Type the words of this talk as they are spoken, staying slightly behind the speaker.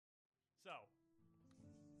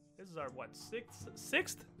This is our, what,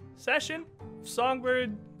 sixth session?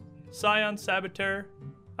 Songbird, Scion, Saboteur,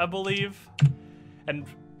 I believe. And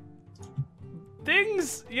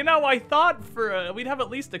things, you know, I thought we'd have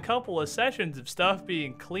at least a couple of sessions of stuff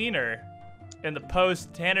being cleaner in the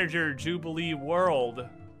post-Tanager Jubilee world.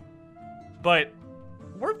 But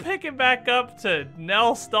we're picking back up to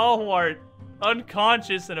Nell Stalwart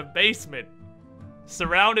unconscious in a basement,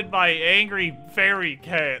 surrounded by angry fairy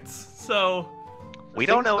cats. So we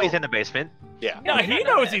don't know he's in the basement. Yeah, he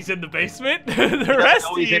knows he's in the basement. The rest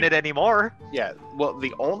know he's in it anymore. Yeah, well,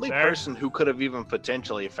 the only person who could have even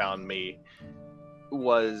potentially found me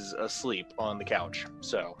was asleep on the couch.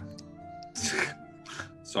 So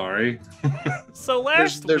sorry. So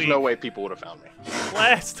there's no way people would have found me.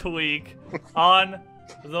 Last week on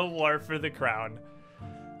the War for the Crown,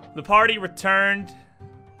 the party retired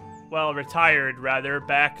rather,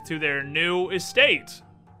 back to their new estate.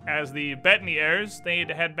 As the Bettany heirs, they need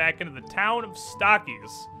to head back into the town of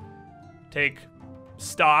Stockies. Take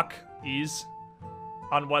stock-ease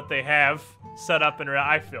on what they have set up and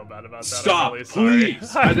I feel bad about that. Stop, really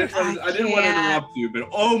please. I didn't want to interrupt you, but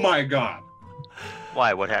oh my god.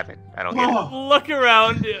 Why? What happened? I don't get it. Look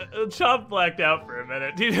around. Chop blacked out for a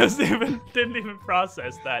minute. He didn't even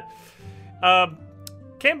process that.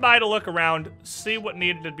 Came by to look around, see what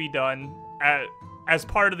needed to be done. As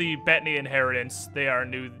part of the Bettany inheritance, they are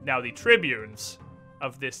now the tribunes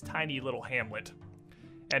of this tiny little hamlet.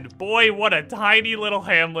 And boy, what a tiny little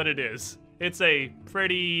hamlet it is. It's a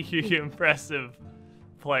pretty impressive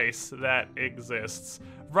place that exists.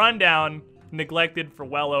 Run down, neglected for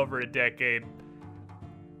well over a decade.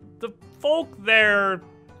 The folk there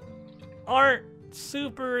aren't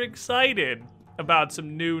super excited about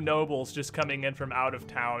some new nobles just coming in from out of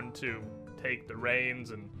town to take the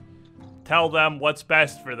reins and tell them what's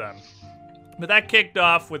best for them. But that kicked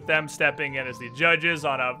off with them stepping in as the judges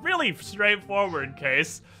on a really straightforward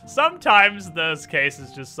case. Sometimes those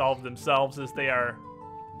cases just solve themselves, as they are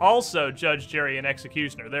also judge, jury, and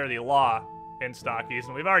executioner. They're the law in Stockies,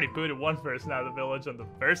 and we've already booted one person out of the village on the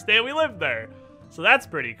first day we lived there. So that's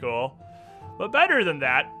pretty cool. But better than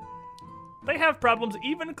that, they have problems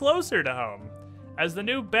even closer to home, as the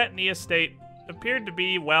new Bettany estate appeared to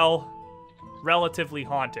be, well, relatively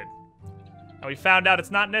haunted. And we found out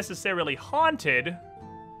it's not necessarily haunted,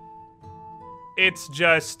 it's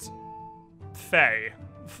just Fae.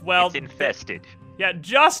 Well, it's infested. Yeah,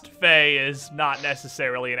 just Fae is not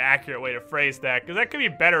necessarily an accurate way to phrase that, because that could be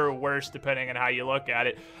better or worse depending on how you look at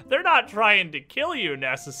it. They're not trying to kill you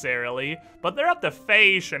necessarily, but they're up to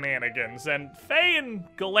Fae shenanigans, and Fae and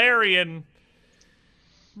Galarian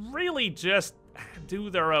really just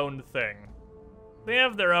do their own thing. They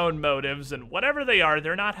have their own motives, and whatever they are,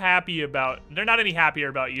 they're not any happier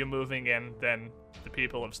about you moving in than the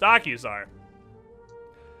people of Stockies are.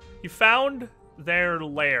 You found their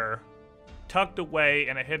lair tucked away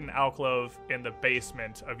in a hidden alcove in the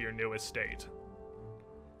basement of your new estate.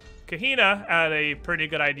 Kahina had a pretty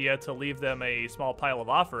good idea to leave them a small pile of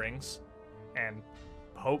offerings, and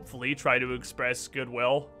hopefully try to express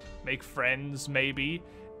goodwill, make friends maybe.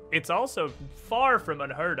 It's also far from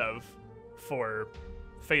unheard of for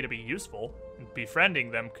Fae to be useful. Befriending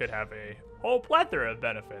them could have a whole plethora of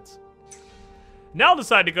benefits. Nell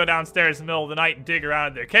decided to go downstairs in the middle of the night and dig around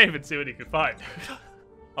in their cave and see what he could find.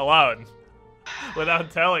 Alone. Without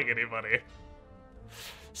telling anybody.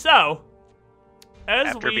 So,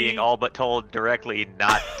 after being all but told directly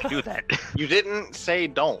not to do that. You didn't say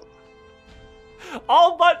don't.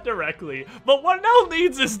 All but directly. But what Nell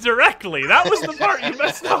needs is directly. That was the part you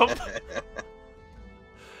messed up.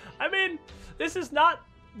 I mean, this is not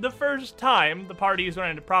the first time the party's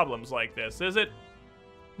run into problems like this, is it?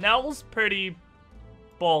 Nell's pretty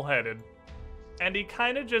bullheaded, and he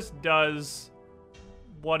kind of just does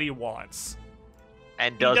what he wants.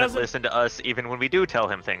 And doesn't listen to us even when we do tell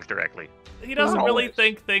him things directly. He doesn't really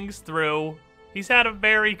think things through. He's had a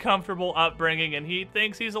very comfortable upbringing, and he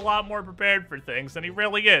thinks he's a lot more prepared for things than he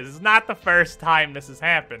really is. It's not the first time this has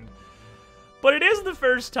happened. But it is the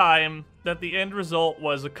first time that the end result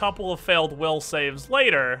was a couple of failed will saves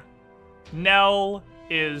later. Nell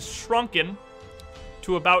is shrunken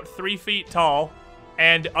to about 3 feet tall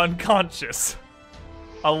and unconscious,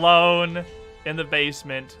 alone in the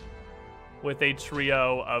basement with a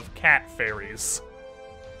trio of cat fairies.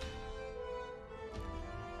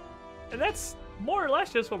 And that's more or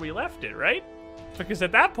less just where we left it, right? Because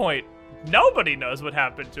at that point, nobody knows what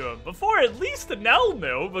happened to him. Before, at least Nell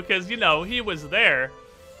knew, because, you know, he was there.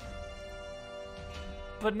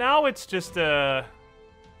 But now it's just an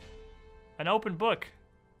open book.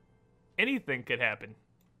 Anything could happen.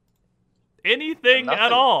 Anything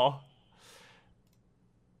at all.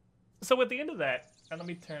 So at the end of that, and let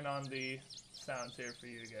me turn on the sounds here for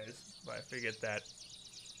you guys, if I forget that.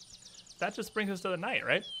 That just brings us to the night,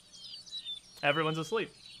 right? Everyone's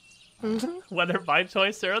asleep. Whether by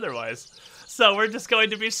choice or otherwise. So we're just going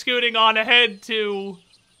to be scooting on ahead to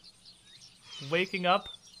waking up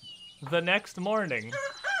the next morning.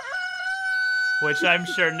 Which I'm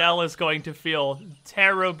sure Nell is going to feel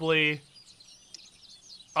terribly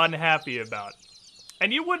unhappy about.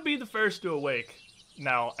 And you would be the first to awake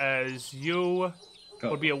now, as you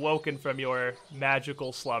would be awoken from your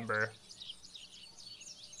magical slumber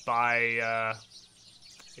by a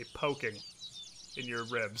poking in your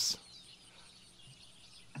ribs.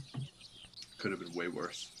 Could have been way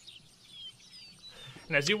worse.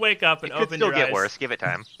 And as you wake up and It could open still your get eyes, worse. Give it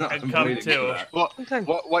time. And I'm come waiting to. for that.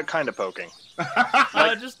 Well, what kind of poking?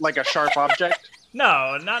 just Like a sharp object?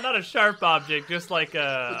 no, not a sharp object, just like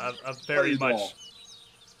a very Funny much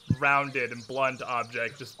ball. rounded and blunt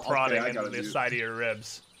object, just prodding I into got the it. side of your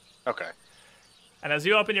ribs. Okay. And as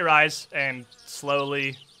you open your eyes and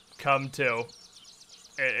slowly come to,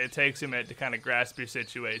 it takes you a minute to kind of grasp your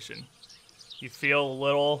situation. You feel a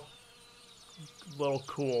little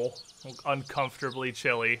cool, uncomfortably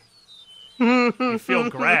chilly. You feel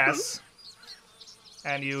grass,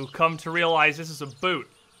 and you come to realize this is a boot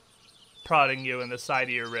prodding you in the side of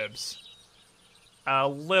your ribs. A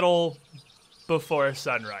little before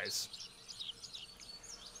sunrise.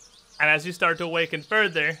 And as you start to awaken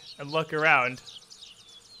further and look around,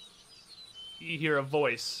 you hear a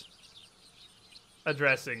voice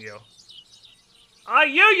addressing you. Are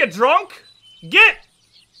you drunk? Get!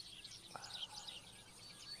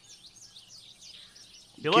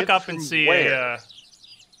 You look Get up and from see where?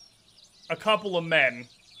 a couple of men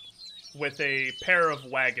with a pair of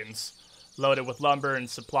wagons loaded with lumber and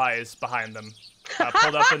supplies behind them,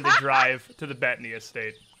 pulled up in the drive to the Bettany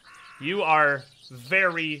estate. You are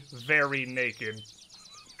very, very naked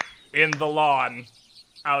in the lawn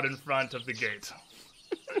out in front of the gate.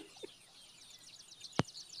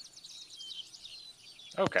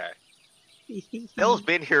 Okay. Bill's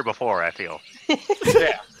been here before, I feel.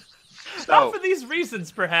 Yeah. Not So, for these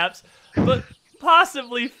reasons, perhaps, but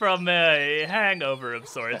possibly from a hangover of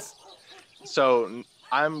sorts. so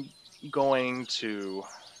I'm going to.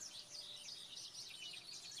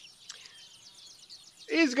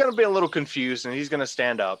 He's going to be a little confused and he's going to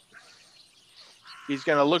stand up. He's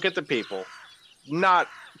going to look at the people, not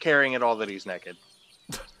caring at all that he's naked.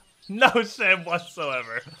 No shame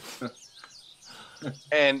whatsoever.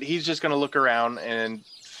 And he's just going to look around and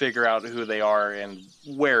figure out who they are and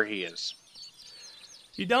where he is.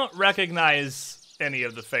 You don't recognize any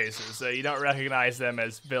of the faces. You don't recognize them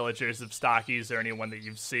as villagers of Stockies or anyone that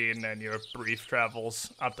you've seen in your brief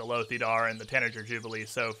travels up to Lothidar and the Tanager Jubilee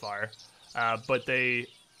so far. But they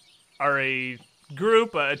are a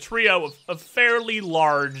group, a trio of fairly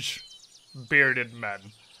large bearded men.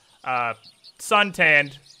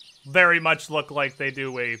 Suntanned, very much look like they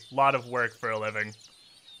do a lot of work for a living.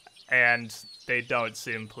 And they don't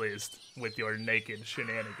seem pleased with your naked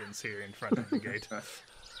shenanigans here in front of the gate.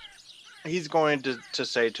 He's going to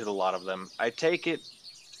say to the lot of them, I take it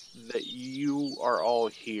that you are all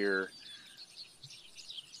here.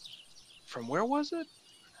 From where was it?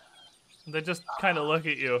 They just kind of look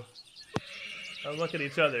at you. Or look at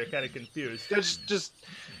each other, kind of confused. Just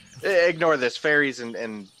ignore this. Fairies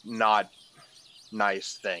and not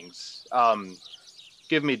nice things.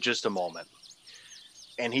 Give me just a moment.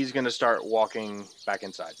 And he's going to start walking back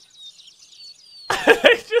inside.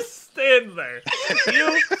 They just stand there.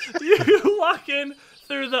 You walk in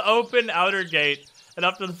through the open outer gate and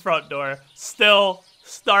up to the front door, still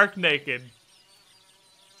stark naked.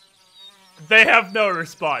 They have no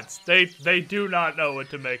response. They do not know what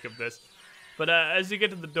to make of this. But as you get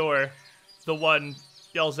to the door, the one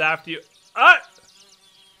yells after you, are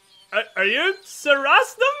you Sir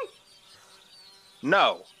Rostam?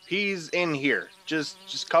 No, he's in here. Just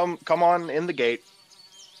come on in the gate.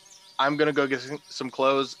 I'm gonna go get some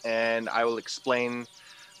clothes, and I will explain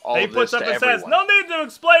all He of this puts up to his everyone. hands. No need to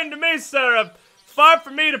explain to me, sir. Far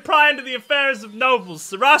from me to pry into the affairs of nobles.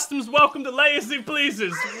 Sir Rostam's welcome to lay as he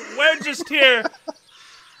pleases. We're just here.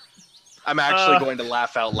 I'm actually going to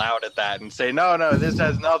laugh out loud at that and say, no, this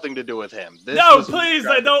has nothing to do with him. This No, was please,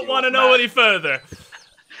 trying I don't deal want to with know Matt. any further.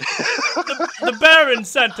 The Baron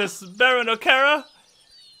sent us, Baron O'Cara.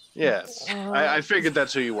 Yes, I figured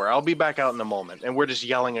that's who you were. I'll be back out in a moment, and we're just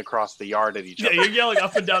yelling across the yard at each Yeah, other. you're yelling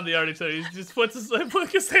up and down the yard at each other. He just puts his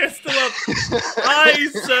hands still up. Aye,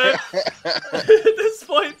 sir. At this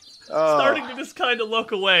point, starting to just kind of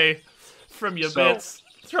look away from your So- bits,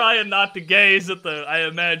 trying not to gaze at the, I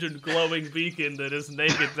imagine, glowing beacon that is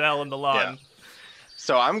naked Val in the lawn.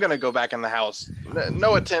 So I'm going to go back in the house.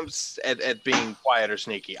 No attempts at being quiet or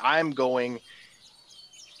sneaky. I'm going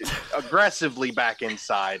aggressively back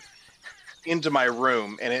inside into my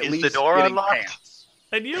room and at least the door getting unlocked? pants.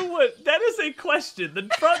 And you would, that is a question. The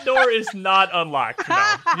front door is not unlocked,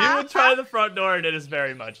 no. You would try the front door and it is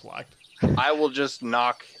very much locked. I will just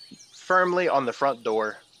knock firmly on the front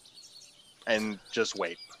door and just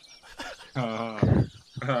wait.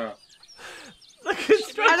 The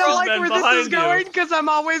construction I don't like men where this is behind you going because I'm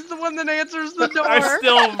always the one that answers the door. are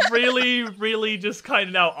still really, really just kind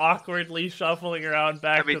of now awkwardly shuffling around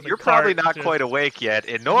back I mean, to the you're cart. probably not just quite awake yet,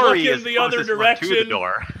 and Nori looking is the other closest one to the direction,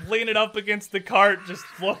 door. leaning up against the cart, just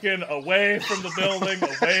looking away from the building,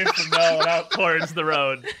 away from Mel, and out towards the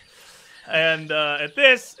road. And at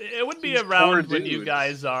this, it would be These around poor when you dudes.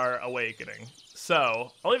 guys are awakening.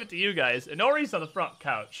 So, I'll leave it to you guys. Inori's on the front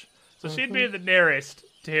couch, so she'd be the nearest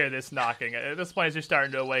to hear this knocking. At this point, as you're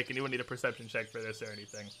starting to awaken, you wouldn't need a perception check for this or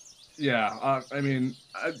anything. Yeah, I mean,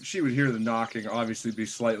 she would hear the knocking, obviously be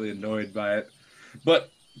slightly annoyed by it,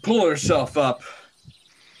 but pull herself up,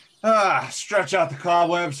 stretch out the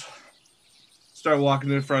cobwebs, start walking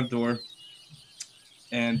to the front door,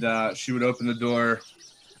 and she would open the door,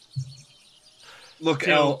 look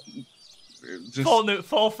out, just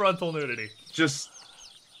Full frontal nudity. just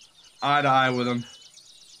eye to eye with him.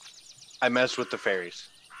 I mess with the fairies.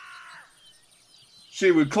 She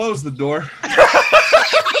would close the door.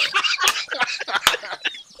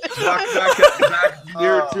 Walk back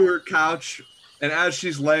near to her couch, and as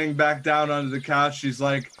she's laying back down onto the couch, she's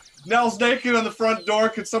like, "Nell's naked on the front door.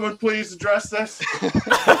 Could someone please address this?"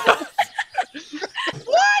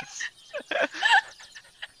 What?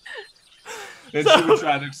 And she would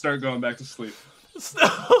try to start going back to sleep. So,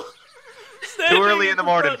 Too early in the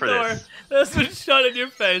morning for door, this. This would shut in your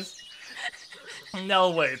face.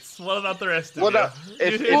 Nell waits. What about the rest of What you? up?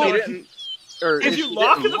 If You you know, didn't, or if if you she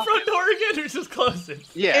lock didn't in the front door again, or just close it?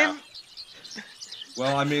 yeah.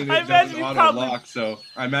 Well, I mean, I it imagine doesn't you auto probably- lock, so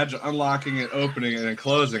I imagine unlocking it, opening it, and then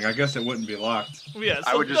closing. I guess it wouldn't be locked. Yeah,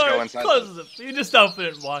 so I would the just door go inside. closes it. You just open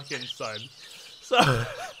it and walk inside. So,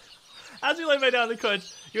 as you lay back down on the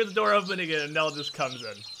couch, you hear the door open again, and Nell just comes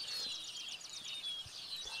in.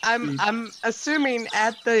 I'm assuming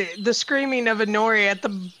at the screaming of Inori at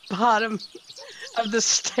the bottom of the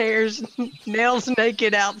stairs, Nail's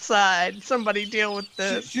naked outside. Somebody deal with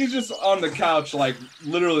this. She's just on the couch, like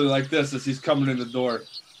literally like this, as he's coming in the door.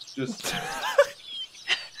 Just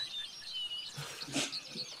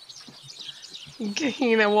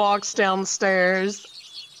Kahina walks downstairs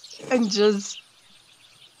and just,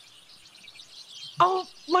 oh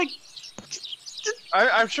my,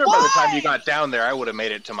 I'm sure by the time you got down there, I would have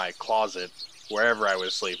made it to my closet, wherever I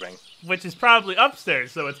was sleeping. Which is probably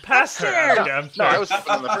upstairs, so it's past her. Upstairs. I'm No, sure. I was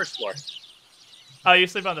sleeping on the first floor. Oh, you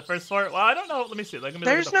sleep on the first floor? Well, I don't know. Let me see. Let me look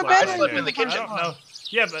There's at the no floor bed plan I slept here. in the kitchen. I don't know.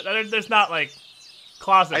 Yeah, but there's not like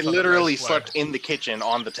closets. I on the literally first floor. slept in the kitchen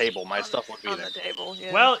on the table. My stuff would be on there. the table.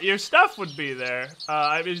 Yeah. Well, your stuff would be there.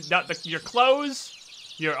 I mean, not your clothes,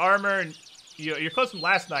 your armor, and your clothes from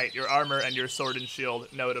last night, your armor, and your sword and shield,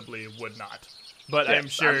 notably, would not. But Yeah, I'm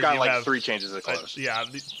sure I've got you like have 3 changes of clothes. yeah,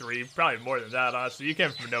 3, probably more than that. Honestly, you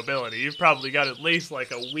came from nobility. You've probably got at least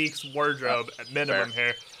like a week's wardrobe at minimum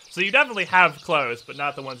here. So you definitely have clothes, but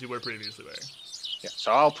not the ones you were previously wearing. Yeah,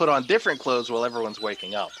 so I'll put on different clothes while everyone's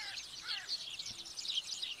waking up.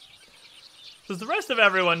 So as the rest of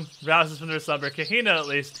everyone rouses from their slumber, Kahina at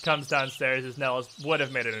least comes downstairs as Nell would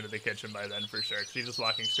have made it into the kitchen by then for sure. 'Cause she's just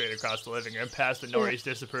walking straight across the living room past Inori's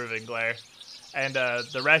disapproving glare. And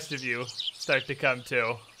the rest of you start to come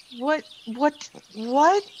too. what?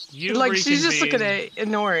 You Like she's just looking reconvene at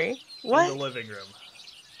Inori. in the What? living room.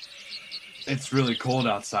 it's really cold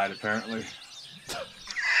outside, apparently.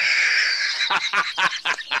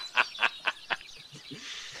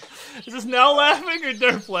 Is this Nell laughing or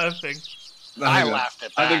Derp laughing? I think laughed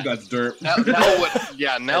at I think that. that's dirt.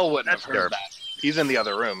 Nell wouldn't have That's heard derp. that. He's in the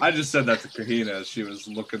other room. I just said that to Kahina as she was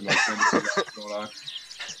looking like something was going on.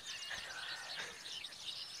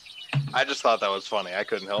 I just thought that was funny. I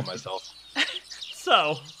couldn't help myself.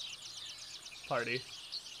 So, party.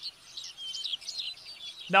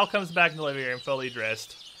 Nell comes back in the living room fully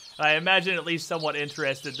dressed. I imagine at least somewhat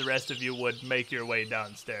interested the rest of you would make your way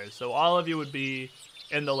downstairs. So all of you would be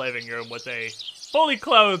in the living room with a fully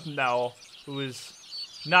clothed Nell who is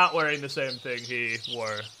not wearing the same thing he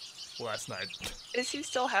wore last night. Is he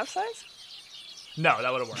still half size? No,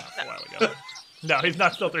 that would have worn off a while ago. No, he's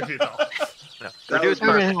not still 3 feet tall. No. That Reduced would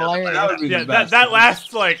be person doesn't hilarious. matter. That would be Yeah, the best. that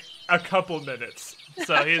lasts like a couple minutes.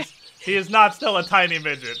 So He is not still a tiny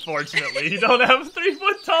midget, fortunately. You don't have a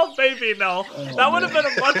 3-foot-tall baby, no. That would have been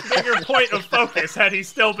a much bigger point of focus had he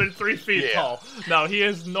still been 3 feet tall. No, he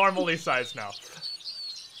is normally sized now.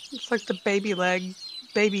 It's like the baby leg,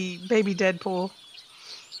 baby Deadpool.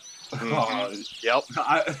 Yep.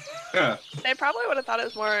 They probably would have thought it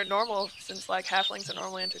was more normal since like halflings are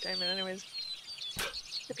normally entertainment anyways.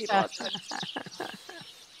 The people outside.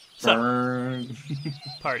 So,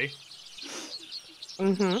 party.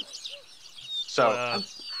 Mm-hmm. So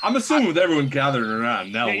I'm assuming with everyone gathered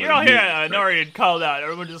around now. You don't hear Norian called out.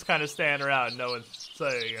 Everyone just kind of standing around. No one's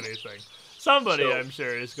saying anything. Somebody, I'm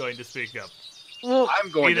sure, is going to speak up. Well, I'm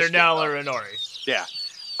going Either to Nell or Inori. Yeah.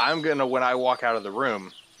 I'm going to, when I walk out of the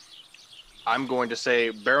room, I'm going to say,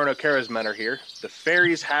 Baron O'Kara's men are here. The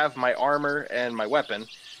fairies have my armor and my weapon,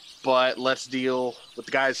 but let's deal with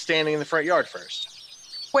the guys standing in the front yard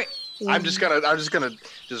first. wait. I'm just gonna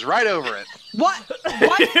right over it. What?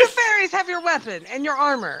 Why do the fairies have your weapon and your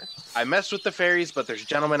armor? I messed with the fairies, but there's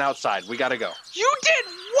gentlemen outside. We gotta go. You did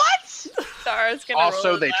what? Dara's gonna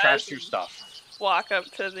Also, roll his they eyes trashed your and stuff. walk up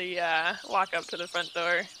to the front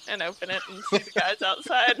door and open it and see the guys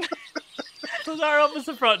outside. So Zara opens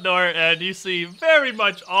the front door, and you see very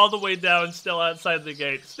much all the way down, still outside the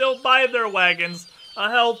gate, still by their wagons, a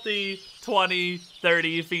healthy 20,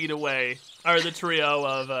 30 feet away, are the trio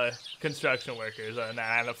of construction workers and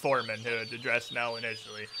a foreman who had addressed Nell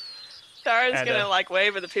initially. Dara's And, gonna like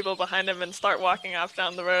wave at the people behind him and start walking off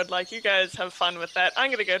down the road like, you guys have fun with that. I'm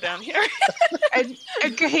gonna go down here. And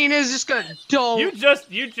Kahina's just gonna don't You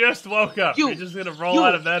just woke up. You're just gonna roll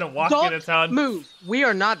out of bed and walk into town. move. We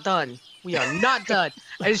are not done. We are not done.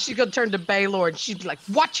 And she's gonna turn to Baylor and she'd be like,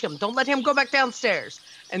 "Watch him! Don't let him go back downstairs."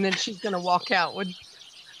 And then she's gonna walk out.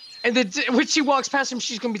 And then when she walks past him,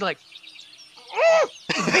 she's gonna be like,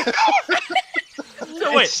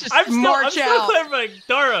 So wait, just I'm march still out. clarifying.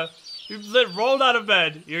 Dara, you've rolled out of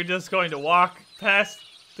bed. You're just going to walk past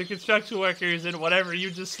the construction workers and whatever you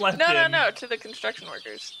just slept in. No, to the construction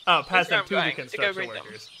workers. Oh, past them That's to where the I'm going, to go construction greet them.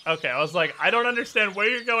 workers. Okay, I was like, I don't understand where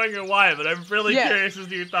you're going or why, but I'm really Yeah. curious as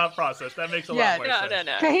to your thought process. That makes a Yeah, lot more sense.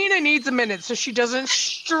 No. Kahina needs a minute so she doesn't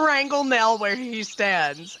strangle Nell where he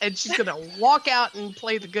stands. And she's gonna walk out and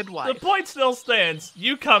play the good The wife. point still stands.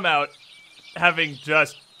 You come out having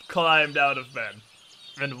just climbed out of bed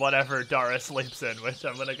in whatever Dara sleeps in, which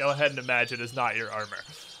I'm going to go ahead and imagine is not your armor.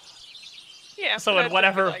 Yeah. So but in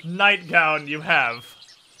whatever like, nightgown you have,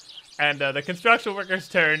 and the construction workers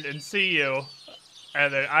turn and see you,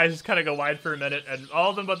 and their eyes just kind of go wide for a minute, and all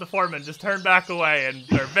of them but the foreman just turn back away, and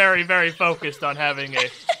they're very, very focused on having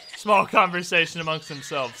a small conversation amongst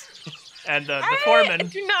themselves. And the I foreman...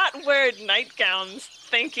 do not wear nightgowns.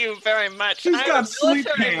 Thank you very much. He's I'm got a sleep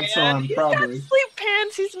military pants man. on, He's probably. got sleep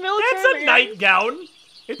pants. He's military. That's a man. nightgown.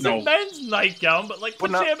 It's No. a men's nightgown, but like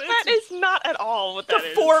Well, no. pajama. That It's is not at all what the that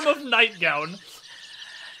is. form of nightgown.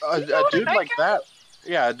 A know what a dude like nightgown that,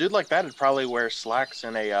 yeah, a dude like that would probably wear slacks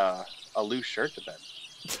and a loose shirt to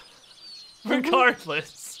bed.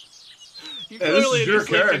 Regardless, you Yeah, this clearly is in your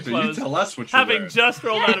sleeping character. You clothes, tell us what you having wear. just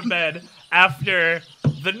rolled out of bed after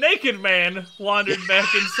the naked man wandered back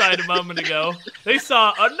inside a moment ago. They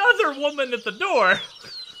saw another woman at the door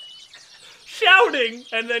shouting,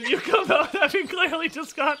 and then you come out having clearly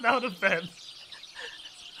just gotten out of bed.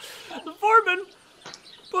 The foreman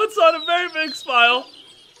puts on a very big smile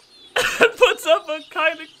and puts up a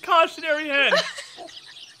kind of cautionary hand.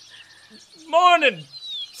 Morning,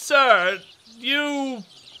 sir. You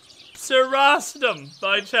Sir Rostam,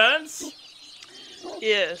 by chance?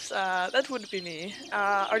 Yes, that would be me.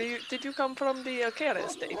 Did you come from the Okara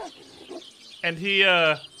estate? And he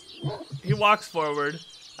walks forward.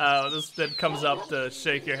 This then comes up to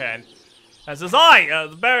shake your hand and says, "Aye,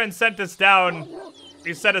 the Baron sent us down.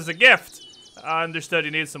 He said as a gift. I understood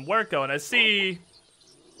you need some work going. I see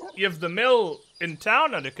you have the mill in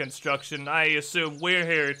town under construction. I assume we're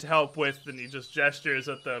here to help with," and he just gestures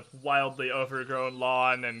at the wildly overgrown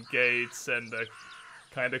lawn and gates and the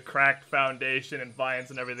kind of cracked foundation and vines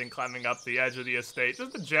and everything climbing up the edge of the estate.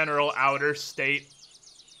 Just the general outer state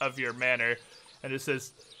of your manor. And it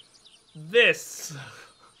says, "This."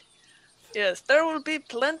 Yes, there will be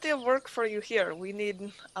plenty of work for you here. We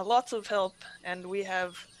need lots of help, and we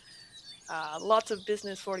have lots of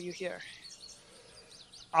business for you here.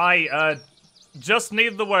 I just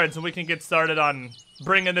need the words and we can get started on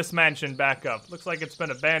bringing this mansion back up. Looks like it's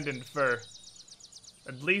been abandoned for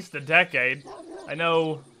at least a decade. I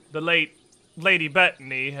know the late Lady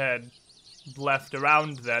Bethany had left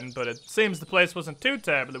around then, but it seems the place wasn't too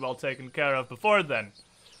terribly well taken care of before then.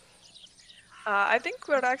 I think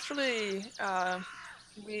we're actually,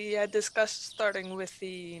 we had discussed starting with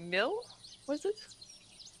the mill, was it?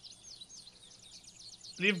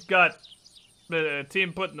 you've got the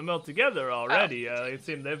team putting the mill together already. It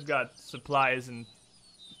seems they've got supplies in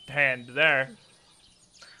hand there.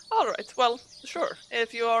 All right. Well, sure.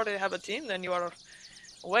 If you already have a team, then you are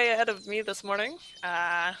way ahead of me this morning.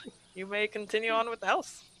 You may continue on with the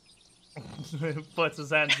house. Puts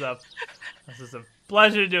his hands up. This is a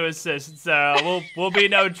pleasure to assist, sir. We'll be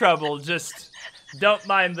no trouble. Just don't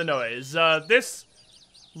mind the noise. This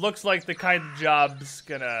looks like the kind of job's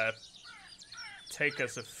gonna take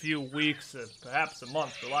us a few weeks, perhaps a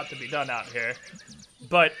month. A lot to be done out here.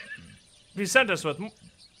 But he sent us with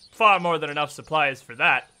far more than enough supplies for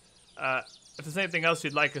that. If there's anything else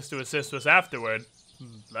you'd like us to assist with afterward,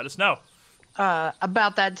 let us know.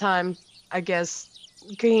 About that time, I guess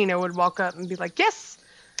Kahina would walk up and be like, yes,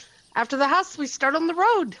 after the house, we start on the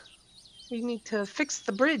road. We need to fix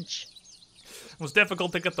the bridge. It was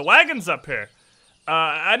difficult to get the wagons up here.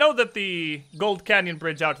 I know that the Gold Canyon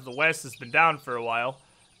Bridge out to the west has been down for a while.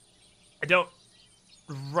 I don't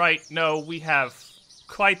know we have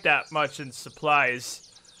quite that much in supplies,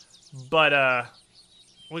 but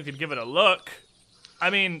we could give it a look. I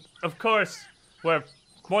mean, of course, we're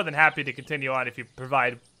more than happy to continue on if you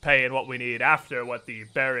provide pay and what we need after what the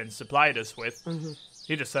Baron supplied us with. Mm-hmm.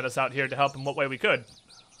 He just sent us out here to help in what way we could.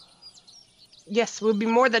 Yes, we'd be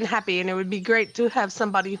more than happy, and it would be great to have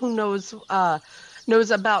somebody who knows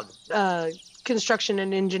about construction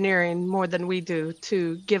and engineering more than we do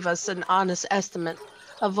to give us an honest estimate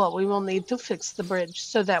of what we will need to fix the bridge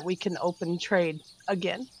so that we can open trade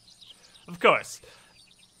again. Of course.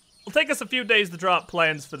 It'll take us a few days to draw up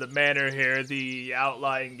plans for the manor here, the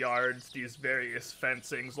outlying yards, these various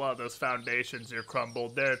fencings. A lot of those foundations are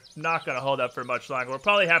crumbled. They're not going to hold up for much longer. We'll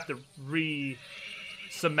probably have to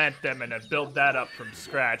cement them and then build that up from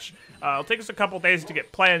scratch. It'll take us a couple days to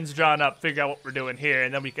get plans drawn up, figure out what we're doing here,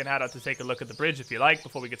 and then we can head out to take a look at the bridge if you like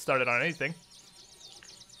before we get started on anything.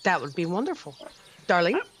 That would be wonderful.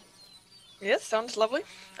 Darling? Yes, sounds lovely.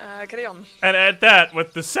 Carry on. And at that,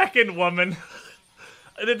 with the second woman,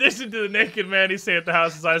 in addition to the naked man he stayed at the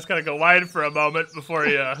house, his eyes kind of go wide for a moment before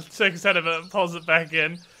he shakes his head and pulls it back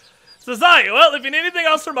in. Says, well, if you need anything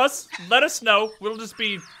else from us, let us know. We'll just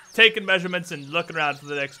be taking measurements and looking around for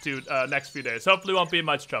the next few days. Hopefully won't be in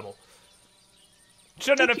much trouble.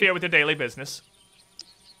 Shouldn't interfere with your daily business.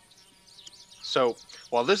 So,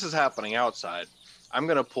 while this is happening outside, I'm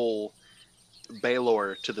going to pull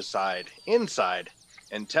Baylor to the side, inside,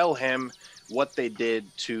 and tell him what they did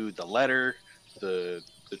to the letter, the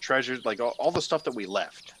treasures, like all the stuff that we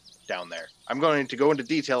left down there. I'm going to go into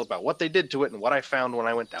detail about what they did to it and what I found when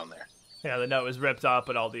I went down there. Yeah, the note was ripped off,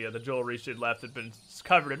 but all the jewelry she'd left had been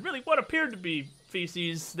covered in really what appeared to be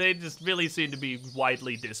feces. They just really seemed to be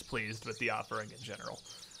widely displeased with the offering in general.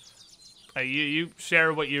 You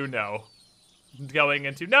share what you know, going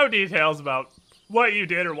into no details about what you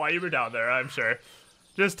did or why you were down there, I'm sure.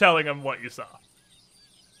 Just telling them what you saw.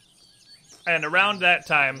 And around that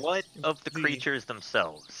time... What of the creatures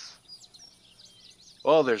themselves?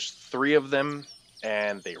 Well, there's 3 of them,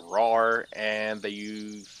 and they roar, and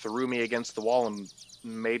you threw me against the wall and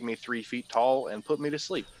made me 3 feet tall and put me to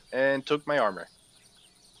sleep and took my armor.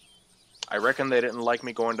 I reckon they didn't like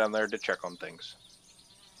me going down there to check on things.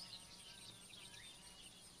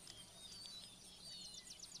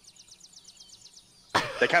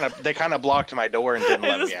 They kind of blocked my door and didn't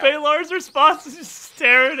let me out. Baylor's response is just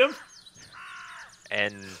stare at him.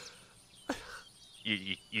 And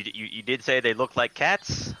you did say they looked like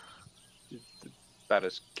cats? About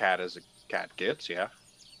as cat as a cat gets, yeah.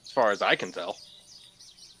 As far as I can tell.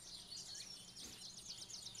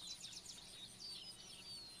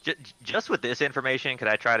 Just with this information, could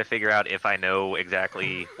I try to figure out if I know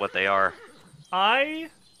exactly what they are? I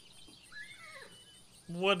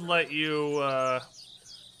would let you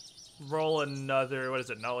roll another,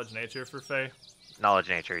 knowledge nature for Faye? Knowledge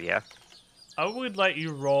nature, yeah. I would let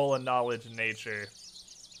you roll a knowledge nature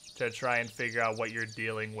to try and figure out what you're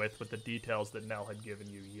dealing with the details that Nell had given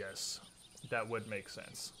you, yes. That would make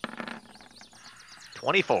sense.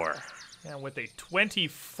 24. And with a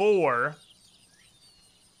 24,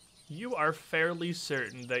 you are fairly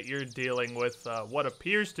certain that you're dealing with what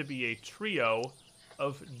appears to be a trio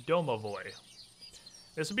of Domovoi.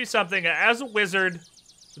 This would be something, as a wizard,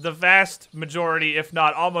 the vast majority, if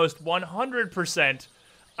not almost 100%,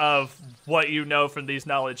 of what you know from these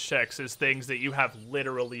knowledge checks is things that you have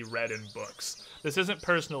literally read in books. This isn't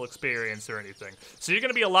personal experience or anything. So you're going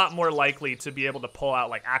to be a lot more likely to be able to pull out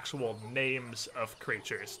like actual names of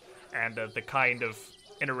creatures and the kind of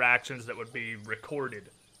interactions that would be recorded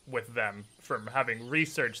with them from having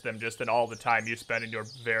researched them just in all the time you spend in your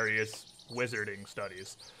various wizarding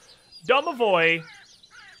studies. Domovoi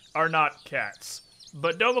are not cats.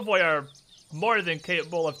 But Domovoy are more than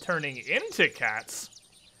capable of turning into cats.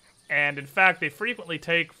 And in fact, they frequently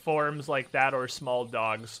take forms like that or small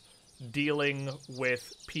dogs, dealing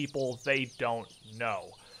with people they don't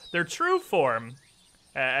know. Their true form,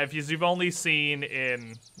 if you've only seen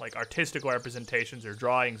in like artistic representations or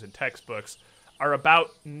drawings and textbooks, are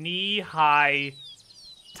about knee-high,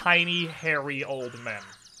 tiny, hairy old men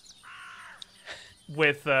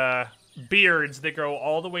with beards that go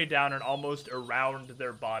all the way down and almost around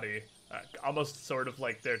their body, almost sort of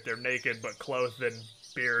like they're naked but clothed in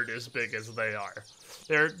beard as big as they are.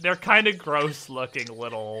 They're kind of gross-looking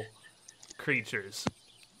little creatures.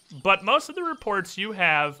 But most of the reports you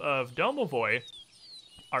have of Domovoy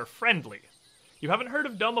are friendly. You haven't heard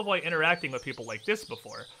of Domovoy interacting with people like this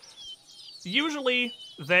before. Usually,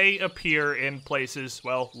 they appear in places,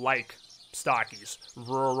 well, like Stockies,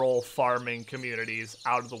 rural farming communities,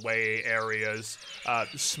 out-of-the-way areas,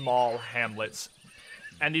 small hamlets.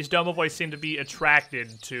 And these Domovoy seem to be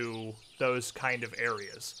attracted to those kind of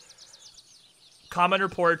areas. Common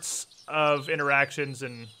reports of interactions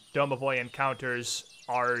and Domovoy encounters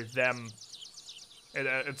are them,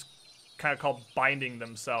 it's kind of called binding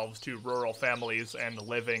themselves to rural families and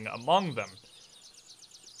living among them.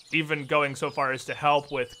 Even going so far as to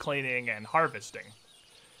help with cleaning and harvesting.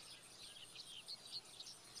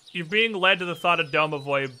 You're being led to the thought of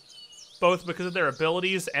Domovoy both because of their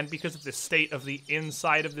abilities and because of the state of the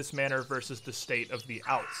inside of this manor versus the state of the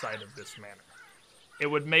outside of this manor. It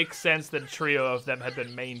would make sense that a trio of them had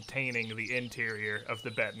been maintaining the interior of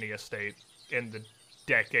the Bettany estate in the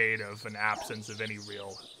decade of an absence of any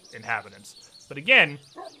real inhabitants. But again,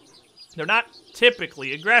 they're not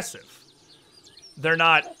typically aggressive. They're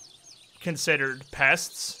not considered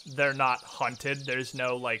pests. They're not hunted. There's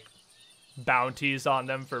no, like, bounties on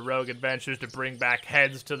them for rogue adventures to bring back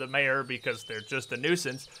heads to the mayor because they're just a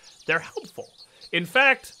nuisance. They're helpful. In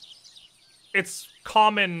fact, it's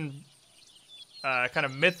common kind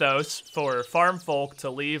of mythos for farm folk to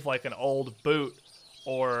leave, like, an old boot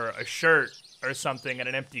or a shirt or something in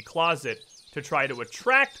an empty closet to try to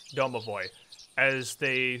attract Domovoy, as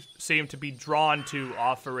they seem to be drawn to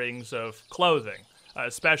offerings of clothing,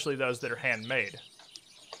 especially those that are handmade.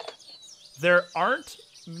 There aren't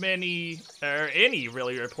many, or any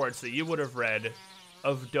really, reports that you would have read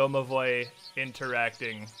of Domovoy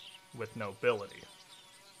interacting with nobility.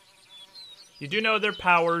 You do know their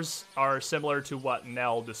powers are similar to what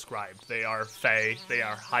Nell described. They are fey, they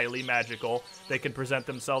are highly magical, they can present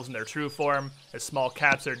themselves in their true form as small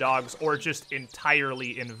cats or dogs, or just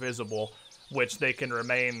entirely invisible, which they can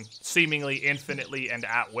remain seemingly infinitely and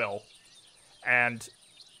at will. And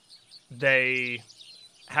they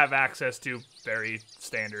have access to very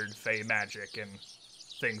standard fey magic and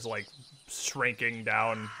things like shrinking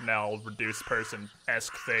down Nell, reduced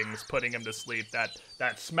person-esque things, putting him to sleep, that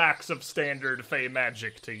smacks of standard fey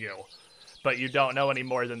magic to you. But you don't know any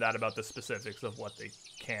more than that about the specifics of what they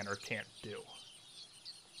can or can't do.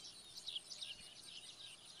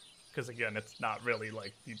 Because again, it's not really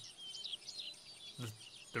like,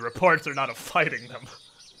 the reports are not of fighting them.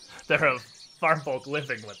 They're of farm folk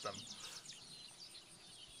living with them.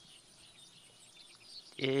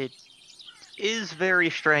 It is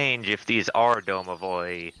very strange if these are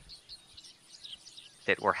Domovoy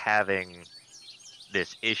that we're having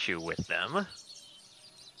this issue with them.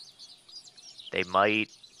 They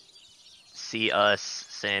might see us,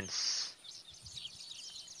 since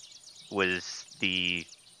was the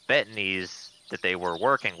Bettany's that they were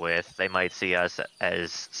working with, they might see us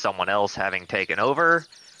as someone else having taken over,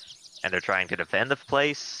 and they're trying to defend the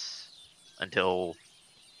place until...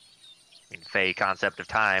 I mean, Fey concept of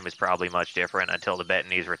time is probably much different until the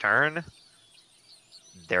Bettany's return.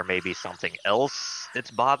 There may be something else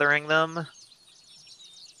that's bothering them.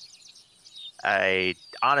 I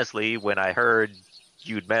honestly, when I heard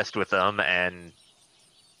you'd messed with them and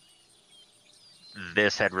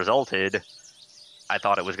this had resulted, I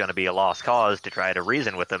thought it was going to be a lost cause to try to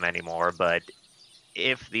reason with them anymore. But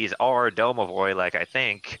if these are Domovoy, like I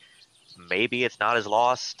think, maybe it's not as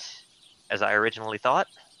lost as I originally thought.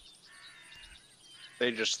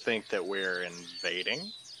 They just think that we're invading.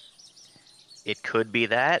 It could be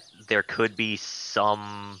that. There could be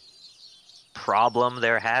some problem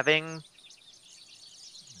they're having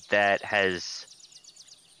that has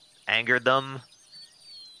angered them,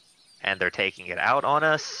 and they're taking it out on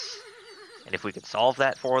us. And if we could solve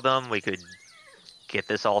that for them, we could get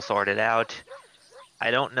this all sorted out. I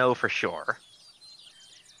don't know for sure.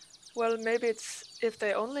 Well, maybe it's if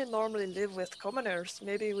they only normally live with commoners,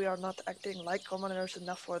 maybe we are not acting like commoners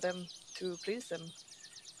enough for them to please them.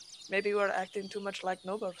 Maybe we are acting too much like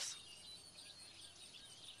nobles.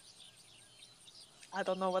 I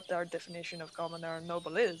don't know what their definition of commoner and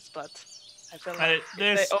noble is, but I feel like if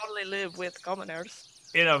this- they only live with commoners.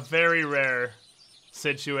 In a very rare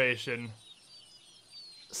situation,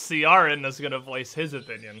 Ciaran is going to voice his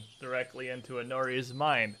opinion directly into Honori's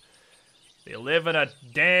mind. They live in a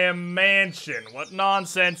damn mansion. What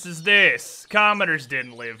nonsense is this? Commoners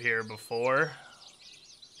didn't live here before.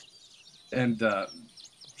 And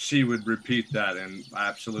she would repeat that and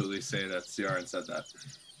absolutely say that Ciaran said that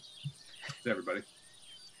to everybody.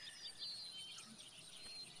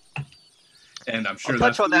 And I'm sure I'll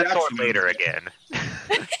that's touch on the that sword reaction later would be. again.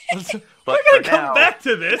 We're But going for to come now, back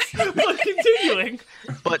to this. But continuing.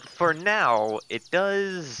 but for now, it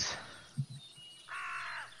does.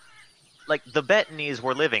 Like the Bettany's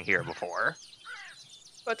were living here before.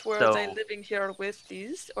 But were So- they living here with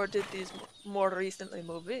these, or did these more recently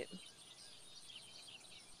move in?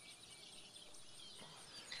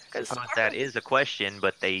 I 'Cause suppose part that of- is a question,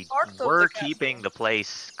 but they part of the were castle- keeping the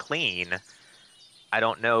place clean. I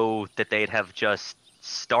don't know that they'd have just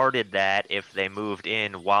started that if they moved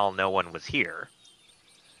in while no one was here.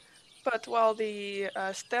 But while the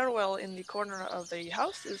stairwell in the corner of the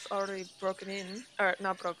house is already broken in, or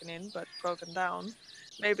not broken in, but broken down,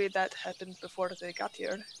 maybe that happened before they got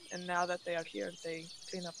here, and now that they are here, they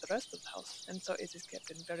clean up the rest of the house, and so it is kept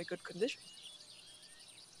in very good condition.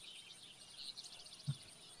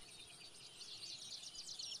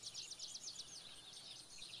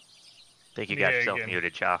 I think you Yeah, got yourself again.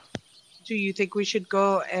 muted, Cha. Do you think we should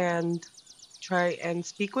go and try and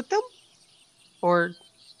speak with them? Or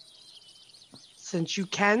since you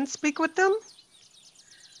can speak with them?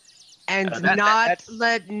 And that's-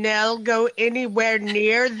 let Nell go anywhere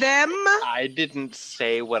near them? I didn't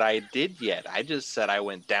say what I did yet. I just said I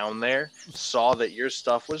went down there, saw that your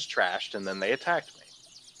stuff was trashed, and then they attacked me.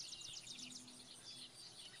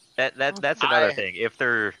 That's another I- thing. If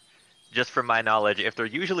they're, just from my knowledge, if they're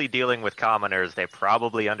usually dealing with commoners, they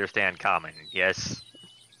probably understand common. Yes.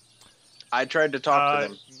 I tried to talk to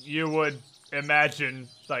them. You would imagine,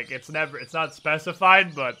 like, it's not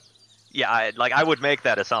specified, but Yeah, I would make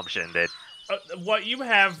that assumption that what you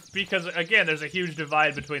have, because again, there's a huge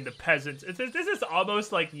divide between the peasants. This is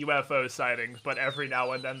almost like UFO sightings, but every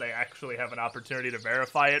now and then they actually have an opportunity to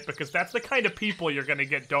verify it, because that's the kind of people you're going to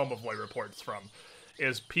get Domovoy reports from,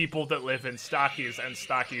 is people that live in Stockies and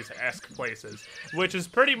Stockies-esque places, which is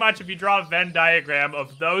pretty much, if you draw a Venn diagram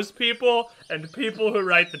of those people and people who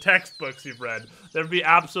write the textbooks you've read, there'd be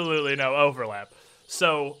absolutely no overlap.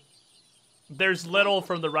 So there's little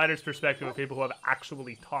from the writer's perspective of people who have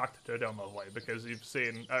actually talked to Domovoy, because you've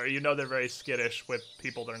seen, or you know, they're very skittish with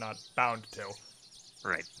people they're not bound to.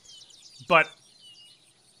 right. But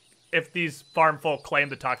if these farm folk claim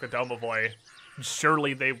to talk to Domovoy,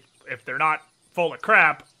 surely they, if they're not full of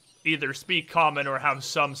crap, either speak common or have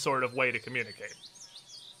some sort of way to communicate.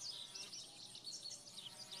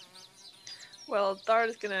 Well, Dart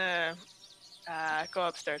is gonna go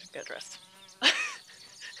upstairs and get dressed.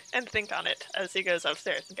 And think on it as he goes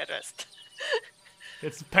upstairs and get dressed.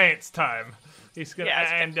 It's pants time. He's gonna, Yeah,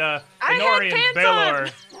 it's and I Honori had and pants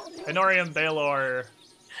Baelor, Honori and Baelor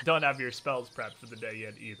don't have your spells prepped for the day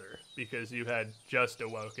yet either, because you had just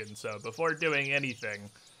awoken. So before doing anything,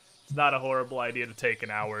 it's not a horrible idea to take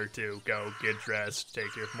an hour to go get dressed,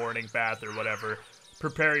 take your morning bath or whatever,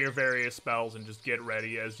 prepare your various spells, and just get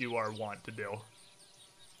ready as you are wont to do.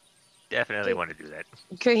 Definitely want to do that.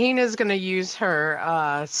 Kahina's gonna use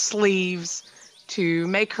her sleeves to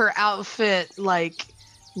make her outfit like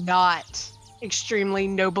not extremely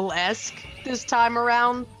noble-esque this time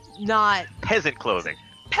around. Not Peasant clothing.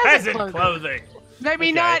 peasant, Peasant clothing. clothing! Maybe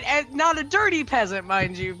Okay. not a dirty peasant,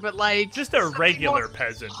 mind you, but like Just a something regular more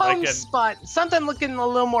peasant. Like homespun, something looking a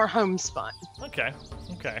little more homespun. okay.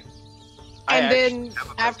 I And actually then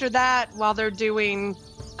have a after that, while they're doing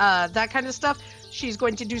that kind of stuff, she's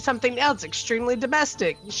going to do something else extremely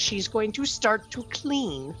domestic. She's going to start to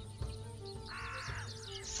clean.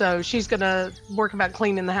 So she's going to work about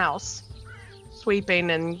cleaning the house, sweeping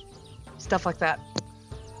and stuff like that.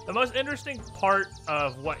 The most interesting part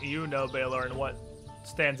of what you know, Baelor, and what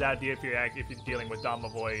stands out to you if you're dealing with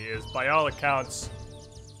Domovoy is, by all accounts,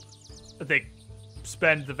 they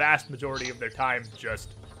spend the vast majority of their time just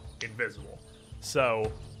invisible.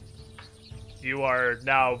 So you are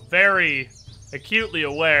now very acutely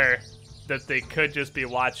aware that they could just be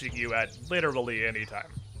watching you at literally any time.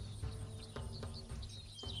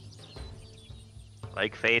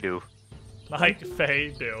 Like Faye do. Like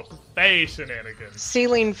Faye do. Faye shenanigans.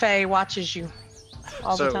 Ceiling Faye watches you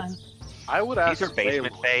all the So- time. I would ask These are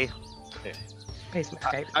basement Baylor- Faye. Basement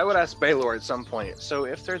Faye. I would ask Baylor at some point. So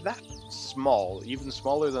if they're that small, even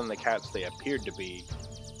smaller than the cats they appeared to be,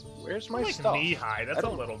 Where's my like stuff? knee high. That's I a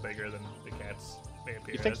don't- little bigger than the cats they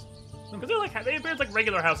appear You think- as. Because they appear as like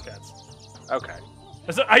regular house cats. Okay.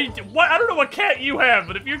 So I don't know what cat you have,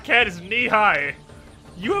 but if your cat is knee high,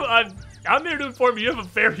 you have, I'm there to inform you have a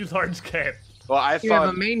very large cat. Well, I You have a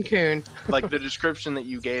thought Maine Coon. like the description that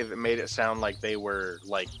you gave, it made it sound like they were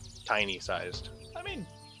like tiny sized. I mean,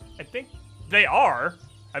 I think they are.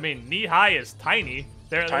 I mean, knee high is tiny.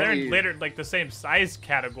 They're Tiny- later like the same size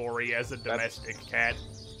category as a domestic cat.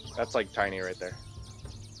 That's like tiny right there.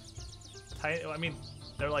 Tiny. I mean,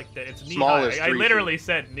 they're like it's knee Small high. as I 3 literally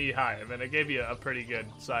said knee high. I mean, I gave you a pretty good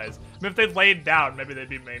size. I mean, if they laid down, maybe they'd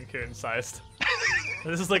be Maine Coon sized.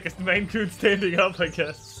 This is like a Maine Coon standing up, I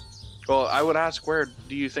guess. Well, I would ask, where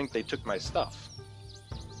do you think they took my stuff?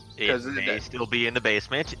 It 'Cause may still be in the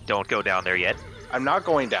basement. Don't go down there yet. I'm not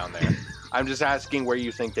going down there. I'm just asking where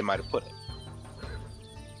you think they might have put it.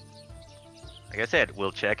 Like I said,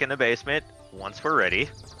 we'll check in the basement once we're ready.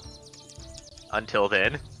 Until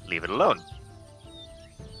then, leave it alone.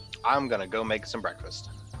 I'm gonna go make some breakfast.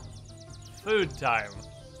 Food time.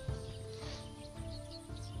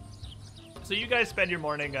 So you guys spend your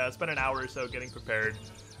morning, spend an hour or so getting prepared,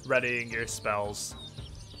 readying your spells,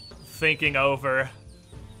 thinking over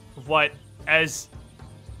what as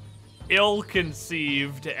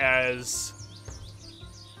ill-conceived as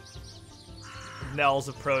Nell's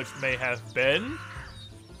approach may have been.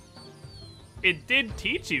 It did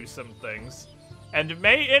teach you some things, and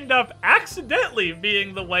may end up accidentally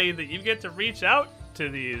being the way that you get to reach out to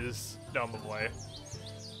these Domovoy.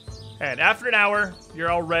 And after an hour, you're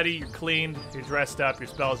all ready, you're cleaned, you're dressed up, your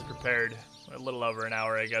spells are prepared. A little over an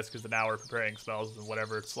hour, I guess, because an hour preparing spells and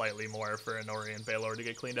whatever, slightly more for an Ori and Baelor to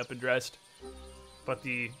get cleaned up and dressed. But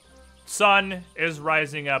the sun is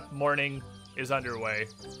rising up, morning is underway,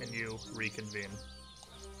 and you reconvene.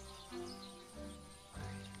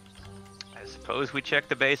 I suppose we check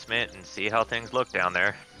the basement and see how things look down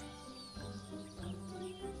there.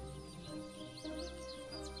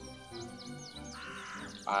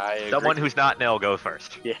 I agree. Someone who's not Nell go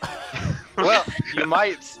first. Yeah. Well, you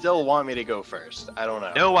might still want me to go first. I don't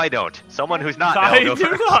know. No, I don't. Someone who's not I Nell go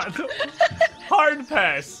do first. not! Hard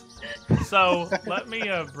pass! So, let me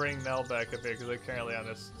bring Nell back up here, because I currently on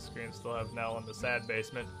this screen still have Nell in the sad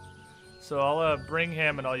basement. So I'll bring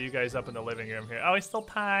him and all you guys up in the living room here. Oh, he's still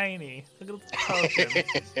tiny. Look at this token.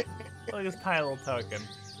 Look at this tiny little token.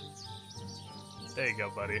 There you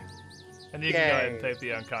go, buddy. And you can go ahead and take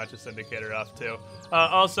the unconscious indicator off, too.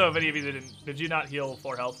 Also, if any of you did you not heal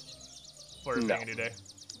 4 health? For No. being today?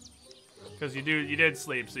 Because you did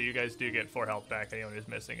sleep, so you guys do get 4 health back. Anyone who's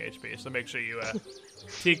missing HP, so make sure you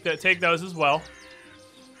take those as well.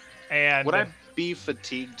 And Would I be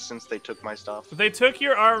fatigued since they took my stuff? if they took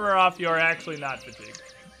your armor off, you are actually not fatigued.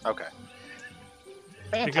 Okay.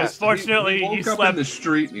 Because Fantastic. fortunately, he woke you up in slept the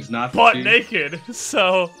street and he's not butt fatigued. naked.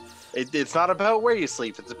 So It's not about where you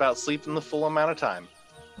sleep. It's about sleeping the full amount of time.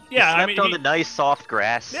 yeah, I Slept mean, on the nice soft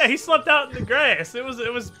grass. yeah, he slept out in the grass. It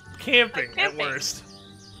was camping at Camping. worst.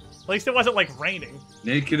 At least it wasn't like raining.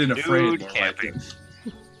 Naked and Nude afraid. More like camping.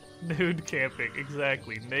 it. Nude camping,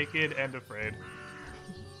 exactly. Naked and afraid.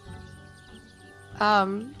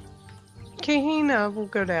 Kahina will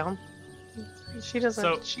go down. She doesn't.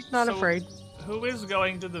 So- she's not so- afraid. Who is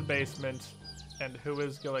going to the basement, and who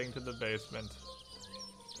is going to the basement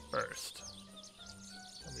first?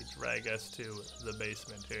 Let me drag us to the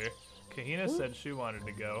basement here. Kahina said she wanted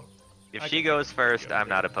to go. If I she can goes go. first, I'm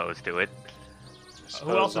not opposed to it.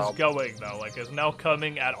 Who else Suppose is going though? Like, is Nell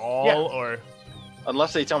coming at all, Yeah. or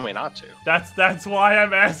Unless they tell me not to. that's why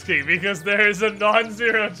I'm asking, because there is a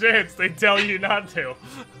non-zero chance they tell you not to.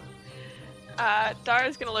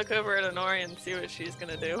 Dara's gonna look over at Honori and see what she's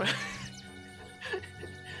gonna do.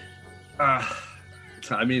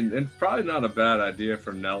 I mean, it's probably not a bad idea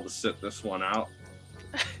for Nell to sit this one out.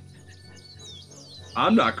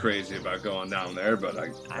 I'm not crazy about going down there, but I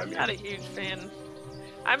I'm mean, not a huge fan.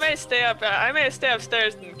 I may stay up. I may stay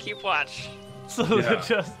upstairs and keep watch. So Yeah.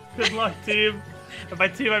 just good luck, team. And by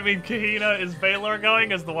team, I mean Kahina. Is Baelor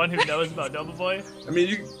going as the one who knows about Domovoy? I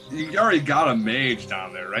mean, you already got a mage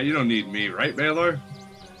down there, right? You don't need me, right, Baylor?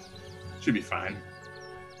 Should be fine.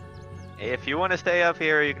 If you want to stay up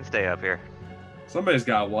here, you can stay up here. Somebody's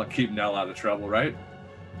got to keep Nell out of trouble, right?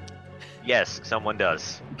 Yes, someone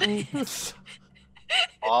does.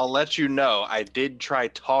 I'll let you know, I did try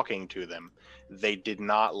talking to them. They did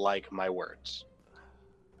not like my words.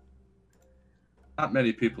 Not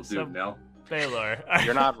many people do, So- Nell. Baelor.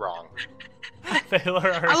 You're not wrong. Baelor,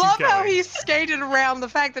 are I you love how going? he skated around the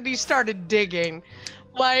fact that he started digging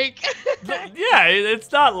Like, Yeah,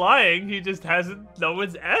 it's not lying. He just hasn't. No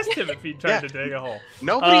one's asked him if he tried Yeah. to dig a hole.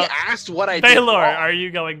 Nobody Uh, asked what I did. Baylor, wrong. are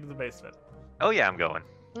you going to the basement? Oh yeah, I'm going.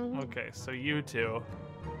 Okay, so you two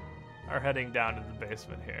are heading down to the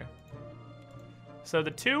basement here. So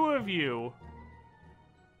the two of you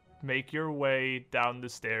make your way down the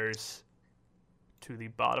stairs to the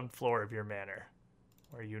bottom floor of your manor,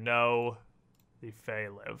 where you know the Fae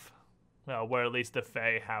live. Well, where at least the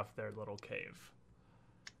Fae have their little cave.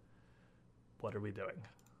 What are we doing?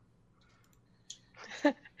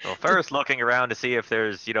 Well, first looking around to see if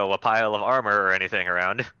there's, a pile of armor or anything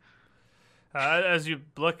around. As you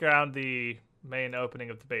look around the main opening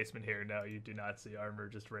of the basement here, no, you do not see armor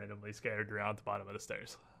just randomly scattered around the bottom of the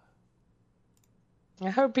stairs. I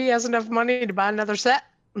hope he has enough money to buy another set.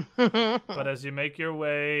 But as you make your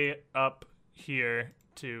way up here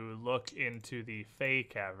to look into the Fae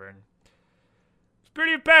Cavern, it's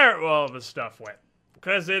pretty apparent where all of the stuff went,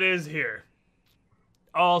 because it is here.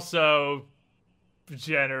 Also,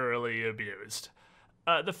 generally abused.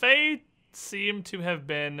 The Fae seem to have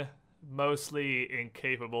been mostly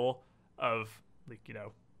incapable of,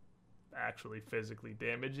 actually physically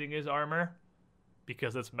damaging his armor,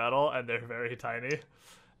 because it's metal and they're very tiny.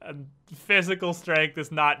 And physical strength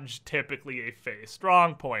is not typically a Fae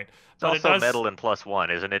strong point. It's But also it does, metal and +1,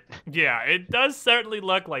 isn't it? Yeah, it does certainly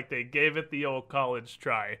look like they gave it the old college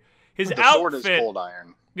try. His The outfit, sword is cold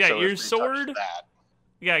iron. Yeah, so your if we touch sword- That,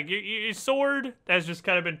 yeah, your sword has just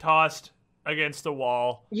kind of been tossed against the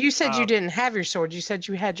wall. You said you Um, didn't have your sword. You said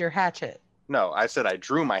you had your hatchet. no, I said I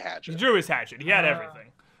drew my He hatchet. drew his hatchet. He had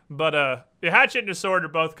everything. But the hatchet and the sword are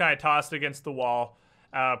both kind of tossed against the wall,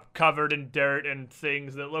 covered in dirt and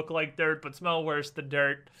things that look like dirt but smell worse than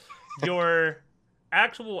dirt. Your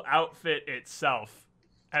actual outfit itself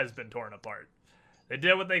has been torn apart. They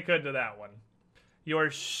did what they could to that one.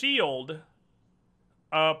 Your shield,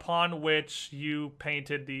 upon which you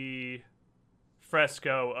painted the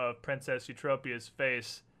fresco of Princess Eutropia's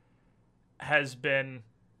face, has been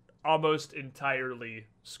almost entirely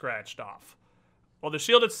scratched off. While the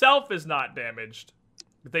shield itself is not damaged,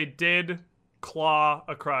 they did claw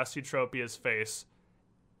across Eutropia's face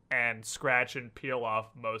and scratch and peel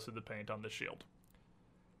off most of the paint on the shield.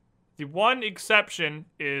 The one exception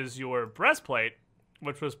is your breastplate,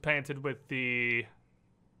 which was painted with the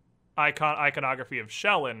iconography of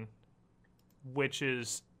Shellen, which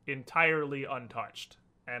is entirely untouched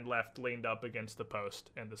and left leaned up against the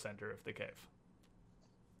post in the center of the cave.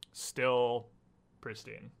 Still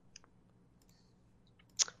pristine.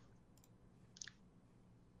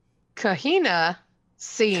 Kahina,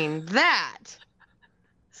 seeing that,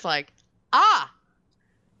 it's like, ah!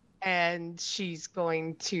 And she's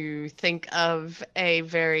going to think of a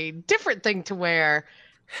very different thing to wear,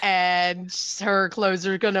 and her clothes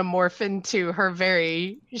are going to morph into her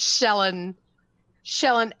very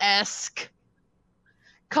Shellen-esque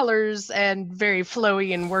colors and very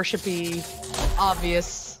flowy and worshipy,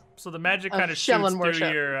 obvious. So the magic Of kind of Shellen shoots worship.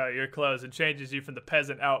 through your clothes and changes you from the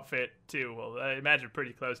peasant outfit to, well, I imagine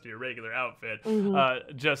pretty close to your regular outfit.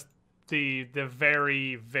 Just the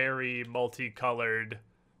very, very multicolored,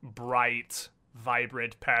 bright,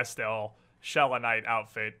 vibrant pastel Shellenite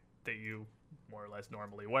outfit that you more or less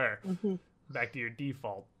normally wear. Back to your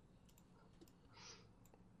default.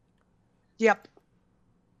 Yep.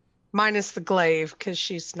 Minus the glaive, because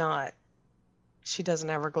she doesn't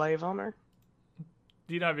have her glaive on her.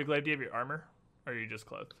 Do you not have your glaive? Do you have your armor? Or are you just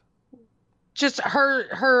clothed? Just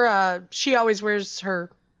her she always wears her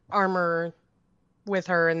armor with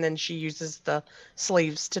her, and then she uses the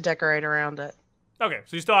sleeves to decorate around it. Okay,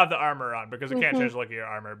 so you still have the armor on because it can't change the look of your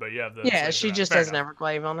armor, but you have the. Yeah, sleeves she around. just Fair doesn't enough. have her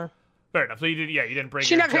glaive on her. Fair enough. So you didn't bring.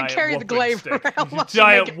 She's your not gonna giant carry the whooping glaive stick. around Your while she's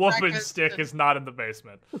giant making whooping breakfast. stick is not in the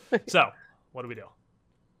basement. So, what do we do?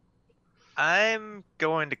 I'm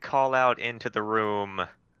going to call out into the room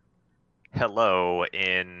hello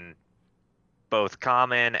in both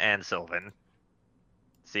Common and Sylvan.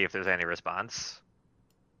 See if there's any response.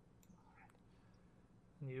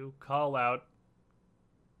 You call out,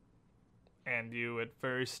 and you at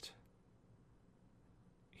first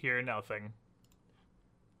hear nothing.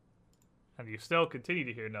 And you still continue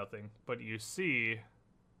to hear nothing, but you see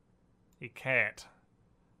a cat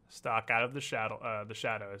stalk out of the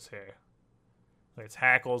shadows here. Its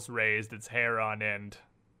hackles raised, its hair on end.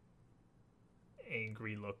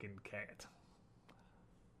 Angry looking cat.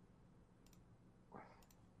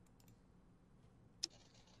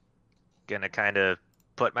 Gonna kind of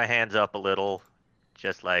put my hands up a little,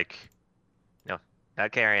 just like,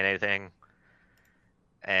 not carrying anything,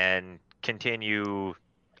 and continue.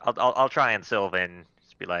 I'll try and Sylvan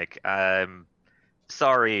just be like,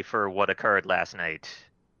 sorry for what occurred last night.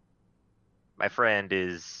 My friend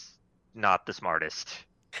is not the smartest.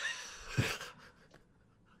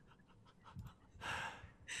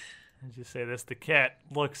 As you say this, the cat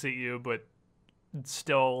looks at you, but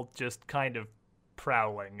still just kind of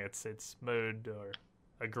prowling. Its mood or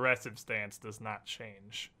aggressive stance does not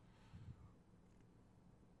change.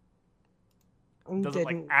 Doesn't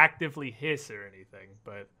like actively hiss or anything,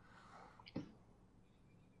 but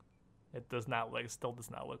it does not look. Still does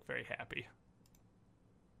not look very happy.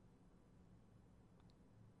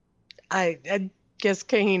 I guess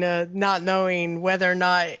Kahina, not knowing whether or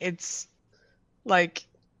not it's like,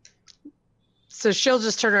 so she'll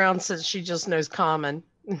just turn around since she just knows Common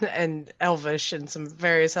and Elvish and some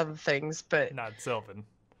various other things, but Not Sylvan.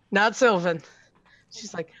 not Sylvan.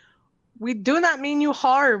 She's like, we do not mean you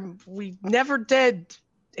harm. We never did.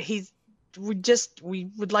 We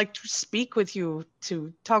would like to speak with you,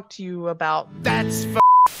 to talk to you about.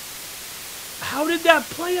 How did that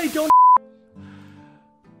play? I don't.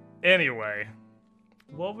 Anyway,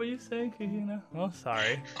 what were you saying, Kahina? Oh,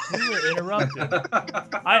 sorry. You were interrupted.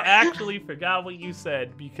 I actually forgot what you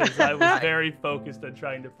said because I was very focused on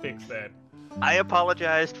trying to fix that. I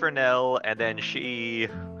apologized for Nell, and then she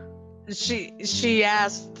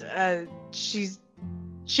Asked,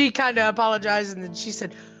 she kind of apologized, and then she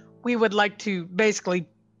said, we would like to basically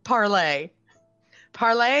parlay,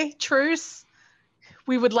 truce.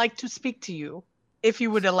 We would like to speak to you if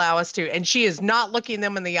you would allow us to. And she is not looking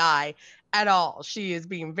them in the eye at all. She is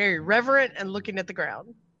being very reverent and looking at the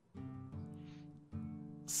ground.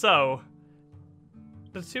 So,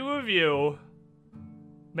 the two of you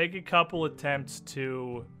make a couple attempts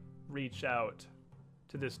to reach out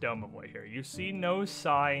to this Domovoy here. You see no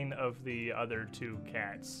sign of the other two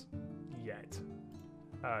cats yet,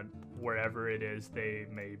 wherever it is they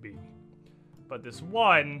may be. But this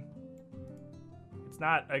one, it's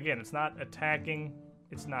not attacking,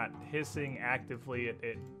 it's not hissing actively,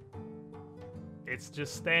 it's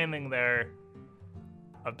just standing there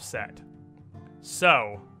upset.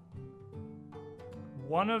 So,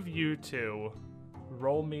 one of you two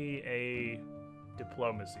roll me a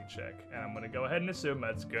diplomacy check, and I'm going to go ahead and assume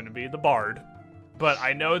that's going to be the bard, but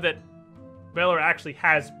I know that Baylor actually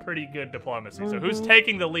has pretty good diplomacy. So who's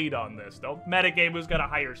taking the lead on this? Don't metagame who's got a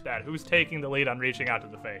higher stat. Who's taking the lead on reaching out to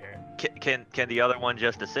the Fae here? can the other one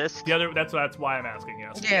just assist? The other, that's why I'm asking,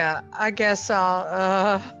 yes. Yeah, I guess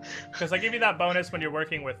I'll, Because I give you that bonus when you're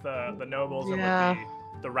working with the nobles Yeah. and with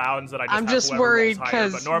the rounds that I just I'm have just whoever rolls worried higher,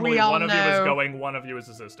 'cause but normally we all one of you is know- going, one of you is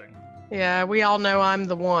assisting. yeah, we all know I'm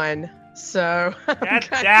the one, so. I'm kinda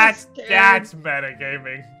That's scared.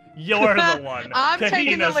 metagaming. You're the one. I'm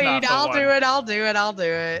taking the Kahina's not lead. the I'll one. do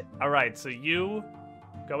it. All right, so you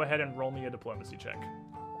go ahead and roll me a diplomacy check.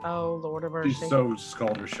 Oh, Lord of mercy. She's so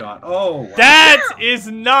scalder-shot. Oh, wow. That is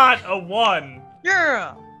not a 1.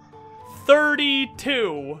 Yeah.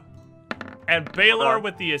 32. And Baylor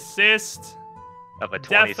with the assist Of a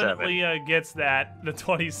 27. definitely gets that. The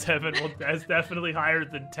 27 is definitely higher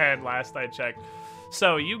than 10 last I checked.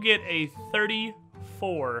 So you get a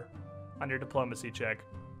 34 on your diplomacy check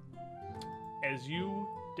as you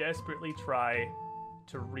desperately try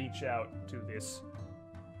to reach out to this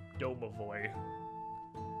Domovoy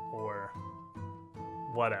or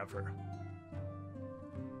whatever.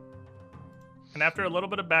 And after a little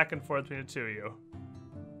bit of back and forth between the two of you,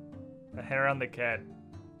 the hair on the cat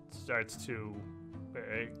starts to,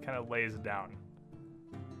 it kind of lays down.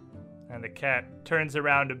 And the cat turns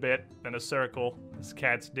around a bit in a circle, as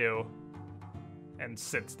cats do, and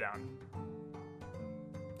sits down.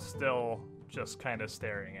 Still just kind of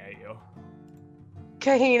staring at you.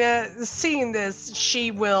 Kahina, seeing this,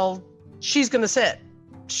 she's gonna sit.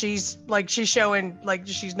 She's showing, like,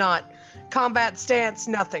 she's not combat stance,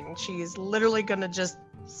 nothing. She's literally gonna just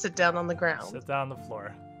sit down on the ground. Sit down on the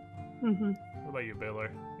floor. Mm-hmm. What about you,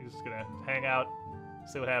 Baylor? You just gonna hang out,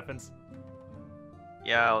 see what happens?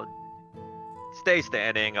 Yeah, I'll stay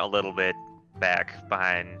standing a little bit back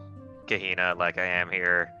behind Kahina like I am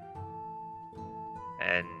here.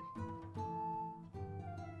 And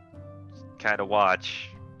kind of watch,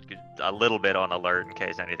 a little bit on alert in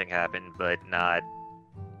case anything happened, but not.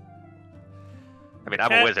 I mean, I'm a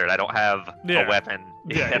Cat- wizard. I don't have Yeah. a weapon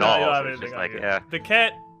Yeah, at you all. don't have So it's anything just on like, you. yeah. The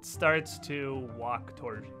cat starts to walk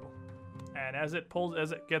towards you, and as it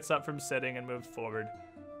gets up from sitting and moves forward,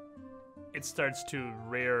 it starts to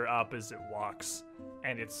rear up as it walks,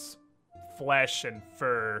 and its flesh and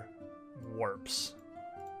fur warps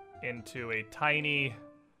into a tiny,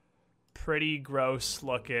 pretty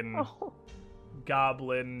gross-looking Oh.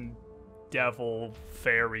 goblin, devil,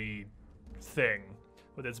 fairy thing.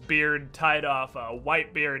 with its beard tied off, a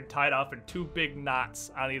white beard tied off in 2 big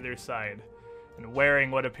knots on either side, and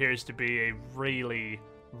wearing what appears to be a really,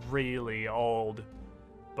 really old,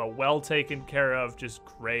 but well taken care of, just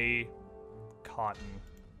gray cotton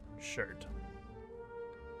shirt.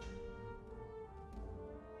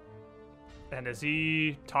 And as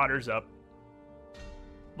he totters up,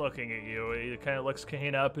 looking at you, he kind of looks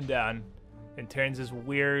Kahina up and down, and turns his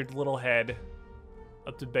weird little head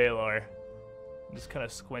up to Baylor, and just kind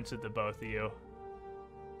of squints at the both of you.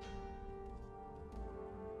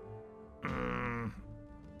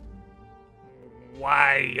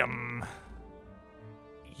 Why,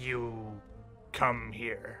 you come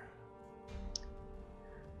here?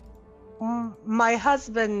 My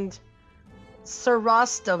husband, Sir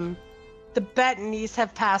Rostam, the Bettany's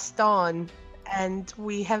have passed on, and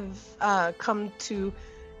we have come to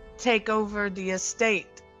take over the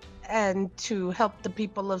estate and to help the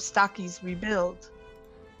people of Stockies rebuild.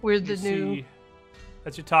 We're the new...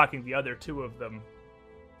 As you're talking, the other 2 of them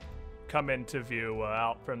come into view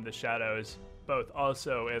out from the shadows, both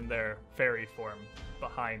also in their fairy form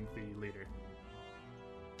behind the leader.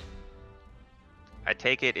 I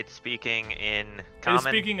take it it's speaking in common? It is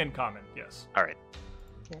speaking in common, yes. All right.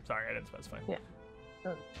 Yeah. Sorry, I didn't specify.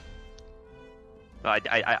 Yeah.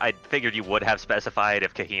 I figured you would have specified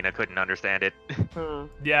if Kahina couldn't understand it.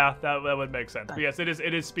 Yeah, that would make sense. But yes, it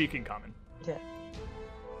is speaking common. Yeah.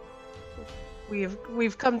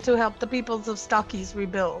 We've come to help the peoples of Stockies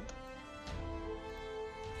rebuild.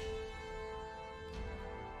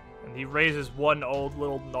 And he raises one old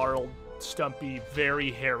little gnarled, stumpy,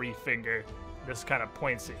 very hairy finger. Just kind of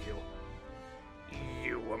points at you.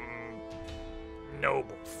 You,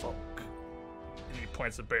 noble folk. And he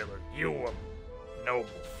points at Baylor. You, noble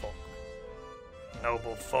folk.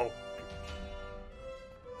 Noble folk.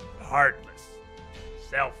 Heartless.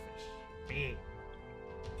 Selfish. Mean.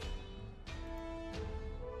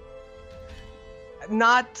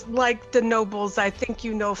 Not like the nobles I think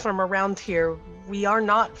you know from around here. We are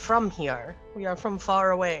not from here. We are from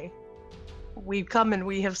far away. We've come and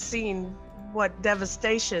we have seen what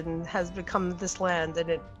devastation has become this land, and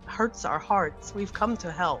it hurts our hearts. We've come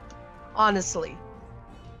to help, honestly.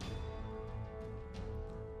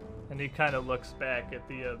 And he kind of looks back at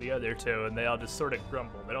the other 2, and they all just sort of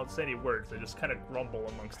grumble. They don't say any words. They just kind of grumble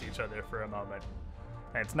amongst each other for a moment.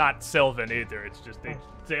 And it's not Sylvan either. It's just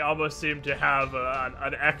they almost seem to have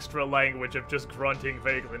an extra language of just grunting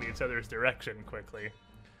vaguely in each other's direction quickly.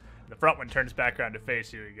 The front one turns back around to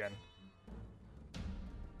face you again.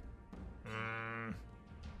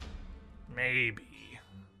 Maybe.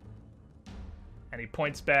 And he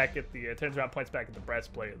points back at turns around, points back at the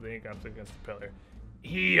breastplate, then he comes against the pillar.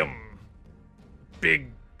 He, big,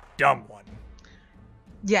 dumb one.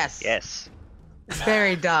 Yes. Yes.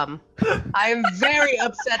 Very dumb. I am very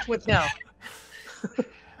upset with him.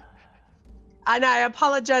 And I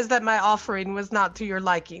apologize that my offering was not to your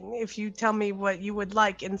liking. If you tell me what you would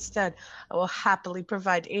like instead, I will happily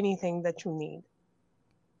provide anything that you need.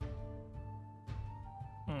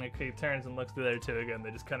 Okay, he turns and looks at the other 2 again. They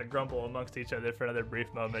just kind of grumble amongst each other for another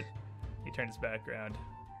brief moment. He turns back around.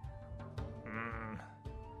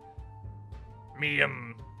 Me,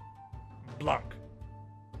 Blanc.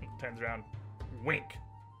 He turns around. Wink.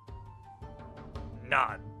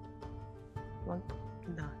 Nod. Well,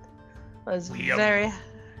 not. I was We, very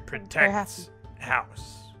protects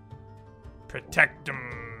house. Protect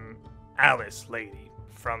Alice lady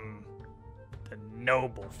from the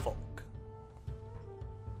noble folk.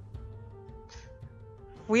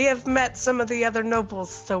 We have met some of the other nobles,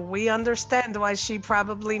 so we understand why she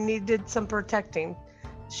probably needed some protecting.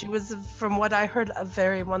 She was, from what I heard, a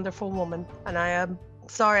very wonderful woman, and I am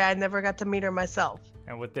sorry I never got to meet her myself.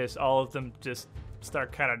 And with this, all of them just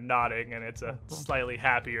start kind of nodding, and it's a slightly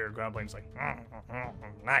happier grumbling. It's like,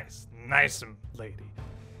 nice lady.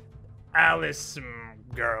 Alice,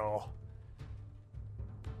 girl,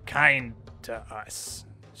 kind to us.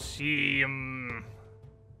 She,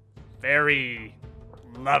 very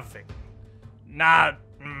loving, not,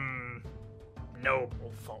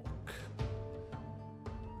 noble folk.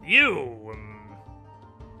 You,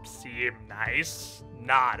 seem nice,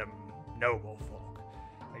 not, noble folk.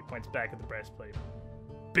 And he points back at the breastplate.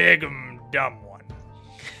 Big, dumb one.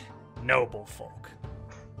 Noble folk.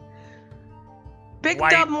 Big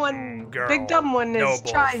White dumb one. girl, Big dumb one is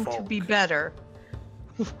noble trying to folk. be better.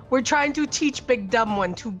 We're trying to teach Big dumb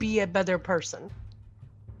one to be a better person.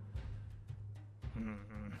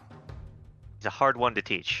 He's a hard one to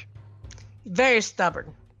teach. Very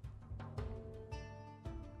stubborn.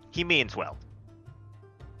 He means well.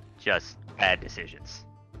 Just bad decisions.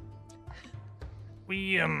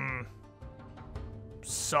 We,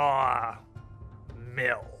 saw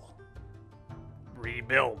mill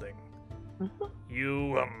rebuilding. Mhm.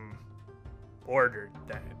 You ordered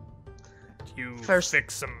that. You First-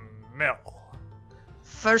 fix some mill.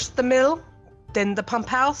 First the mill, then the pump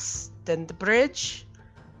house, then the bridge.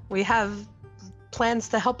 We have plans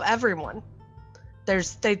to help everyone.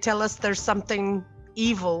 They tell us there's something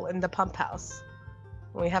evil in the pump house.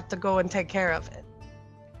 We have to go and take care of it.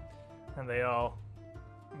 And they all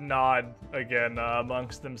nod again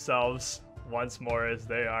amongst themselves once more, as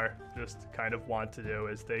they are just kind of want to do,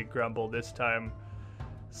 as they grumble this time,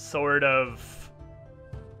 sort of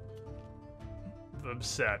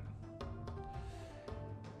upset.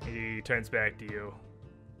 He turns back to you.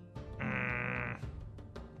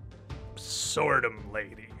 Sordom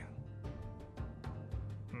lady.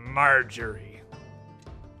 Marjorie.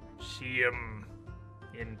 She,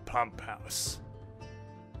 in pump house.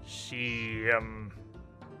 She,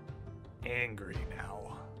 angry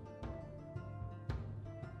now.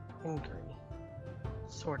 Angry.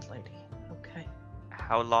 Sword lady. Okay.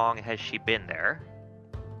 How long has she been there?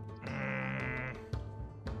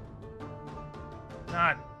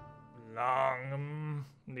 Not long.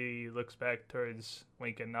 He looks back towards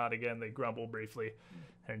Wink and Nod again. They grumble briefly.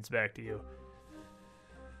 Turns back to you.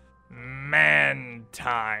 Man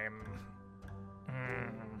time.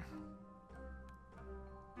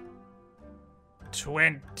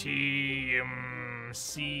 20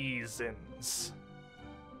 seasons.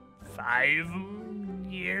 5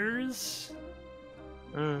 years?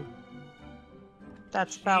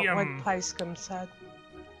 That's about what Yum. Pyscom said.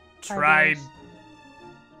 5 Tried years.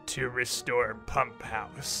 to restore Pump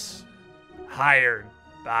House. Hired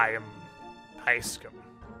by Pyscom.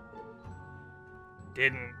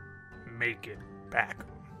 Didn't make it back.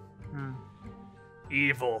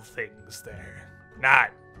 Evil things there.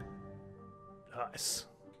 Not us,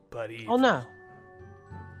 but evil. Oh no.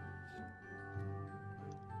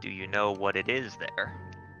 Do you know what it is there?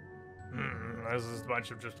 This is a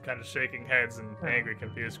bunch of just kind of shaking heads and angry,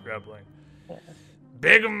 confused grumbling. Yeah.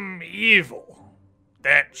 Big'em evil.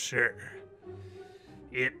 That's sure.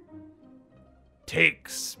 It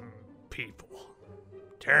takes people.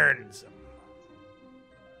 Turns them.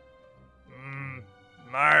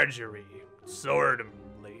 Marjorie, Sordom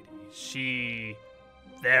lady. She,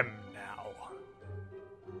 them now.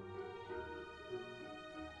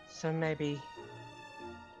 So maybe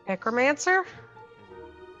necromancer?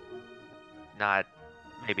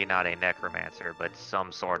 Maybe not a necromancer, but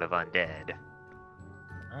some sort of undead.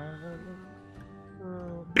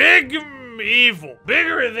 Big evil.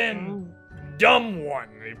 Bigger than dumb one.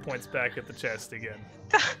 He points back at the chest again.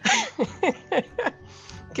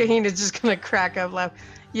 Kahina's just gonna crack up laugh.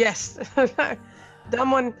 Yes.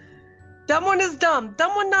 Dumb one is dumb.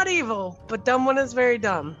 Dumb one not evil, but dumb one is very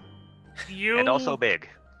dumb. You And also big.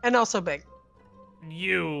 And also big.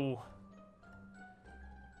 You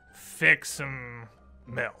fix 'em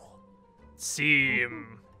mill. See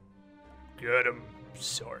 'em good 'em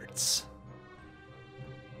sorts.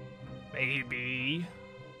 Maybe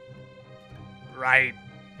right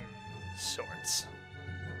sorts.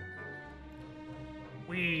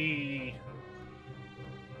 We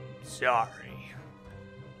sorry.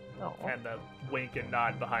 Oh. And the wink and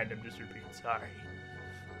nod behind him just repeat sorry.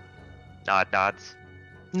 Nods.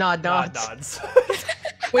 Nod Nod nods. nods.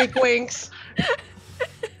 Wink winks.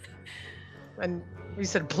 And we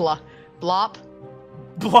said blop. Blob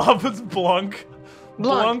is Blunk.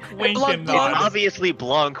 Blunk. Wink, Blunk, and Blunk. nod. Obviously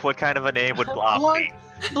Blunk. What kind of a name would Blop be?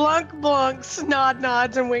 Blunk blunks, nod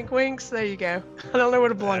nods, and wink winks. There you go. I don't know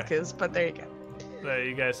what a blunk There. is, but there you go.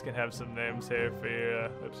 You guys can have some names here for your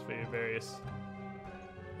various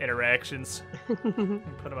interactions. Put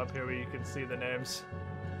them up here where you can see the names.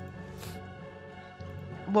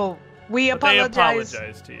 Well, we But they apologize.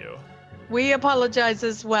 apologize to you. We apologize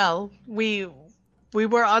as well. We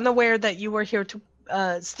were unaware that you were here to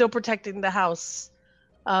still protecting the house,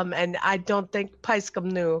 and I don't think Pyscom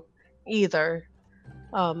knew either.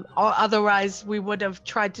 Otherwise, we would have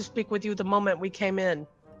tried to speak with you the moment we came in.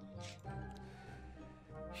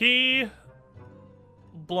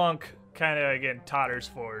 Blunk kind of again totters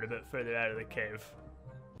forward a bit further out of the cave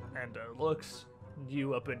and looks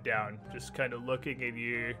you up and down, just kind of looking at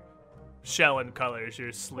your shell and colors,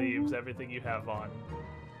 your sleeves, everything you have on.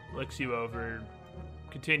 Looks you over,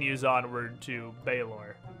 continues onward to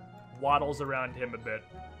Baylor, waddles around him a bit,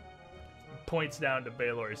 points down to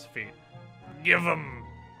Baylor's feet. Give him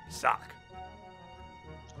sock.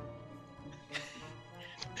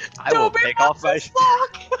 I will Dobie take off my wants a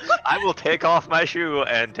sock! I will take off my shoe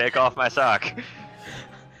and take off my sock.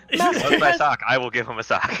 Master What's my has, sock? I will give him a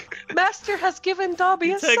sock. Master has given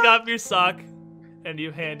Dobby a Take sock. off your sock. and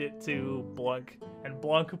you hand it to Blunk, and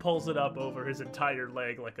Blunk pulls it up over his entire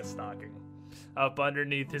leg like a stocking, up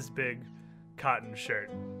underneath his big cotton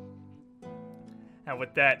shirt. And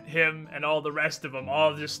with that, him and all the rest of them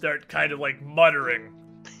all just start kind of like muttering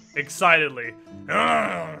excitedly.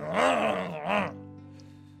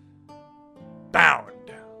 Bound.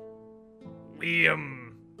 We,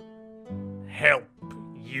 help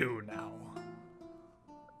you now.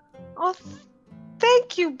 Oh,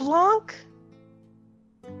 thank you, Blanc.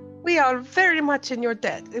 We are very much in your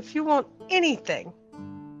debt. If you want anything,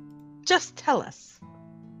 just tell us.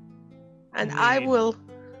 And I We- will...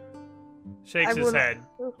 Shakes I his will- head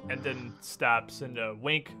and then stops, and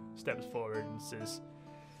Wink steps forward and says,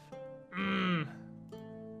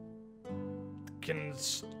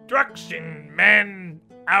 construction men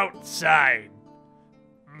outside.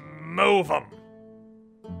 Move 'em.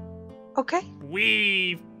 Okay.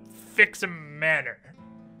 We fix a manor.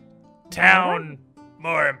 Town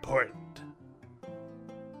more important.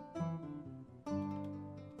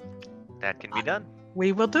 That can be done.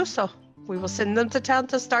 We will do so. We will send them to town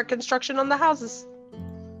to start construction on the houses.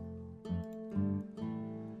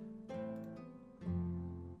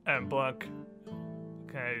 And Blanc,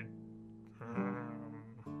 okay.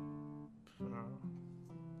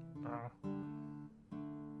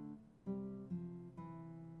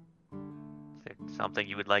 Is there something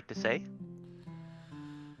you would like to say?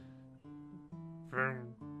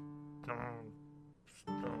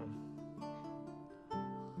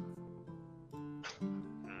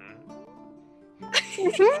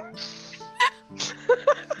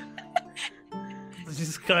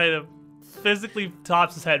 Just kind of physically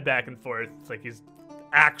tops his head back and forth. It's like he's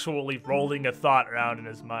actually rolling a thought around in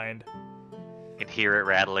his mind. You can hear it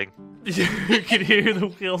rattling. You can hear the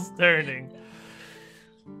wheels turning.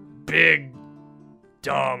 Big,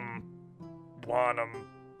 dumb, want 'em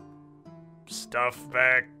stuff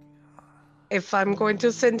back. If I'm going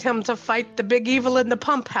to send him to fight the big evil in the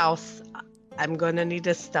pump house, I'm going to need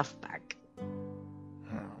his stuff back.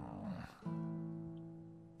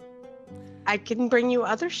 I can bring you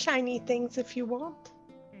other shiny things if you want.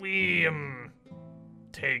 We,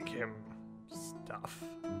 take him stuff.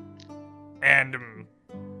 And,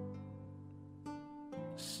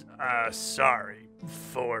 sorry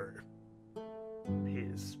for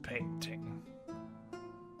his painting.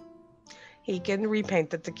 He can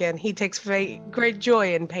repaint it again. He takes great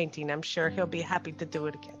joy in painting. I'm sure he'll be happy to do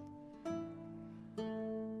it again.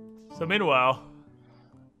 So meanwhile,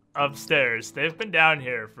 upstairs, they've been down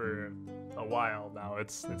here for a while now.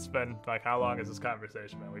 It's been, like, how long has this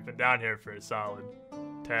conversation been? We've been down here for a solid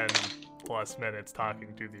 10 plus minutes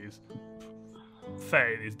talking to these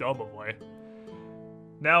Fae, these Domovoy.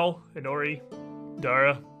 Nell, Inori,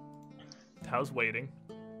 Dara, how's waiting?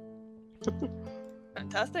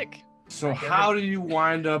 Fantastic. So how do you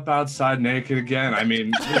wind up outside naked again? I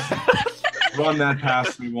mean, just run that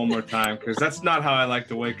past me one more time, because that's not how I like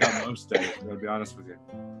to wake up most days, to be honest with you.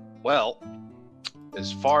 Well,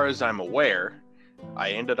 as far as I'm aware,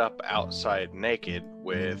 I ended up outside naked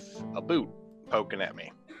with a boot poking at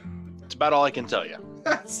me. It's about all I can tell you.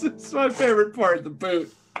 That's my favorite part, the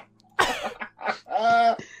boot.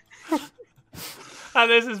 And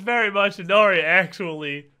this is very much Inori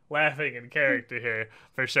actually laughing in character here,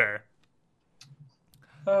 for sure.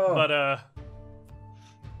 Oh. But,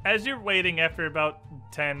 as you're waiting after about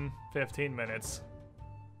 10, 15 minutes,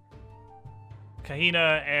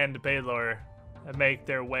 Kahina and Baylor make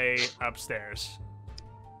their way upstairs,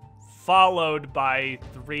 followed by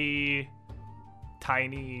 3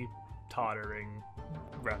 tiny, tottering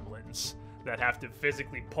gremlins that have to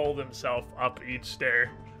physically pull themselves up each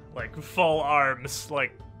stair, like full arms,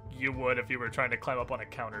 like you would if you were trying to climb up on a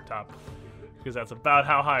countertop, because that's about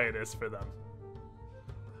how high it is for them.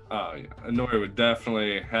 Oh, yeah. Inori would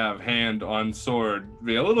definitely have hand on sword,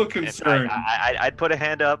 be a little concerned. I'd put a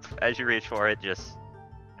hand up as you reach for it. Just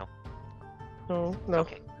No, no.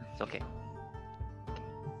 okay. It's okay.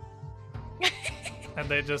 And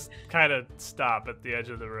they just kind of stop at the edge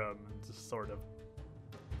of the room and just sort of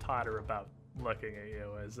totter about, looking at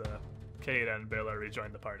you as Kate and Baylor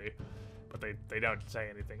rejoin the party. But they don't say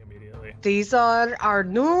anything immediately. These are our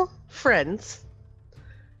new friends,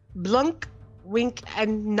 Blunk, Wink,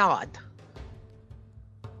 and Nod.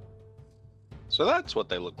 So that's what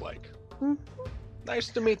they look like. Mhm. Nice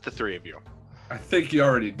to meet the 3 of you. I think you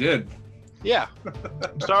already did. Yeah.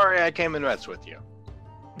 Sorry I came and messed with you.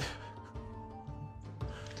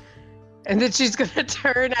 And then she's gonna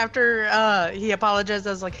turn after he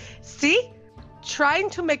apologizes, like, see?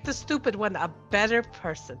 Trying to make the stupid one a better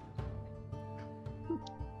person.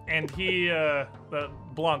 And he, the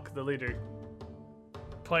Blanc, the leader,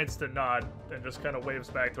 points to Nod and just kind of waves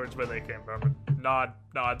back towards where they came from.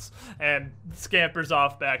 Nods, and scampers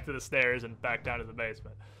off back to the stairs and back down to the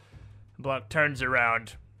basement. Blunt turns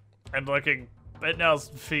around and looking at Nell's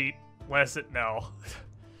feet, less at Nell.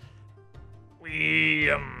 We,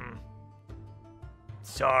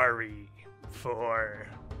 sorry for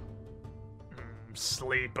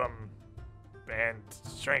sleep 'em and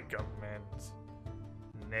shrink 'em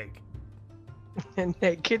and naked. And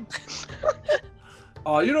naked.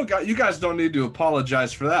 Oh, you guys don't need to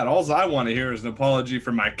apologize for that. All I want to hear is an apology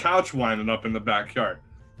for my couch winding up in the backyard.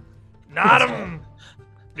 Not him!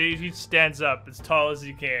 He stands up as tall as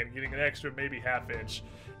he can, getting an extra maybe half inch.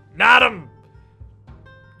 Not him!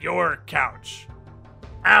 Your couch.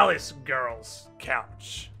 Alice girl's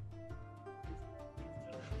couch.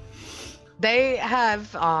 They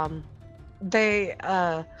have they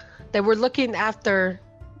were looking after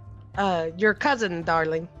your cousin,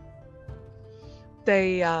 darling.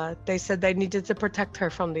 They said they needed to protect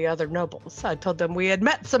her from the other nobles. I told them we had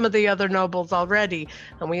met some of the other nobles already,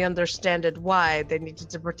 and we understood why they needed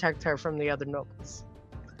to protect her from the other nobles.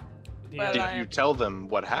 Well, Did you tell them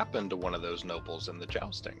what happened to one of those nobles in the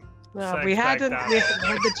jousting? We Thanks, hadn't back we haven't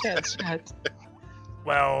had the chance yet.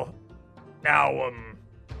 Well, now,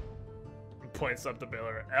 points up the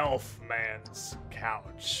pillar, Elf Man's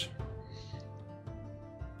couch.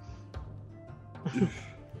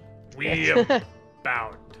 We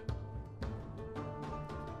bound.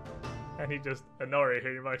 And he just, Honori,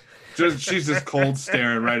 here you might. She's just cold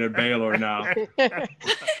staring right at Baylor now.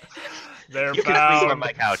 They're You can sleep on bound.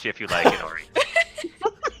 my couch if you like, Inori.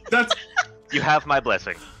 That's You have my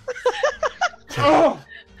blessing. oh.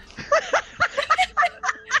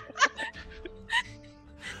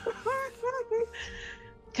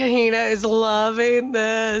 Kahina is loving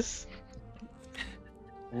this.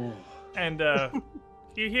 And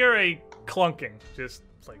you hear a clunking, just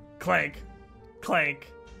like clank,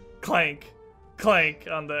 clank, clank, clank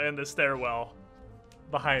in the stairwell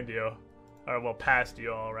behind you, or well, past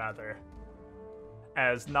you all rather.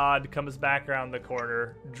 As Nod comes back around the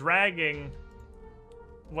corner, dragging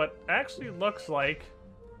what actually looks like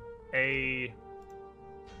a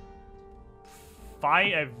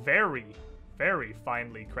very, very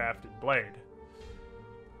finely crafted blade.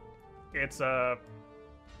 It's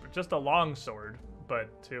just a long sword,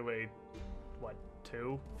 but to a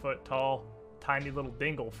 2-foot tall, tiny little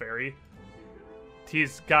dingle fairy.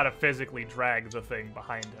 He's got to physically drag the thing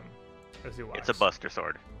behind him as he walks. It's a buster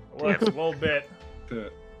sword. Looks a little bit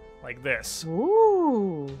Good. like this.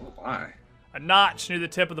 Ooh. Why? A notch near the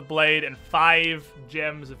tip of the blade and 5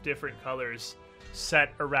 gems of different colors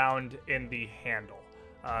set around in the handle.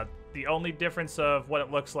 The only difference of what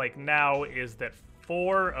it looks like now is that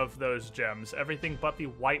 4 of those gems, everything but the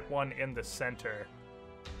white one in the center,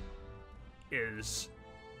 is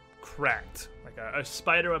cracked. Like a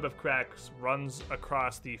spiderweb of cracks runs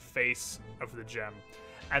across the face of the gem,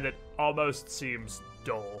 and it almost seems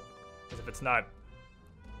dull, as if it's not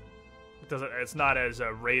as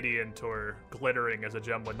radiant or glittering as a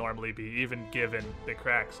gem would normally be, even given the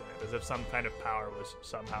cracks in it, as if some kind of power was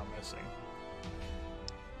somehow missing.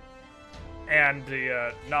 And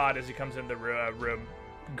the Nod, as he comes in the room,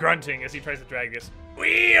 grunting as he tries to drag this.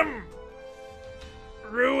 William!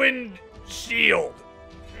 Ruined shield.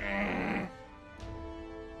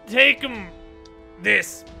 Take him,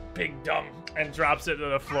 this big dumb, and drops it to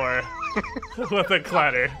the floor with a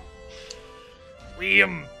clatter.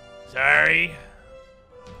 William, sorry.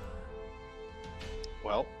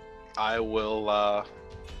 Well, I will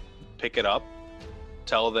pick it up,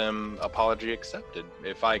 tell them apology accepted.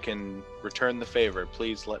 If I can return the favor,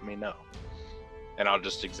 please let me know. And I'll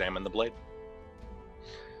just examine the blade.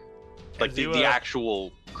 Like As the, you, the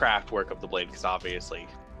actual craft work of the blade, because obviously...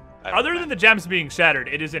 I don't Other know. than the gems being shattered,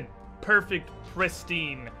 it is in perfect,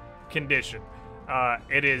 pristine condition.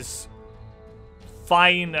 It is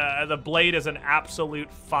fine. The blade is an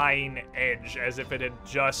absolute fine edge, as if it had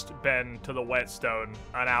just been to the whetstone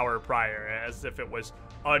an hour prior, as if it was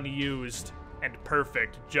unused and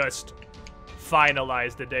perfect, just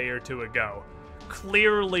finalized a day or two ago.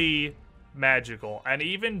 Clearly magical, and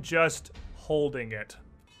even just holding it,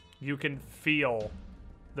 you can feel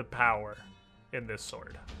the power in this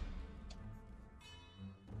sword.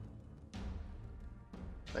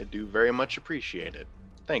 I do very much appreciate it.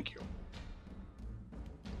 Thank you.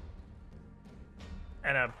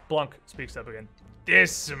 And Blunk speaks up again.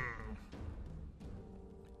 This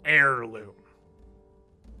heirloom.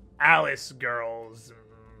 Alice girl's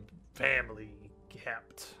family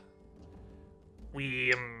kept.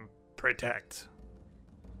 We protect.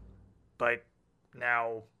 But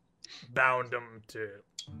now bound 'em to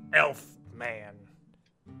Elf Man.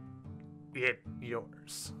 it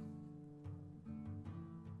yours.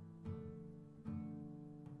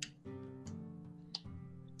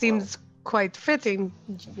 Seems quite fitting.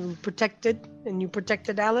 You protected, and you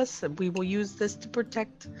protected Alice, and we will use this to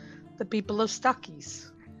protect the people of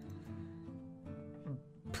Stockies.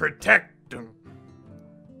 Protect them.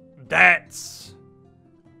 That's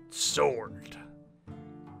sword.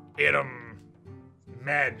 It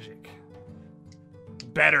magic.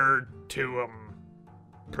 Better to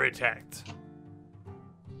protect.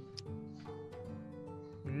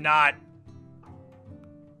 Not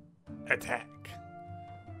attack.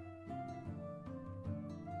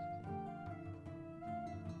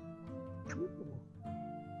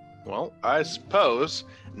 Well, I suppose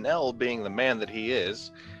Nell, being the man that he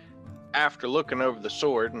is, after looking over the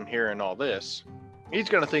sword and hearing all this, he's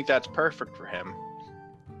going to think that's perfect for him.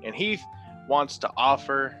 And he wants to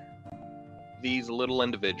offer these little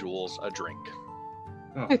individuals a drink.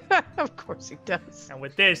 Of course he does. And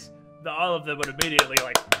with this, all of them would immediately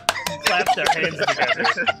clap their hands together,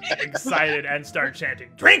 excited, and start chanting,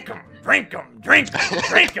 "Drink 'em, drink 'em, drink 'em,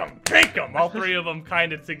 drink 'em, drink 'em!" All three of them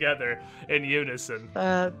kind of together in unison.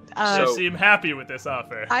 They So- seem happy with this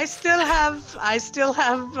offer. I still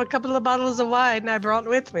have a couple of bottles of wine I brought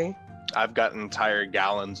with me. I've got entire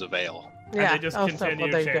gallons of ale. And they just continue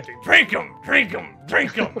there you go. chanting, "Drink 'em, drink 'em,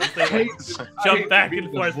 drink 'em!" As they I hate jump to back be and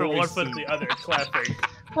the forth from one voice foot to of- the other, clapping.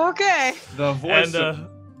 Okay. The voice And, of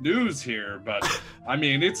news here, but I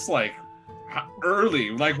mean, it's like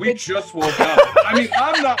early. Like we just woke up. I mean,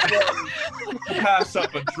 I'm not one to pass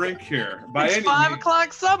up a drink here by It's any 5 means,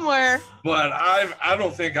 o'clock somewhere. but I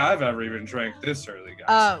don't think I've ever even drank this early,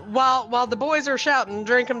 guys. While the boys are shouting,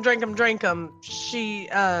 "Drink 'em, drink 'em, drink 'em," she,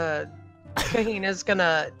 Kahina's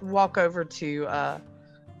gonna walk over to,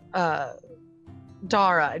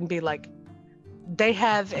 Dara and be like, "They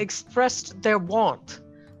have expressed their want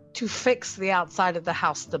to fix the outside of the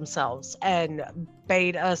house themselves and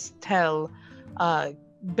bade us tell,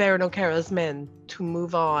 Baron O'Kara's men to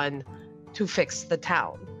move on to fix the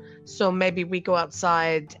town. So maybe we go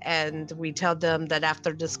outside and we tell them that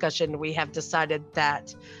after discussion we have decided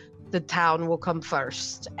that the town will come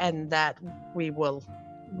first and that we will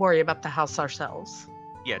worry about the house ourselves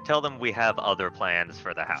Yeah, tell them we have other plans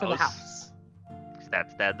for the house. for the house."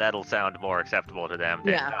 That'll sound more acceptable to them.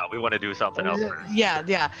 Than, Yeah. "No, we want to do something else first."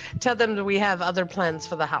 Yeah. Tell them that we have other plans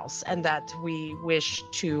for the house and that we wish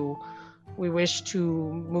to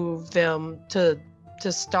move them to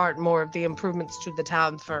start more of the improvements to the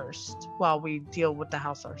town first while we deal with the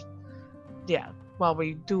house while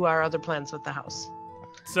we do our other plans with the house.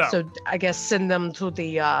 So I guess send them to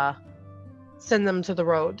the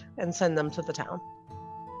road and send them to the town.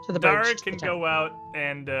 To the Dara bridge. to can the town. go out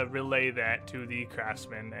and relay that to the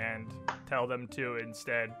craftsmen and tell them to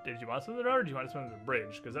instead. Did you want to swim the road or do you want to swim the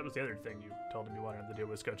bridge? Because that was the other thing you told them you wanted to do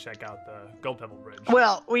was go check out the Gold Pebble Bridge.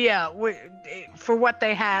 Well, yeah, for what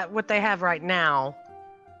they have right now,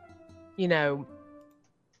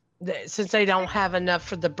 since they don't have enough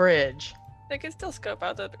for the bridge. They can still scope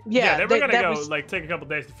out the. Yeah, they were gonna that go was- take a couple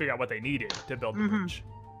days to figure out what they needed to build the Mhm. bridge.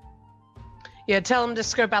 Yeah, tell them to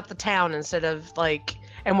scope out the town instead of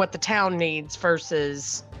and what the town needs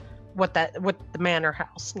versus what the manor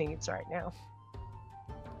house needs right now.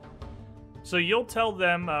 So you'll tell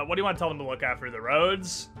them. What do you want to tell them to look after? The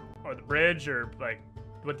roads or the bridge, or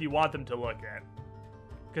what do you want them to look at?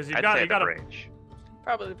 Because you I'd got say you the got to bridge.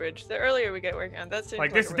 Probably the bridge. The earlier we get working on that, seems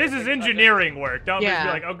like a this. really This is big project. engineering work. Don't just be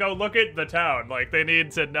Yeah. like, oh, go look at the town. Like they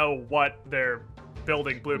need to know what they're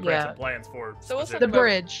building blueprints Yeah. and plans for. So what's The specifically.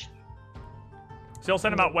 bridge. So you'll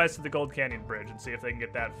send them out west to the Gold Canyon Bridge and see if they can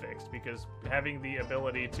get that fixed. Because having the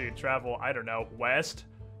ability to travel, I don't know, west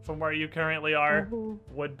from where you currently are Mhm.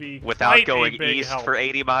 would be Without quite a going big east help. for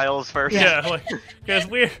 80 miles first. Yeah, because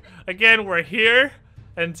we're here,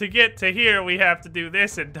 and to get to here, we have to do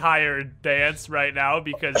this entire dance right now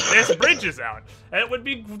because this bridge is out. And it would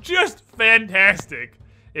be just fantastic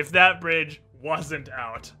if that bridge wasn't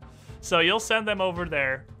out. So you'll send them over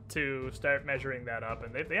there to start measuring that up,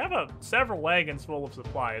 and they have several wagons full of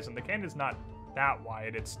supplies, and the canyon's not that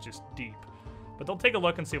wide; it's just deep. But they'll take a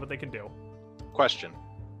look and see what they can do. Question: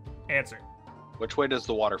 Answer: which way does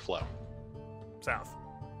the water flow? south.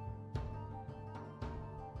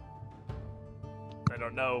 I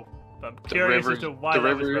don't know. I'm The curious river, as to why the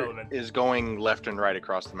that was river relevant. is going left and right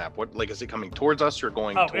across the map. What, is it coming towards us or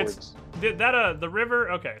going Oh, towards? the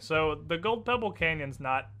river. Okay, so the Gold Pebble Canyon's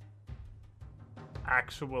not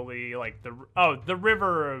actually the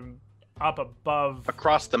river up above.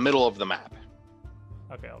 Across the middle of the map.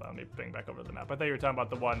 Okay, hold on. Let me bring back over the map. I thought you were talking about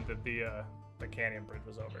the one that the canyon bridge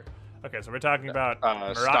was over. Okay, so we're talking about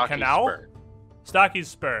Murat Stocky Canal, Spur. Stocky's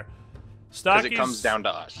Spur. Because it comes down to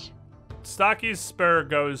us. Stocky's spur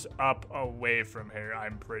goes up away from here,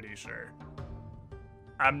 I'm pretty sure.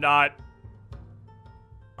 I'm not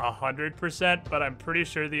 100%, but I'm pretty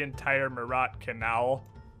sure the entire Marat Canal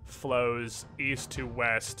flows east to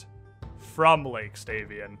west from Lake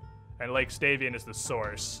Stavian, and Lake Stavian is the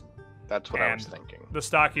source. That's what I was thinking. The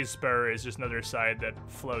Stocky Spur is just another side that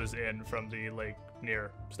flows in from the lake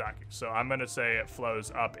near Stocky. So I'm going to say it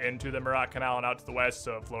flows up into the Marat Canal and out to the west,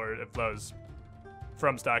 so it flows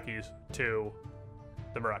from Stockies to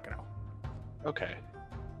the Marat Canal. Okay.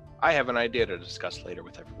 I have an idea to discuss later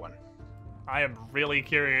with everyone. I am really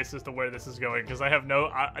curious as to where this is going, because I have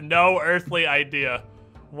no earthly idea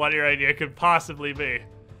what your idea could possibly be.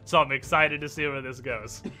 So I'm excited to see where this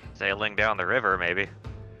goes. Sailing down the river, maybe.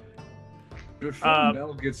 Before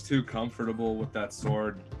Mel gets too comfortable with that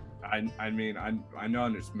sword, I mean, I know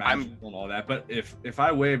it's magical and all that, but if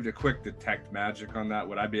I waved a quick detect magic on that,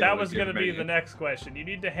 would I be able to? That was going to be the next question. You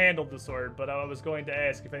need to handle the sword, but I was going to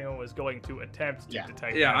ask if anyone was going to attempt to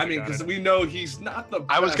detect. Yeah, magic I mean, on because it. we know he's not the.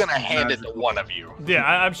 I was going to hand it to one of you. Yeah,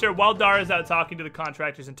 I'm sure. While Dara's out talking to the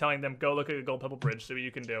contractors and telling them, "Go look at the Gold Pebble Bridge, see what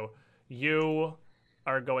you can do," you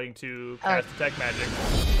are going to cast detect magic.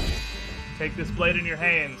 Take this blade in your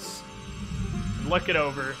hands. Look it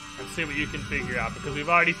over and see what you can figure out, because we've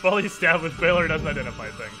already fully established Baylor doesn't identify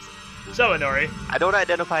things. So, Inori. I don't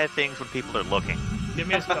identify things when people are looking. Give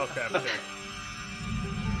me a spellcraft check.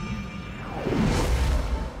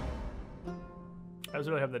 I was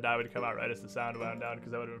really hoping the die would come out right as the sound wound down,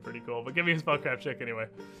 because that would have been pretty cool. But give me a spellcraft check anyway.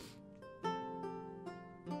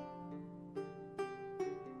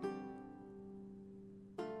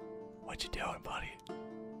 What you doing, buddy?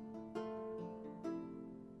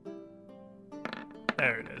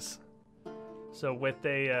 There it is. So with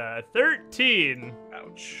a 13,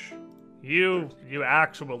 ouch. You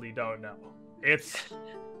actually don't know. It's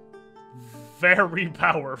very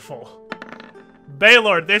powerful.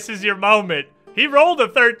 Baylor, this is your moment. He rolled a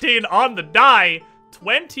 13 on the die.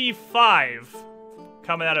 25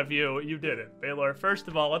 coming out of you. You did it, Baylor. First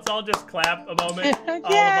of all, let's all just clap a moment. All of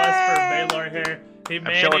us for Baylor here. He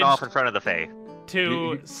I'm showing off in front of the Fae.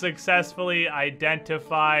 To successfully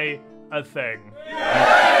identify a thing.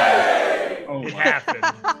 Oh, It happened.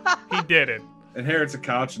 He did it. Inherits a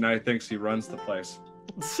couch, and now he thinks he runs the place.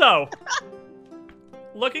 So,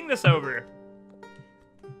 looking this over,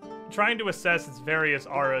 trying to assess its various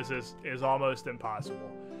auras is almost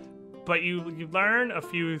impossible. But you learn a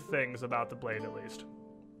few things about the blade, at least.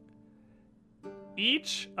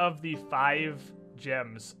 Each of the 5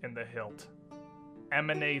 gems in the hilt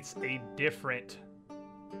emanates a different,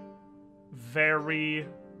 very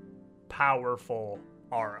powerful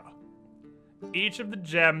aura. Each of the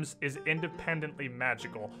gems is independently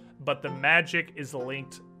magical, but the magic is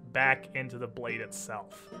linked back into the blade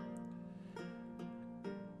itself.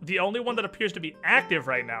 The only one that appears to be active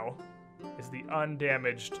right now is the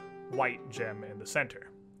undamaged white gem in the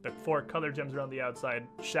center. The 4 colored gems around the outside,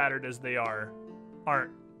 shattered as they are,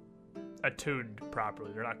 aren't attuned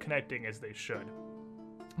properly. They're not connecting as they should.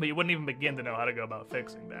 But you wouldn't even begin to know how to go about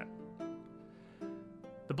fixing that.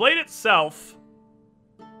 The blade itself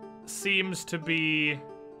seems to be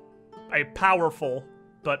a powerful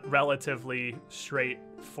but relatively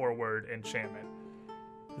straightforward enchantment.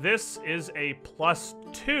 This is a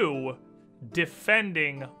 +2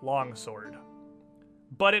 defending longsword,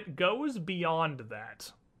 but it goes beyond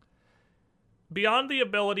that. Beyond the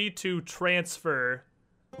ability to transfer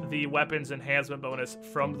the weapon's enhancement bonus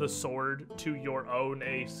from the sword to your own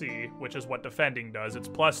AC, which is what defending does. It's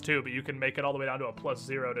 +2, but you can make it all the way down to a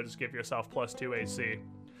 +0 to just give yourself +2 AC.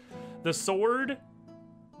 The sword,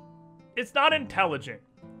 it's not intelligent,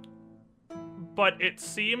 but it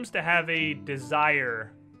seems to have a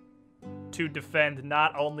desire to defend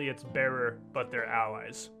not only its bearer, but their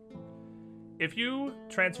allies. If you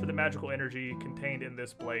transfer the magical energy contained in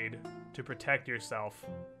this blade to protect yourself,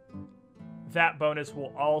 that bonus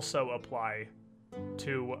will also apply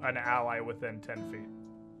to an ally within 10 feet.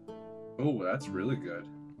 Oh, that's really good.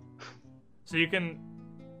 So you can...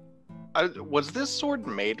 Was this sword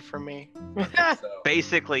made for me?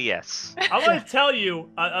 Basically, yes. I'm going to tell you,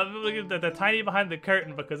 I'm looking at the tiny behind the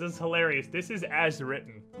curtain because it's hilarious. This is as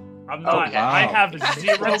written. I'm not. Okay. I have That's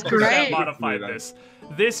 0% great. modified this.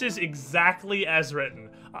 This is exactly as written.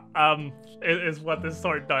 Is what this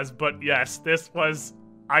sword does. But yes, this was,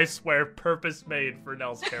 I swear, purpose made for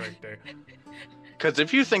Nell's character. Because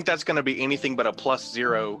if you think that's going to be anything but a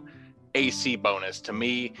 +0 AC bonus to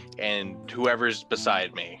me and whoever's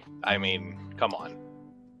beside me, I mean, come on.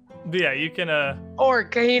 Yeah, you can Or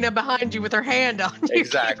Kahina behind you with her hand on you.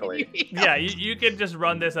 Exactly. yeah, you can just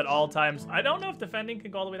run this at all times. I don't know if defending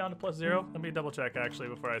can go all the way down to +0. Let me double check actually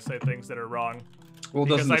before I say things that are wrong. Well,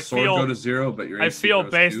 Because doesn't the I sword feel- go to 0, but your I AC feel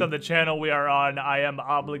goes based to? on the channel we are on, I am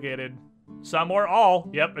obligated. Some or all.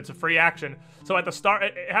 Yep, it's a free action. So at the start,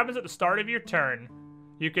 it happens at the start of your turn.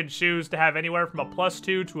 You can choose to have anywhere from a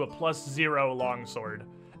 +2 to a +0 longsword.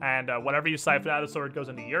 And whatever you siphon out of the sword goes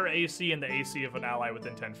into your AC and the AC of an ally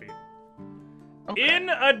within 10 feet. Okay. In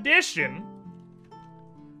addition,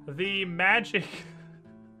 the magic...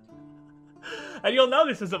 And you'll know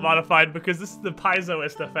this isn't modified because this is the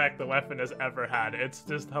piezoist effect the weapon has ever had. It's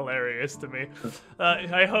just hilarious to me.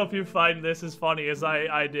 I hope you find this as funny as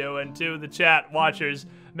I do. And to the chat watchers,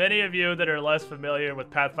 many of you that are less familiar with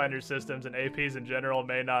Pathfinder systems and APs in general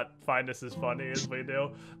may not find this as funny as we do.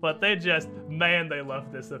 But they just, man, they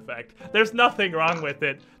love this effect. There's nothing wrong with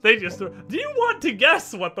it. They just, do you want to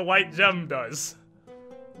guess what the white gem does?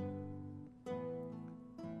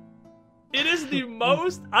 It is the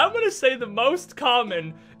most, I'm gonna say the most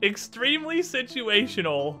common, extremely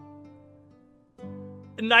situational,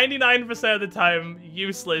 99% of the time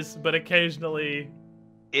useless, but occasionally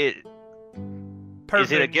perfect.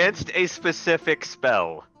 Is it against a specific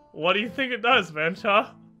spell? What do you think it does,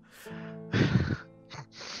 Mancha?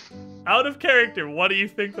 Out of character, what do you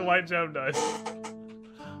think the white gem does?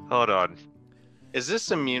 Hold on. Is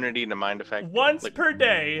this immunity to mind effect? Once Like, per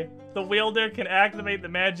day, the wielder can activate the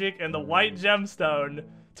magic and the white gemstone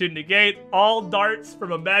to negate all darts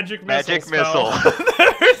from a magic missile Magic spell missile.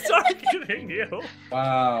 that are targeting you.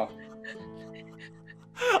 Wow.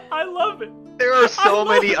 I love it. There are so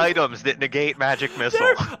love many it. items that negate magic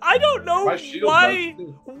missile. I don't know My shield why does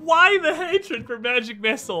too. why the hatred for magic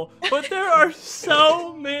missile, but there are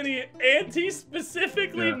so many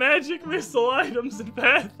anti-specifically Yeah. magic missile items in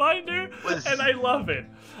Pathfinder, and I love it.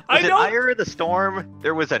 I Was it don't. Ire of the Storm?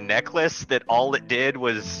 There was a necklace that all it did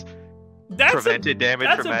was That's prevented damage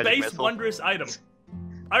That's from a magic base missile. wondrous item.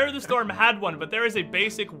 Ire of the Storm had one, but there is a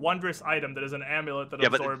basic wondrous item that is an amulet that Yeah,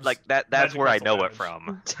 absorbs. but like that's magic where I missile know damage. it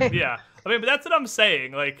from. Yeah, I mean, but that's what I'm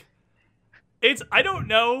saying. Like, it's I don't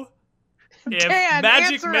know if Dan,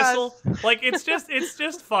 magic answer missile, us. like it's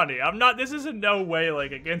just funny. I'm not. This is in no way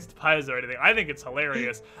like against Paizo or anything. I think it's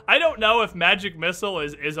hilarious. I don't know if magic missile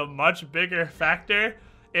is a much bigger factor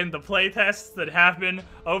in the playtests that happen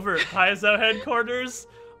over at Paizo headquarters,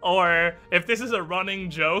 or if this is a running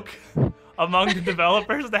joke among the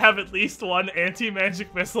developers to have at least one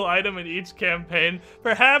anti-magic missile item in each campaign.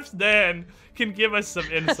 Perhaps Dan can give us some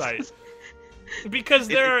insight. Because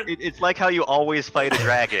there are... It's like how you always fight a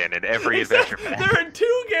dragon in every adventure path. There are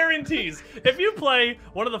 2 guarantees. If you play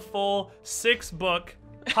one of the full 6-book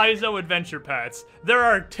Paizo adventure paths, there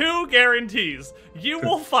are 2 guarantees. You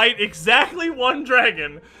will fight exactly 1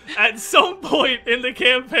 dragon at some point in the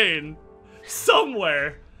campaign,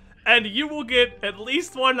 somewhere, and you will get at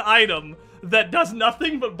least 1 item that does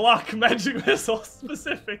nothing but block magic missiles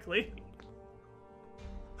specifically.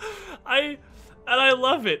 I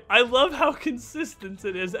love it. I love how consistent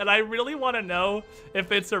it is, and I really want to know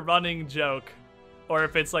if it's a running joke, or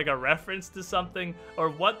if it's like a reference to something, or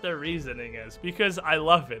what the reasoning is, because I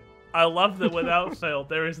love it. I love that without fail,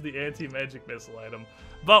 there is the anti-magic missile item.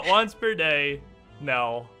 But once per day,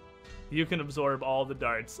 no, you can absorb all the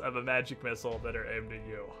darts of a magic missile that are aimed at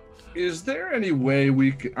you. Is there any way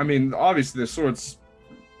we could? I mean, obviously the sword's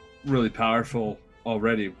really powerful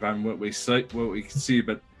already by what we can see,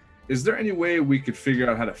 but is there any way we could figure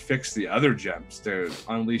out how to fix the other gems to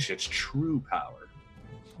unleash its true power?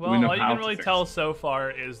 Well, we know all you how can to really fix tell it. so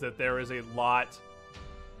far is that there is a lot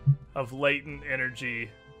of latent energy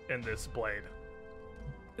in this blade.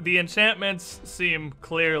 The enchantments seem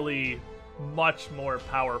clearly much more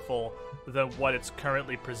powerful than what it's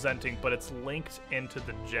currently presenting, but it's linked into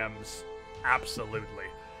the gems, absolutely.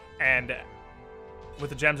 And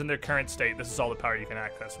with the gems in their current state, this is all the power you can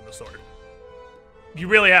access from the sword. You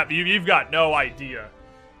really have, you've got no idea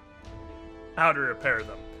how to repair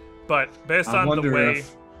them. But based I on the wonder way...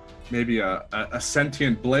 if maybe a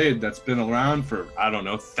sentient blade that's been around for, I don't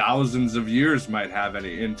know, thousands of years might have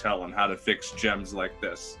any intel on how to fix gems like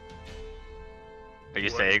this. Are you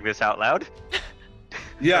saying this out loud?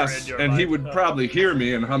 Yes, your and he mind. would probably hear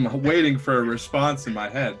me, and I'm waiting for a response in my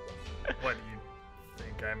head. What, do you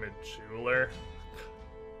think I'm a jeweler?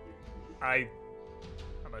 I'm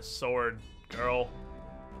a sword girl.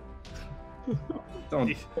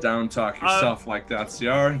 Don't down talk yourself like that,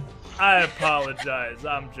 Ciara. I apologize,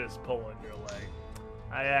 I'm just pulling your leg.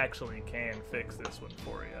 I actually can fix this one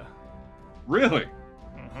for you. Really?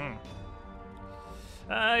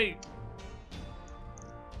 I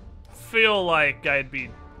feel like I'd be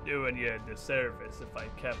doing you a disservice if I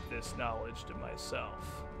kept this knowledge to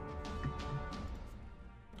myself.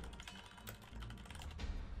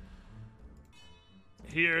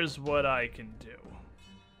 Here's what I can do.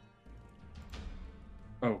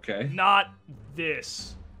 Okay. Not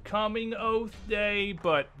this coming Oath Day,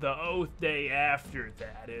 but the Oath Day after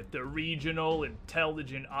that. At the Regional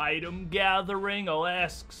Intelligent Item Gathering, I'll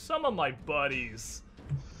ask some of my buddies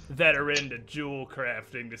that are into jewel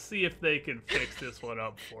crafting to see if they can fix this one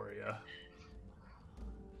up for you.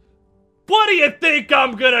 What do you think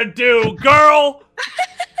I'm gonna do, girl?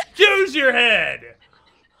 Use your head!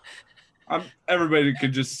 Everybody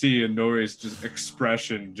could just see Inori's just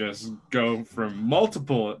expression just go from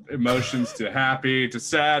multiple emotions to happy to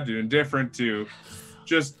sad to indifferent to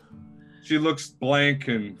just, she looks blank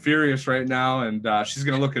and furious right now, and she's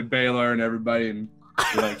gonna look at Baylor and everybody and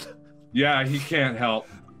be like, yeah, he can't help.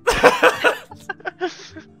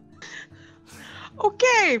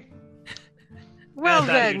 Okay. Well and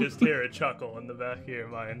then. you just hear a chuckle in the back of your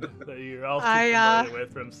mind that you're all too I, familiar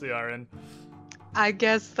with from CRN. I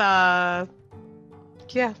guess, yeah.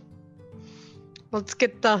 Let's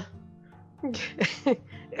get the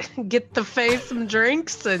Faye some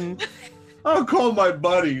drinks and I'll call my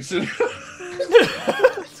buddies. I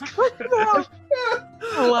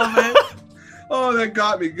love it. Oh, that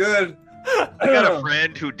got me good. I got a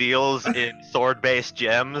friend who deals in sword-based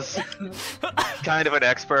gems. Kind of an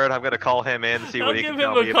expert. I'm gonna call him in, see I'll what he give can him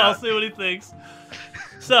tell a me call, about. see what he thinks.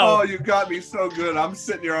 So, Oh, you got me so good. I'm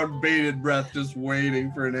sitting here on bated breath, just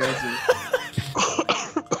waiting for an answer.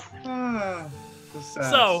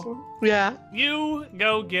 so Yeah. you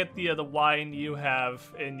go get the wine you have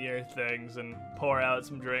in your things and pour out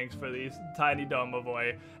some drinks for these tiny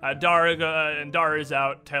domovoi. Dara's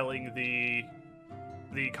out telling the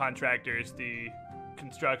contractors, the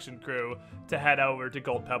construction crew, to head over to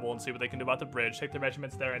Gold Pebble and see what they can do about the bridge, take their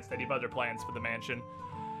measurements there, and study other plans for the mansion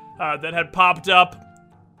that had popped up.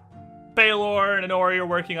 Baylor and Inori are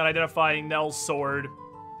working on identifying Nell's sword.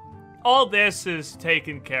 All this is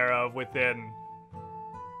taken care of within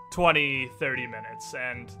 20-30 minutes,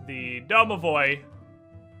 and the Domovoi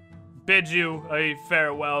bid you a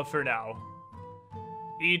farewell for now.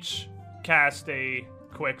 Each cast a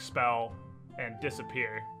quick spell and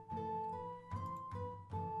disappear.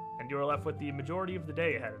 And you are left with the majority of the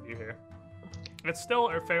day ahead of you here. It's still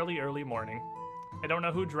a fairly early morning. I don't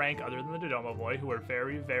know who drank other than the Domovoi, who are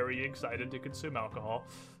very, very excited to consume alcohol.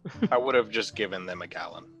 I would have just given them a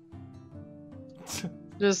gallon.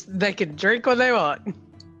 Just they can drink what they want.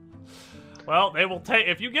 Well, they will take,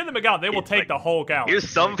 if you give them a gallon, they will It's take like, the whole gallon. Here's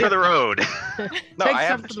some for the road. No, Take I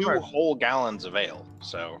some have for the 2 road. whole gallons of ale,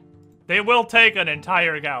 so They will take an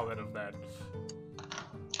entire gallon of that.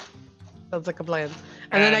 Sounds like a plan.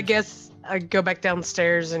 And then I And- guess I go back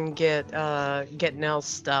downstairs and get Nell's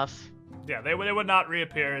stuff. Yeah, they would not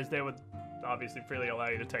reappear, as they would obviously freely allow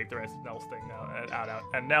you to take the rest of Nell's thing now, out.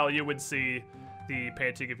 And Nell, you would see the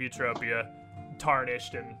painting of Eutropia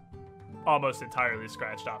tarnished and almost entirely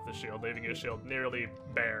scratched off the shield, leaving your shield nearly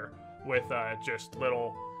bare with just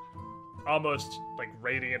little, almost like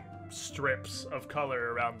radiant strips of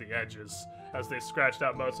color around the edges, as they scratched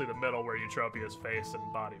out mostly the middle where Eutropia's face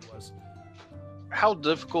and body was. how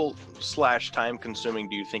difficult / time consuming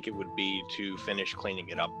do you think it would be to finish cleaning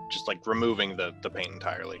it up? Just like removing the paint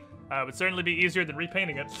entirely. It would certainly be easier than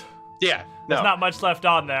repainting it. Yeah, There's no. not much left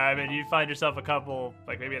on there. I mean, you find yourself a couple,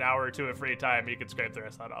 like maybe an hour or two of free time, you could scrape the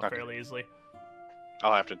rest of that off Okay. fairly easily.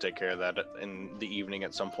 I'll have to take care of that in the evening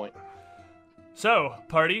at some point. So,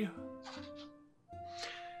 party.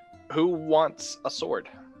 Who wants a sword?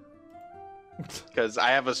 Because I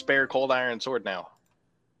have a spare cold iron sword now.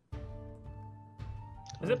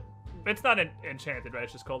 Is it? It's not enchanted, right?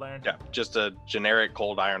 It's just cold iron. Yeah, just a generic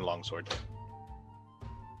cold iron longsword.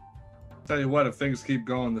 Tell you what, if things keep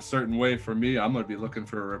going a certain way for me, I'm gonna be looking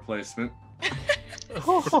for a replacement.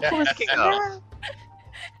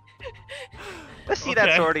 Let's see Okay.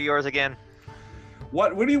 that sword of yours again.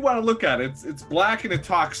 What do you want to look at? It's black and it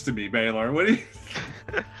talks to me, Baylor. What do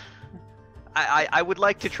you? I would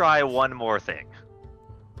like to try one more thing.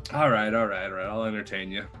 All right. I'll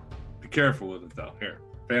entertain you. Be careful with it though. Here,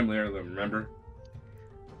 family heirloom. Remember?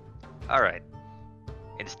 All right.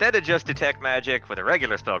 Instead of just detect magic with a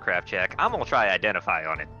regular spellcraft check, I'm gonna try identify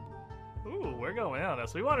on it. Ooh, we're going on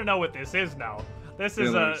this. We want to know what this is now. This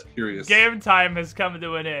is Baylor's curious. game time has come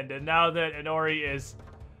to an end, and now that Inori is,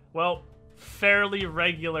 well, fairly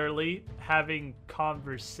regularly having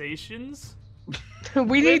conversations.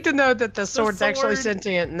 We need to know that the sword's actually sword-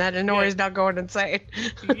 sentient and that Inori's not going insane.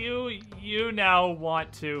 you now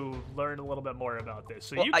want to learn a little bit more about this.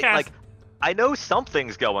 So Well, you I- cast. like, I know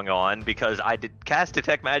something's going on because I did cast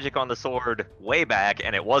Detect Magic on the sword way back,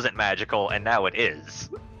 and it wasn't magical, and now it is.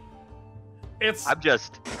 It's I'm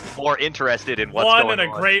just more interested in what's one going in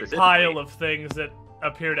on. a great specifically. pile of things that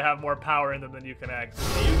appear to have more power in them than you can access.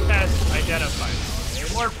 You cast Identify,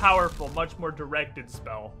 a more powerful, much more directed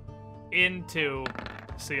spell into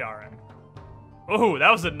CRN. Ooh, that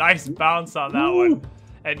was a nice bounce on that one.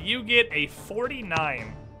 And you get a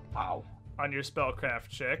 49 Wow. on your spellcraft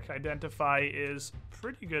check. Identify is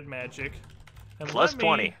pretty good magic. And Plus let me-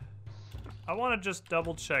 20. I want to just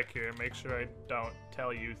double check here and make sure I don't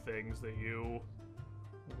tell you things that you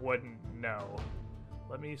wouldn't know.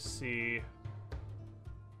 Let me see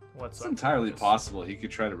what's It's up with entirely this. possible he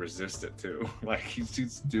could try to resist it too. Like he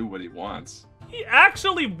just do what he wants. He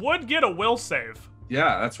actually would get a will save.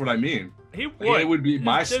 Yeah, that's what I mean. He Like, would. it would be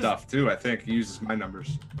my There's- stuff too. I think he uses my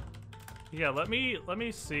numbers. Yeah, let me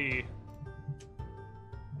see.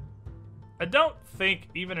 I don't think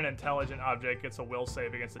even an intelligent object gets a will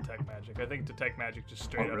save against Detect Magic. I think Detect Magic just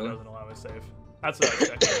straight Oh, up really? doesn't allow a save. That's what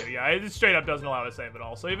I checked. Yeah, it just straight up doesn't allow a save at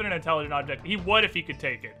all. So even an intelligent object, he would if he could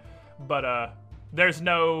take it. But there's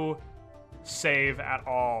no save at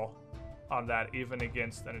all on that, even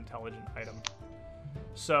against an intelligent item.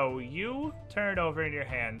 So you turn it over in your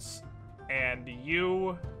hands, and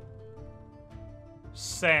you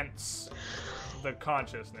sense the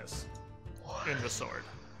consciousness in the sword.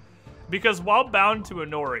 Because while bound to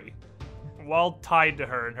Inori, while tied to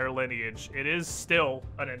her and her lineage, it is still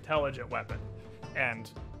an intelligent weapon. And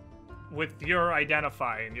with your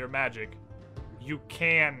Identify and your magic, you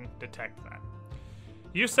can detect that.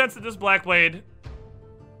 You sense that this Blackblade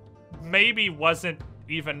maybe wasn't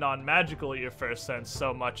even non-magical at your first sense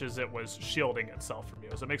so much as it was shielding itself from you.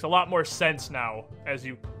 So it makes a lot more sense now as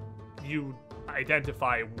you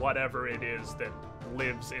identify whatever it is that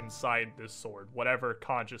lives inside this sword, whatever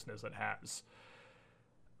consciousness it has.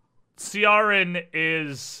 Ciaran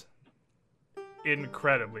is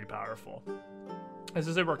incredibly powerful. This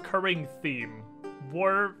is a recurring theme.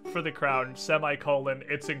 War for the Crown, semicolon,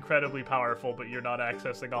 it's incredibly powerful, but you're not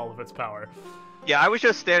accessing all of its power. Yeah, I was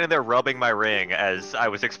just standing there rubbing my ring as I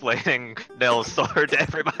was explaining Nell's sword to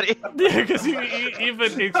everybody. Yeah, because you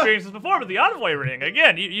even experienced this before with the Envoy ring.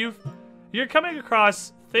 Again, you're coming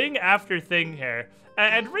across thing after thing here.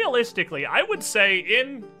 And realistically, I would say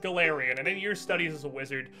in Galarian and in your studies as a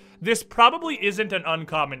wizard, this probably isn't an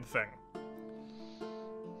uncommon thing.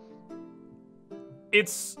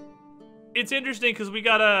 It's interesting because we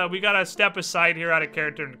gotta step aside here out of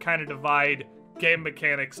character and kind of divide game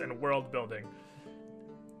mechanics and world building.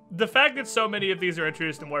 The fact that so many of these are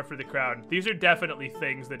introduced in War for the Crown, these are definitely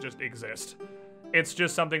things that just exist. It's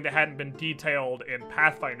just something that hadn't been detailed in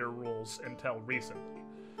Pathfinder rules until recently.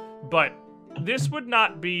 But this would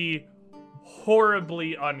not be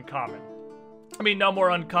horribly uncommon. I mean, no more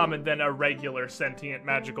uncommon than a regular sentient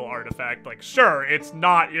magical artifact. Like, sure, it's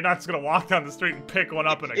not, you're not just gonna walk down the street and pick one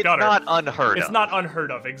up in a It's gutter. not unheard of. It's not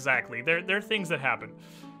unheard of, exactly. There are things that happen.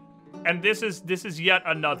 And this is yet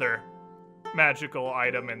another magical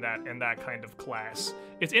item in that kind of class.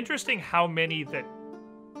 It's interesting how many that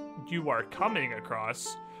you are coming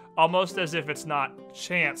across, almost as if it's not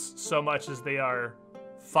chance so much as they are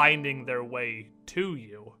finding their way to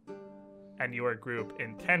you and your group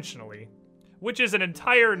intentionally, which is an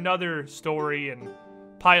entire another story and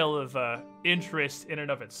pile of interest in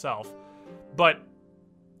and of itself. But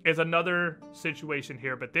it's another situation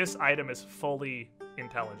here, but this item is fully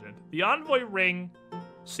intelligent. The Envoy ring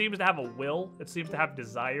seems to have a will, it seems to have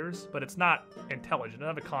desires, but it's not intelligent, it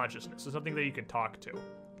doesn't have a consciousness. It's something that you can talk to.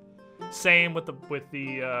 Same with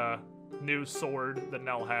the new sword that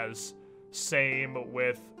Nell has. Same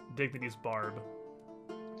with Dignity's Barb.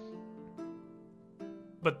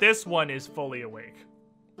 But this one is fully awake.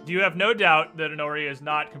 You have no doubt that Inori is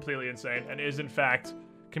not completely insane and is in fact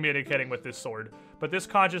communicating with this sword. But this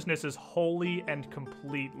consciousness is wholly and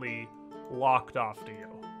completely locked off to you,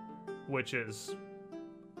 which is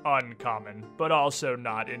uncommon, but also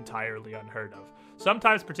not entirely unheard of.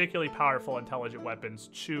 Sometimes particularly powerful intelligent weapons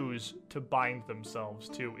choose to bind themselves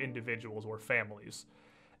to individuals or families.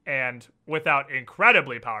 And without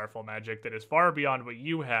incredibly powerful magic that is far beyond what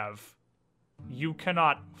you have, you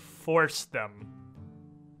cannot force them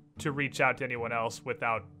to reach out to anyone else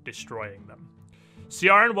without destroying them.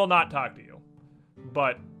 Ciaran will not talk to you,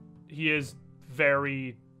 but he is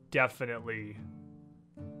very definitely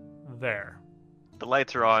there. The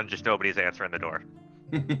lights are on, just nobody's answering the door.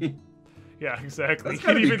 Yeah, exactly. That's You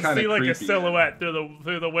gotta can be even kinda see like a creepy. silhouette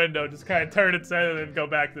through the window, just kind of turn its head and then go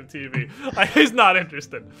back to the TV. Like, he's not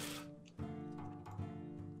interested.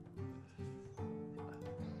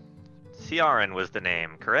 Ciaran was the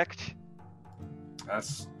name, correct?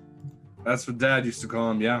 That's what Dad used to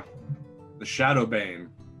call him. Yeah, the Shadow Bane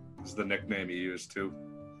is the nickname he used too.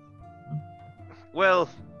 Well,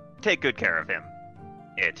 take good care of him.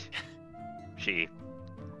 It. She.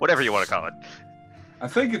 Whatever you want to call it. I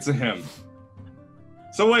think it's a him.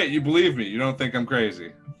 So wait, you believe me? You don't think I'm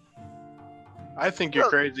crazy? I think you're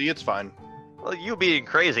crazy. It's fine. Well, you being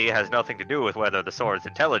crazy has nothing to do with whether the sword's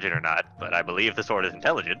intelligent or not, but I believe the sword is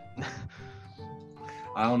intelligent.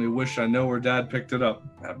 I only wish I know where Dad picked it up.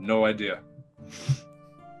 I have no idea.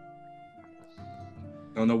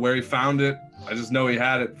 Don't know where he found it. I just know he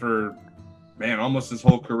had it for, man, almost his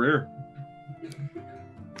whole career.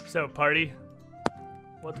 So, party,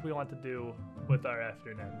 what do we want to do with our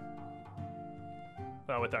afternoon?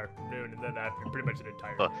 Well, with our noon and then after, pretty much an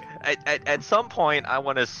entire Well, day. at some point, I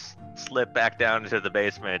want to slip back down into the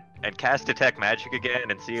basement and cast Detect Magic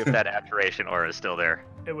again and see if that abjuration aura is still there.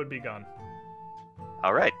 It would be gone.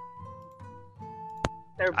 All right.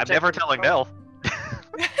 They're I'm never protected telling from- Nell.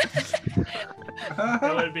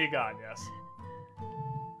 It would be gone, yes.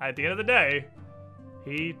 At the end of the day,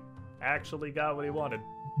 he actually got what he wanted.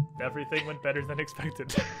 Everything went better than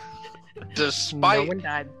expected. No Despite one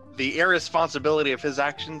died. the irresponsibility of his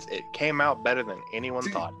actions, it came out better than anyone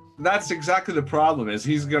See, thought. That's exactly the problem. Is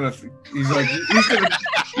he's gonna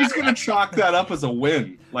chalk that up as a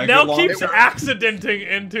win. Like Nell along keeps with accidenting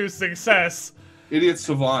into success. idiot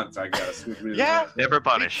savant, I guess. Would be the- Yeah. Never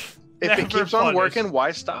punish. If Never it keeps on punished. working,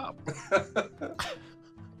 why stop?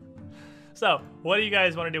 So, what do you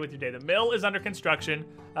guys want to do with your day? The mill is under construction.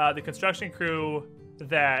 The construction crew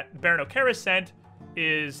that Baron O'Kara sent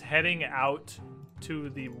is heading out to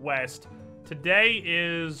the west. Today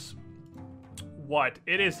is what?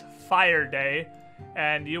 It is Fire Day,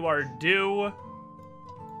 and you are due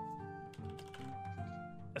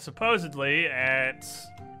supposedly at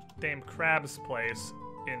Dame Crab's place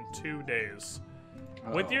in 2 days.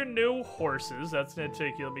 With Oh. your new horses, that's gonna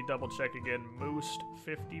take you, let me double check again, Moost,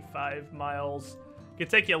 55 miles. It could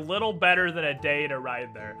take you a little better than a day to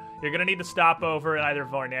ride there. You're gonna need to stop over in either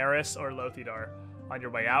Varnaris or Lothidar on your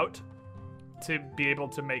way out to be able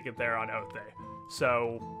to make it there on Oath Day.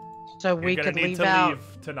 So So we you're gonna could need leave to out.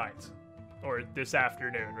 leave tonight. Or this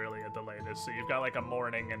afternoon, really, at the latest. So you've got like a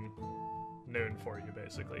morning and noon for you,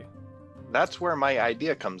 basically. That's where my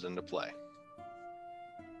idea comes into play.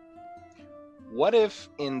 What if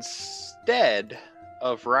instead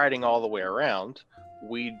of riding all the way around,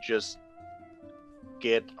 we just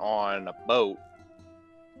get on a boat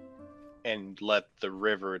and let the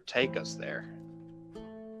river take us there?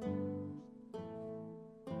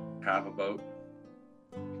 Have a boat.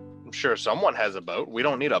 I'm sure someone has a boat. We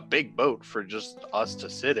don't need a big boat for just us to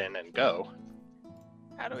sit in and go.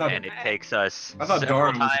 How do thought- we And it get back? takes us I thought several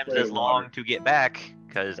Darn was times afraid as of long water. to get back,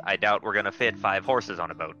 because I doubt we're going to fit 5 horses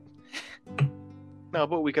on a boat. No,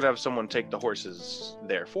 but we could have someone take the horses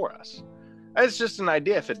there for us. It's just an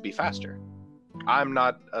idea if it'd be faster. I'm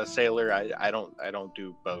not a sailor. I don't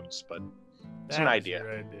do boats, but it's an That was idea.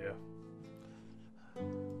 your idea.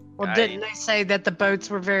 Well, I- didn't they say that the boats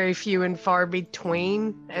were very few and far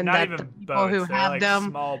between, and Not that even the people boats, who they're have like them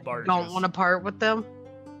small barges. don't want to part with them?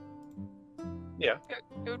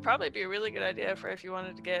 It would probably be a really good idea for if you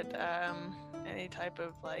wanted to get any type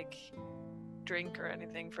of like drink or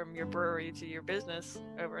anything from your brewery to your business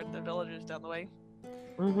over at the villages down the way.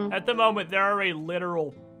 Mm-hmm. At the moment, there are a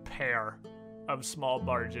literal pair of small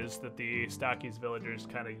barges that the Stockies villagers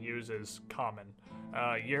kind of use as common.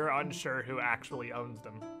 You're unsure who actually owns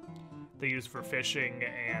them. They use for fishing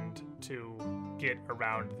and to get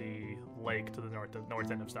around the lake to the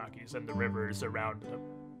north end of Stockies and the rivers around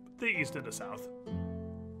the east and the south.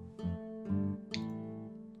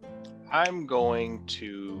 I'm going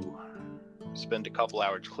to spend a couple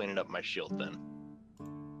hours cleaning up my shield then.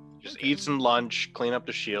 Just eat some lunch, clean up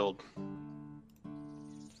the shield.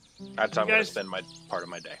 That's how I'm going guys- to spend my part of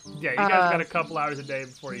my day. Yeah, you guys got a couple hours a day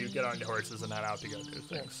before you get on your horses and head out to go do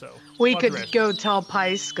things. So We lots could of rest. go tell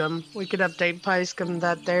Pyscom. We could update Pyscom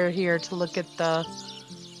that they're here to look at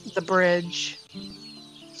the bridge.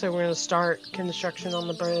 So we're gonna start construction on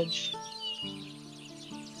the bridge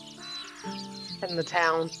in the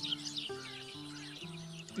town.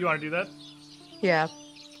 You want to do that? Yeah.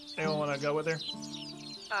 Anyone want to go with her?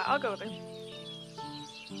 I'll go with her.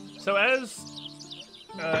 So as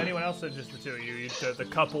anyone else, or just the two of you, the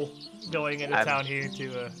couple going into I'm- town here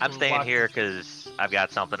to. I'm staying walk- here because I've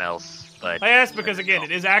got something else, but I asked because again,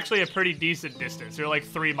 it is actually a pretty decent distance. You're like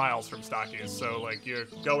 3 miles from Stockies, so like you're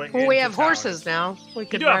going. Well, we into have town. horses now. We You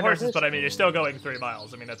could do have ride our horses, but I mean, you're still going 3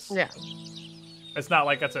 miles. I mean, that's Yeah. It's not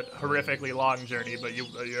like it's a horrifically long journey, but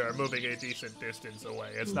you're moving a decent distance away.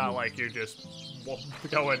 It's not like you're just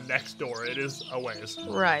going next door. It is a ways.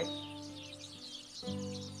 Right.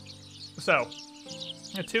 So,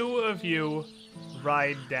 the two of you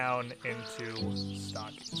ride down into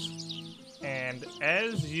Stockies. And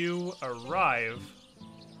as you arrive,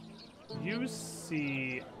 you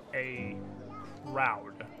see a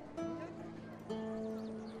crowd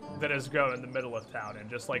that has grown in the middle of town, and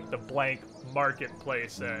just like the blank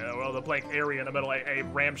marketplace, the blank area in the middle, a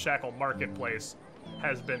ramshackle marketplace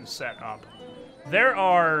has been set up. There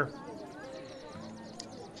are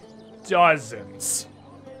dozens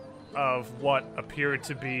of what appear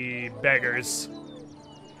to be beggars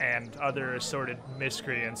and other assorted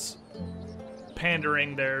miscreants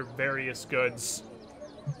pandering their various goods,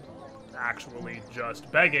 actually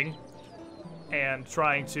just begging, and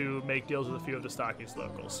trying to make deals with a few of the Stockies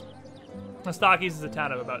locals. The Stockies is a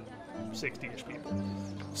town of about 60-ish people.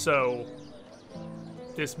 So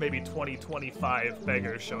this maybe 20, 25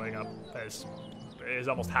 beggars showing up is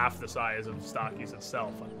almost half the size of Stockies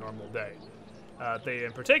itself on a normal day. They,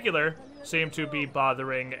 in particular, seem to be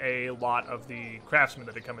bothering a lot of the craftsmen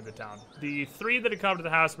that had come into town. The three that had come to the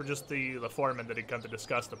house were just the foremen that had come to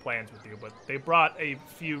discuss the plans with you, but they brought a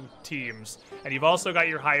few teams. And you've also got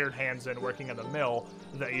your hired hands in working in the mill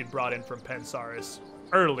that you'd brought in from Pensaris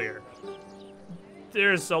earlier.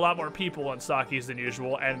 There's a lot more people in Stockies than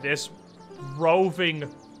usual, and this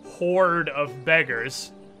roving horde of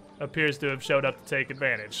beggars appears to have showed up to take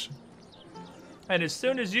advantage. And as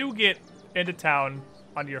soon as you get into town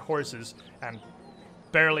on your horses and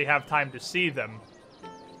barely have time to see them,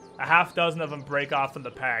 a half dozen of them break off in the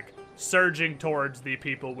pack, surging towards the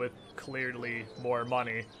people with clearly more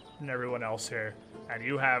money than everyone else here. And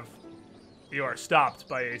you are stopped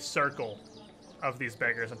by a circle of these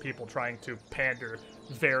beggars and people trying to pander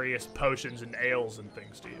various potions and ales and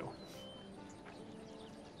things to you.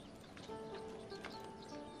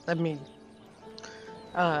 I mean,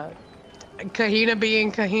 Kahina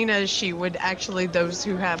being Kahina, she would actually, those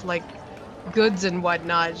who have like goods and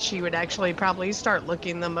whatnot, she would actually probably start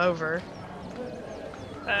looking them over.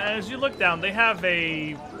 As you look down, they have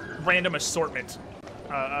a random assortment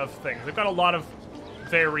of things. They've got a lot of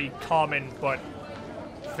very common but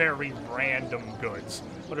very random goods.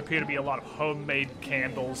 What appear to be a lot of homemade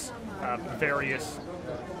candles, various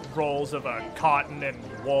rolls of cotton and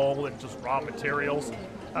wool and just raw materials.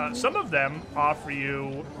 Some of them offer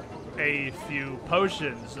you a few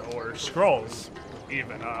potions or scrolls,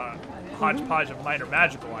 even a hodgepodge of minor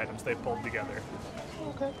magical items they've pulled together.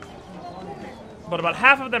 Okay. But about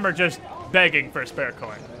half of them are just begging for a spare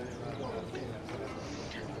coin.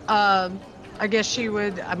 I guess she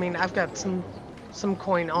would, I mean, I've got some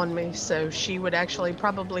coin on me, so she would actually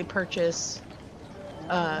probably purchase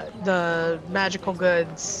the magical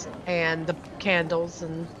goods and the candles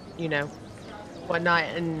and, you know, whatnot,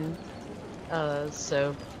 and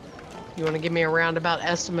so you want to give me a roundabout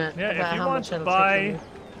estimate Yeah, about if you how want much to it'll buy,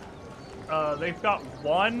 take they've got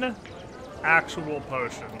one actual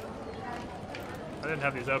potion. I didn't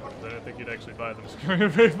have these open, so I didn't think you'd actually buy them. Just give me a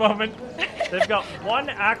brief moment. They've got one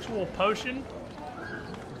actual potion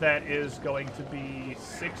that is going to be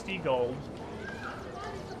 60 gold.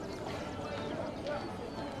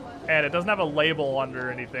 And it doesn't have a label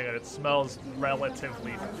under anything, and it smells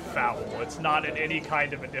relatively foul. It's not in any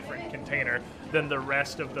kind of a different container than the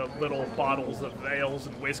rest of the little bottles of ales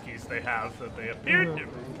and whiskeys they have that they appear to,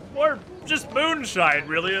 or just moonshine,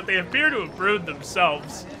 really, that they appear to have brewed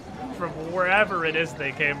themselves from wherever it is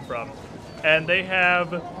they came from. And they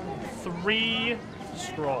have 3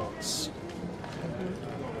 scrolls.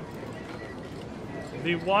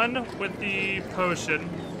 The one with the potion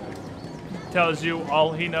tells you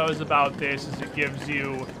all he knows about this is it gives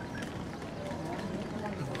you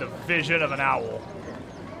the vision of an owl.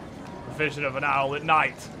 The vision of an owl at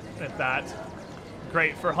night, at that.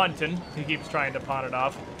 Great for hunting. He keeps trying to pawn it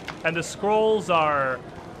off. And the scrolls are,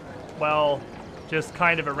 well, just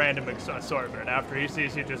kind of a random assortment. After he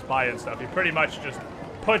sees you just buying stuff, he pretty much just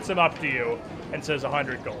puts them up to you and says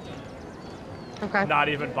 100 gold. Okay. Not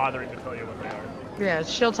even bothering to tell you what they are. Yeah,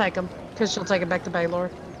 she'll take them, because she'll take it back to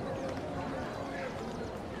Baylor.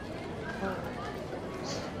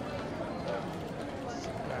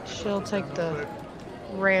 She'll take the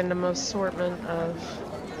random assortment of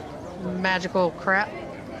magical crap.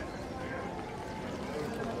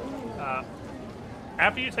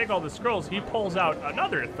 After you take all the scrolls, he pulls out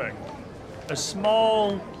another thing. A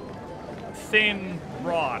small, thin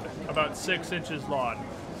rod, about 6 inches long.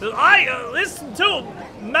 I listen to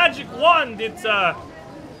magic wand. It's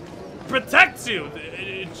protects you.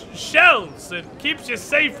 It shells. It keeps you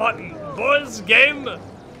safe hunting. Boys, game.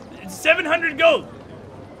 It's 700 gold.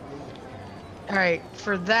 All right,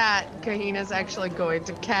 for that, Kahina's actually going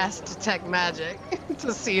to cast Detect Magic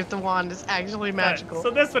to see if the wand is actually magical. Right,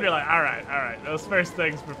 so this one you're like, all right. Those first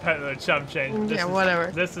things for the chump change. Yeah, whatever.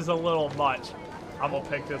 This is a little much. I'm gonna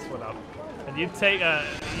pick this one up. And you take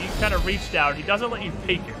you kind of reach down. He doesn't let you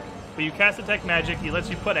take it, but you cast Detect Magic. He lets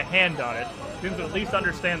you put a hand on it. Seems to at least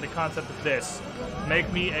understand the concept of this. Make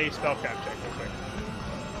me a spellcraft check real quick.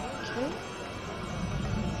 Okay.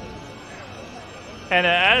 And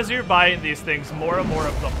as you're buying these things, more and more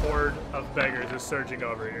of the horde of beggars is surging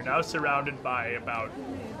over. You're now surrounded by about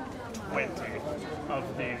 20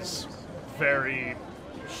 of these very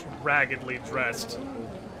raggedly dressed,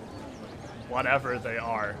 whatever they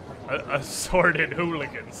are, assorted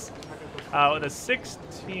hooligans. With a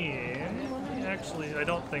 16, actually, I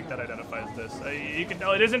don't think that identifies this. You can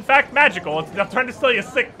tell it is in fact magical. I'm trying to steal you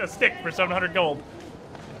a stick for 700 gold.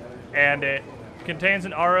 And it contains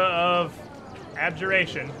an aura of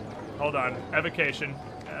abjuration. Hold on, evocation.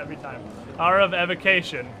 Every time. Aura of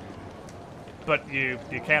evocation. But you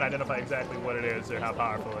can't identify exactly what it is or how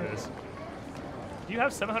powerful it is. Do you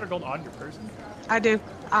have 700 gold on your person? I do.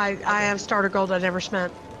 I have starter gold I never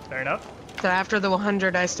spent. Fair enough. So after the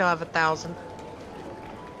 100, I still have 1,000.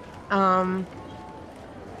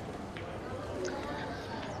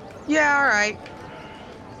 Yeah, all right.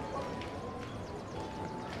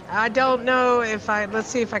 I don't know if let's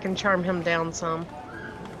see if I can charm him down some.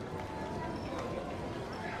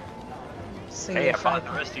 See Hey, I if bought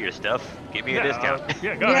the rest of your stuff. Give me a discount.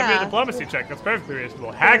 Yeah, go ahead. Give me Yeah. a diplomacy check. That's perfectly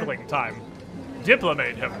reasonable. Haggling time.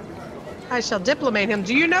 Diplomate him. I shall diplomate him.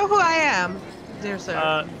 Do you know who I am, dear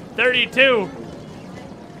sir? 32.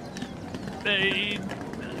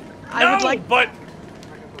 I would like. But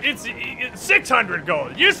it's 600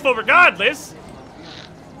 gold. Useful regardless.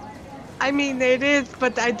 I mean, it is,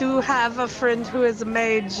 but I do have a friend who is a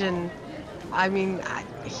mage, and I mean,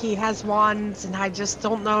 he has wands, and I just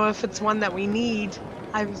don't know if it's one that we need.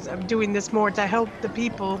 I'm doing this more to help the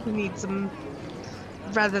people who need them,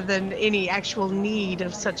 rather than any actual need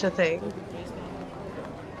of such a thing.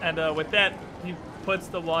 And with that, he puts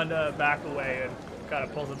the wand back away and kind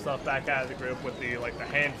of pulls himself back out of the group with the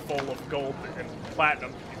handful of gold and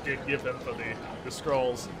platinum you did give him for the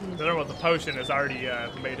scrolls. The other one with the potion has already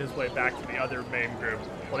made his way back to the other main group.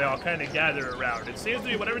 Well, they all kind of gather around. It seems to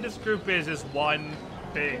be whatever this group is one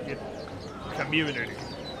big community.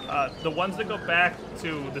 The ones that go back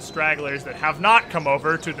to the stragglers that have not come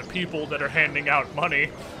over to the people that are handing out money,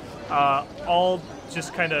 all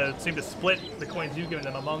just kind of seem to split the coins you've given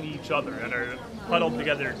them among each other and are huddled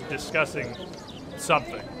together discussing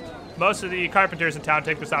something. Most of the carpenters in town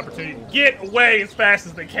take this opportunity to get away as fast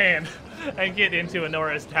as they can and get into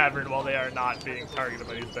Honora's tavern while they are not being targeted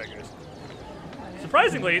by these beggars.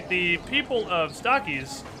 Surprisingly, the people of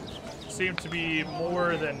Stockies seem to be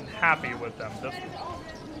more than happy with them.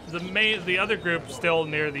 The other group, still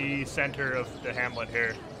near the center of the hamlet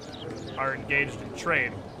here, are engaged in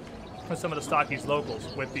trade with some of the Stockies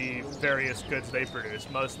locals with the various goods they produce.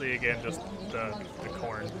 Mostly, again, just the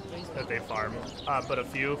corn that they farm, but a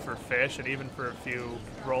few for fish and even for a few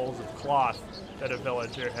rolls of cloth that a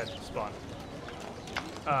villager had spun.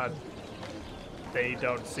 They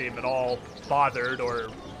don't seem at all bothered or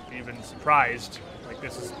even surprised, like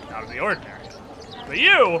this is out of the ordinary. But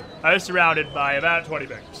you are surrounded by about 20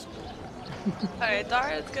 beggars. Alright,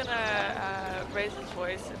 Dara's gonna raise his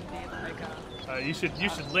voice and be like, you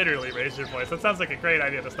should literally raise your voice. That sounds like a great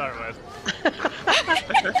idea to start with.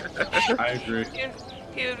 I agree.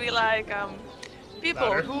 he would be like, people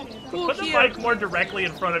Louder. who Put the here mic more directly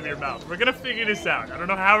in front of your mouth. We're gonna figure this out. I don't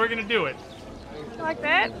know how we're gonna do it. like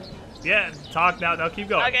that? Yeah, talk now. Now keep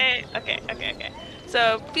going. Okay.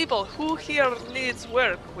 So, people, who here needs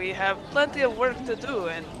work? We have plenty of work to do,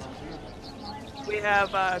 and we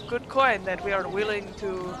have a good coin that we are willing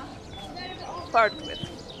to part with.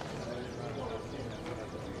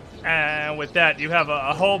 And with that, you have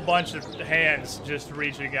a whole bunch of hands just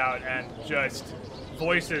reaching out and just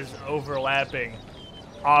voices overlapping,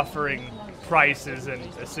 offering prices and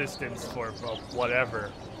assistance for, well,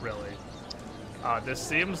 whatever, really. This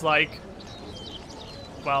seems like,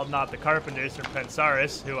 well, not the carpenters from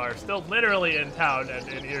Pensaris, who are still literally in town and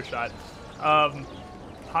in earshot,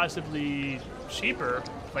 possibly cheaper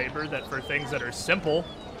labor that for things that are simple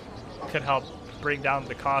could help bring down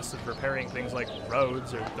the cost of repairing things like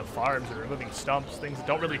roads or the farms or removing stumps, things that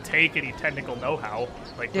don't really take any technical know-how,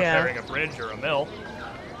 like repairing a bridge or a mill.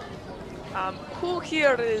 Who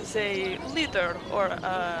here is a leader or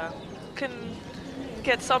can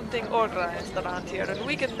can get something organized around here, and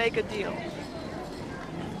we can make a deal.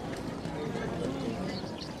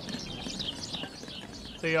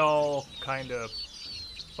 They all kind of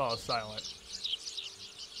fall silent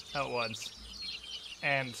at once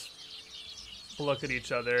and look at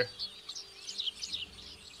each other.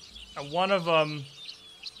 And one of them,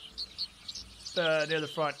 near the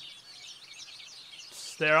front,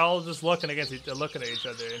 they're all just looking at each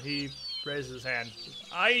other, and he raises his hand.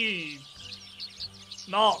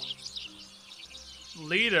 Not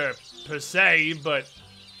leader per se, but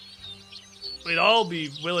we'd all be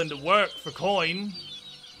willing to work for coin.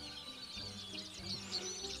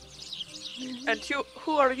 And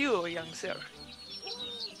who are you, young sir?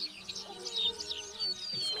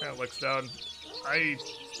 He kind of looks down. I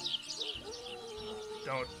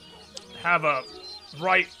don't have a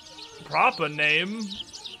right proper name,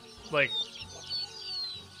 like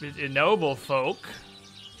noble folk.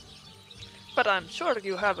 But I'm sure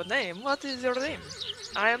you have a name. What is your name?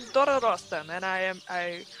 I am Dora Rostam, and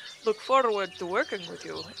I look forward to working with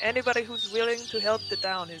you. Anybody who's willing to help the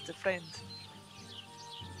town is a friend.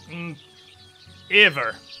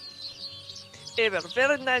 Ever. Ever,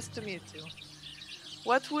 very nice to meet you.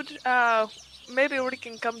 What would, maybe we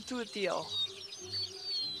can come to a deal.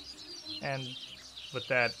 And with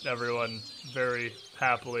that, everyone very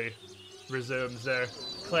happily resumes their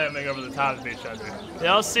clamming over the top of each other. They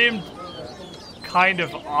all seemed kind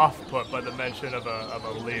of off-put by the mention of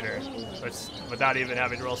a leader, which, without even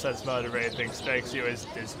having to roll sense motive or anything, strikes you as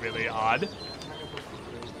really odd.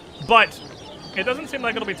 But it doesn't seem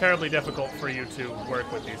like it'll be terribly difficult for you to work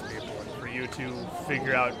with these people, and for you to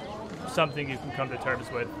figure out something you can come to terms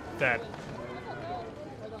with that,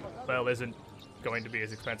 well, isn't going to be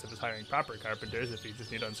as expensive as hiring proper carpenters if you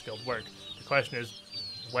just need unskilled work. The question is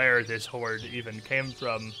where this horde even came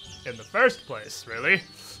from in the first place, really.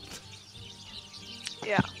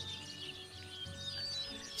 Yeah.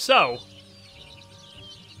 So,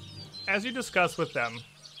 as you discuss with them,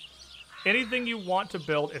 anything you want to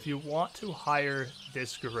build, if you want to hire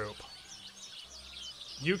this group,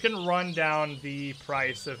 you can run down the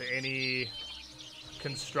price of any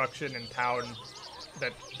construction in town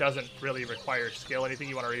that doesn't really require skill. Anything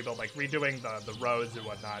you want to rebuild, like redoing the roads and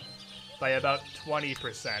whatnot, by about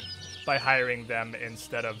 20% by hiring them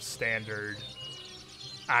instead of standard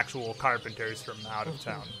actual carpenters from out of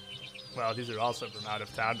town. Well, these are also from out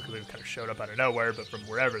of town because they've kind of showed up out of nowhere, but from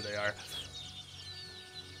wherever they are.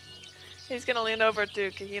 He's gonna lean over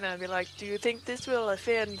to Kahina and be like, do you think this will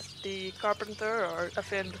offend the carpenter or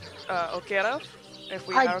offend Okerov if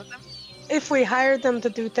we hire them? If we hire them to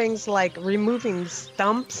do things like removing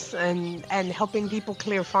stumps and helping people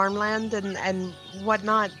clear farmland and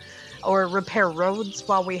whatnot, or repair roads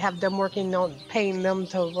while we have them working on paying them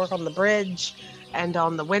to work on the bridge and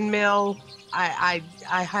on the windmill, I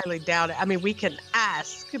highly doubt it. I mean, we can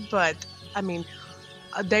ask, but I mean,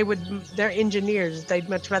 they're engineers. They'd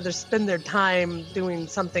much rather spend their time doing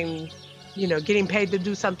something, getting paid to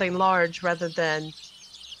do something large rather than,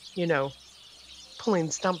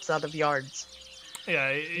 pulling stumps out of yards.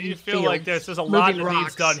 Yeah, you feel like there's a lot that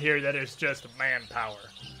needs done here that is just manpower.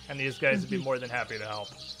 And these guys would be more than happy to help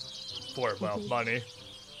for, well, money.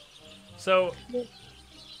 So,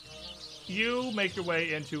 you make your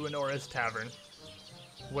way into Honora's tavern,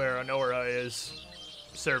 where Honora is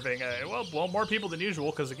serving, more people than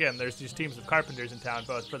usual, because again, there's these teams of carpenters in town,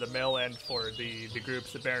 both for the mill and for the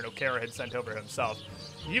groups that Baron O'Kara had sent over himself.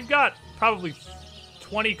 You've got probably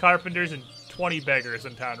 20 carpenters and 20 beggars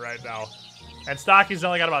in town right now. And Stocky's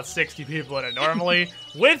only got about 60 people in it. Normally,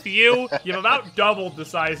 with you, you've about doubled the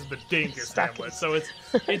size of the Dinkus Hamlet, so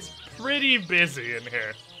it's pretty busy in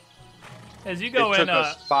here. As you go in, it took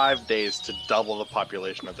us 5 days to double the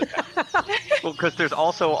population of the town. Well, because there's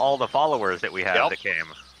also all the followers that we have that came.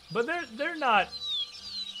 But they're not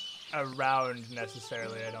around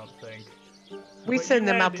necessarily, I don't think. We send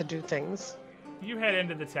them out to do things. You head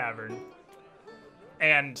into the tavern,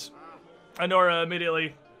 and Honora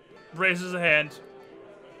immediately raises a hand,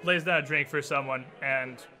 lays down a drink for someone,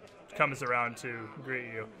 and comes around to greet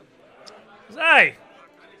you. Says, hey!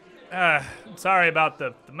 Sorry about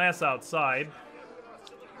the mess outside.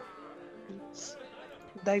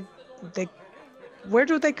 They, where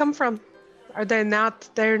do they come from? Are they not?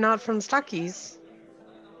 They're not from Stocky's.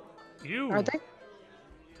 Are they?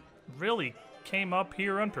 Really came up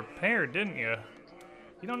here unprepared, didn't you?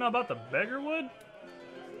 You don't know about the Beggarwood?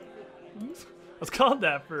 It's called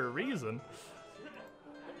that for a reason.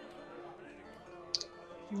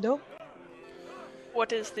 Nope.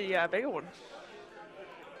 What is the bigger one?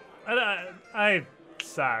 I'm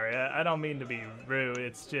sorry. I don't mean to be rude.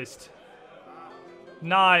 It's just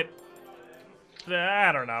not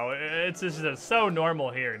I don't know. It's just so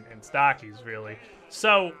normal here in Stockies, really.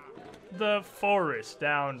 So, the forest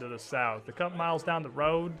down to the south, a couple miles down the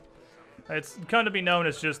road, it's come to be known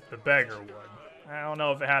as just the Beggarwood. I don't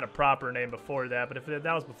know if it had a proper name before that, but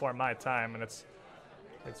that was before my time, and it's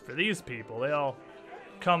for these people. They all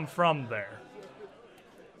come from there.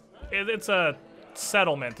 It's a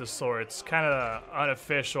settlement of sorts, kind of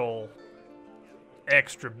unofficial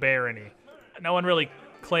extra barony. No one really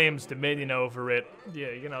claims dominion over it,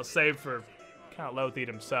 save for kind of Lothid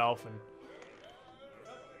himself. And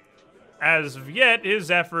as of yet,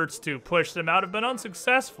 his efforts to push them out have been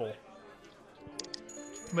unsuccessful.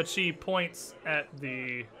 But she points at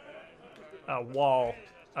the wall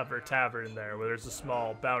of her tavern there, where there's a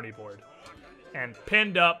small bounty board. And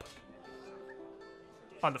pinned up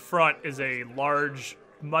on the front is a large,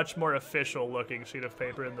 much more official-looking sheet of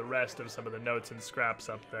paper than the rest of some of the notes and scraps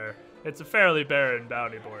up there. It's a fairly barren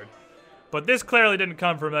bounty board. But this clearly didn't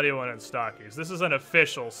come from anyone in Stockies. This is an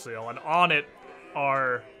official seal, and on it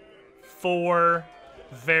are 4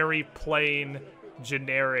 very plain,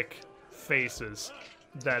 generic faces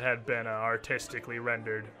that had been artistically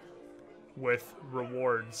rendered with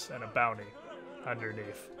rewards and a bounty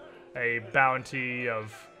underneath. A bounty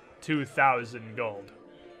of 2,000 gold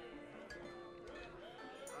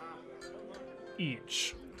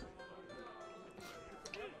each.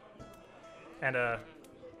 And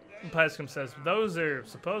Pescom says, those are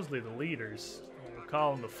supposedly the leaders. We'll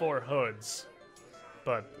call them the 4 hoods.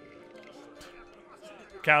 But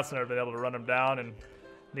Count's never been able to run them down, and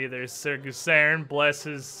neither is Sir Gusern, bless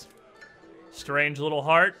his strange little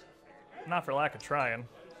heart. Not for lack of trying.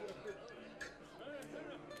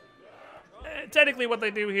 Technically what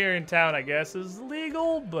they do here in town, I guess, is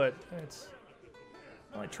legal, but it's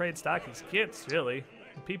only trade Stockies kids, really.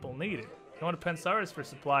 And people need it. Going to Pensaris for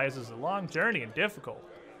supplies is a long journey and difficult.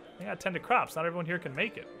 You gotta tend to crops. Not everyone here can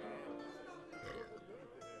make it.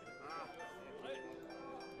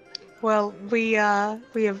 Well, we have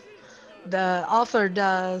offered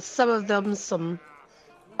some of them some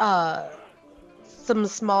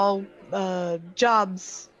small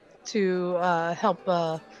jobs to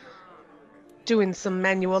help doing some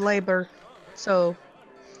manual labor. So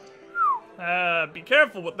be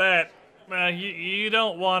careful with that. You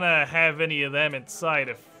don't want to have any of them in sight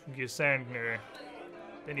if Gusern or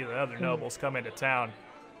any of the other nobles come into town.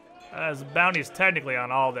 The bounty's technically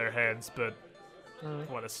on all their heads, but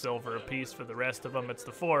what, a silver apiece for the rest of them? It's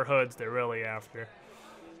the 4 hoods they're really after.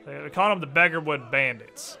 They call them the Beggarwood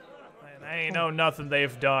Bandits. And I ain't know nothing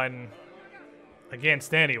they've done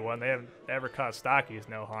against anyone. They haven't ever caused Stockies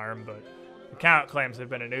no harm, but the Count claims they've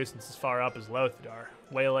been a nuisance as far up as Lothidar,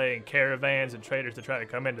 waylaying caravans and traders to try to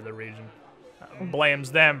come into the region.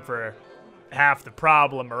 Blames them for half the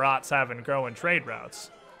problem Marat's having growing trade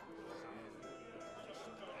routes.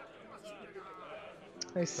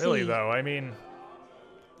 I see. Really, though, I mean,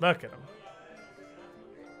 look at them.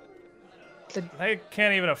 They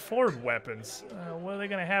can't even afford weapons. What are they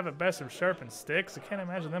going to have at best of sharpened sticks? I can't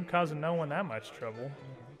imagine them causing no one that much trouble.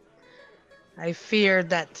 I fear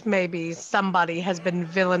that maybe somebody has been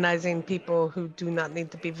villainizing people who do not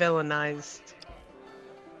need to be villainized.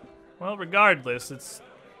 Well, regardless, it's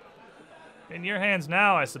in your hands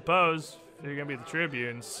now, I suppose. If you're going to be the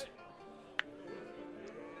tribunes.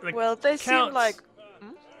 Well, they seem like...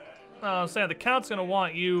 I'm saying the Count's going to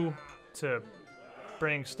want you to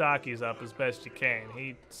bring Stockies up as best you can.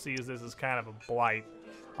 He sees this as kind of a blight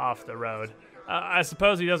off the road. I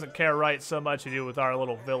suppose he doesn't care right so much you do with our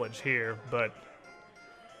little village here, but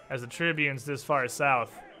as the tribunes this far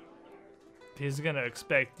south, he's going to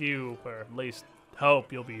expect you, or at least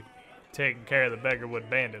hope you'll be taking care of the Beggarwood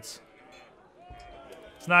Bandits.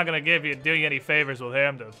 It's not going to do you any favors with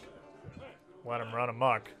him to let him run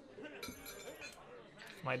amok.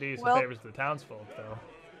 Might do you some favors to the townsfolk, though.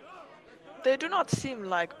 They do not seem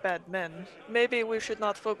like bad men. Maybe we should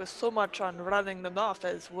not focus so much on running them off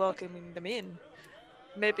as welcoming them in.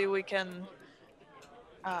 Maybe we can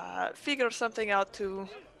figure something out to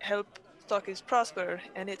help Stockies prosper,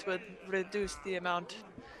 and it would reduce the amount.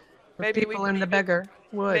 Maybe people in the beggar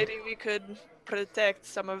would. Maybe we could protect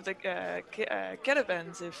some of the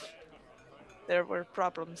caravans if there were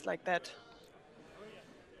problems like that.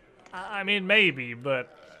 I mean, maybe,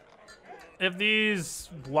 but if these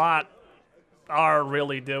lot are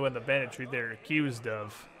really doing the banditry they're accused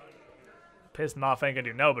of, pissing them off ain't gonna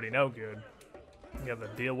do nobody no good. You have to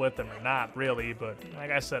deal with them or not, really, but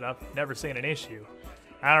like I said, I've never seen an issue.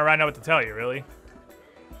 I don't really know what to tell you, really.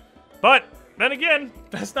 But, then again,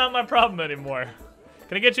 that's not my problem anymore.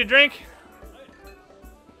 Can I get you a drink?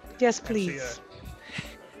 Yes, please.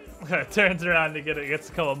 She turns around to gets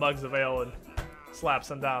a couple mugs of ale and slap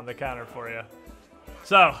some down on the counter for you.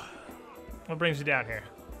 So, what brings you down here?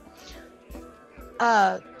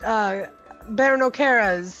 Baron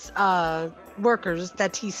O'Kara's workers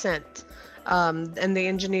that he sent, and the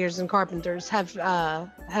engineers and carpenters have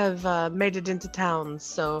made it into town.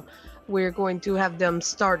 So we're going to have them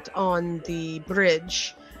start on the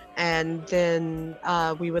bridge, and then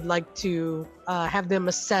we would like to have them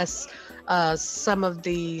assess some of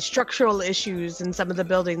the structural issues in some of the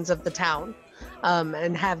buildings of the town,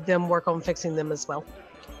 and have them work on fixing them as well.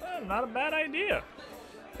 Not a bad idea.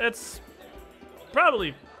 It's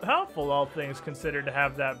probably helpful, all things considered, to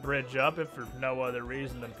have that bridge up, if for no other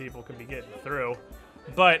reason than people can be getting through.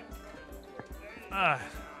 But,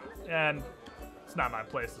 and it's not my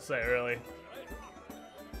place to say, really.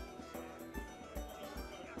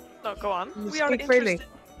 No, go on. Speak freely.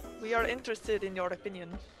 We are interested in your opinion.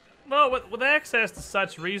 Well, with access to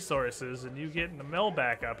such resources and you getting the mill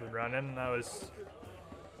back up and running, I was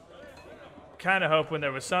kind of hoping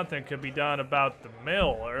there was something could be done about the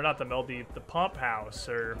mill, or not the mill, the pump house,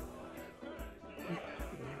 or the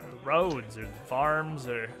roads, or the farms,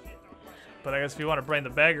 or. But I guess if you want to bring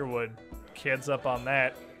the Beggarwood kids up on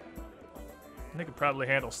that, they could probably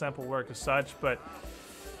handle simple work as such. But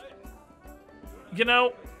you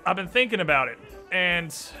know, I've been thinking about it,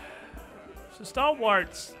 and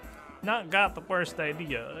Stalwart's not got the worst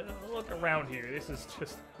idea. Look around here. This is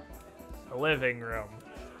just a living room.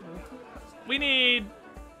 We need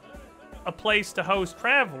a place to host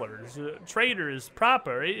travelers, traders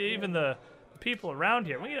proper, even the people around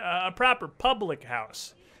here. We need a proper public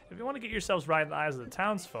house. If you want to get yourselves right in the eyes of the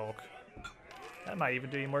townsfolk, that might even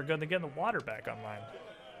do you more good than getting the water back online.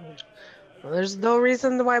 Well, there's no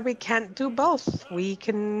reason why we can't do both. We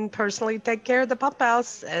can personally take care of the pump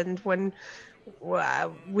house, and when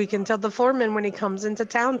we can tell the foreman when he comes into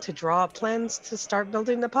town to draw up plans to start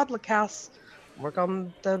building the public house. Work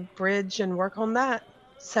on the bridge and work on that.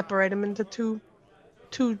 Separate them into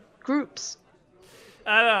two groups.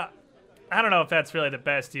 I don't know if that's really the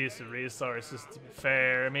best use of resources, to be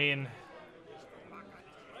fair. I mean,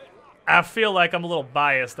 I feel like I'm a little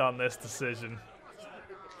biased on this decision.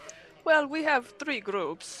 Well, we have 3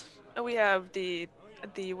 groups. We have the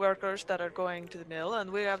workers that are going to the mill, and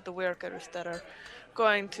we have the workers that are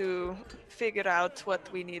going to figure out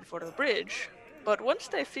what we need for the bridge. But once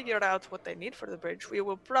they figure out what they need for the bridge, we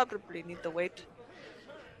will probably need to wait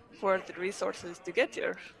for the resources to get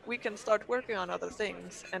here. We can start working on other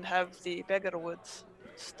things and have the Beggarwoods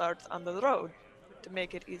start on the road to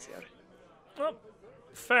make it easier. Well,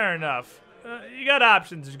 fair enough. You got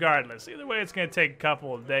options regardless. Either way, it's going to take a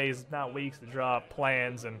couple of days, not weeks, to draw up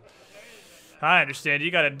plans. And I understand you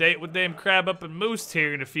got a date with Dame Crab up in Moose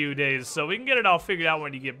here in a few days, so we can get it all figured out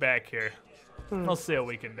when you get back here. We'll see what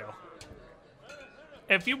we can do.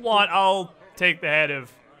 If you want, I'll take the head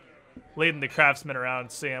of leading the craftsmen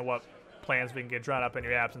around, seeing what plans we can get drawn up in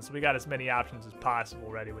your absence. We got as many options as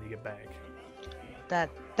possible ready when you get back. That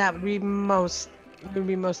would be most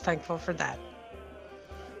thankful for that.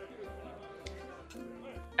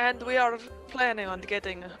 And we are planning on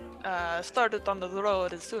getting started on the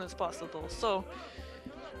road as soon as possible. So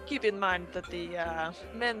keep in mind that the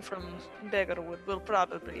men from Beggarwood will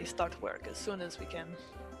probably start work as soon as we can.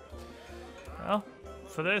 Well,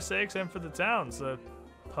 for their sakes and for the town's,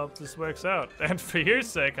 hope this works out. And for your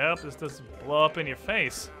sake, I hope this doesn't blow up in your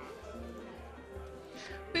face.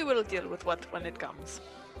 We will deal with when it comes.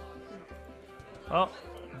 Well,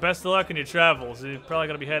 best of luck in your travels. You're probably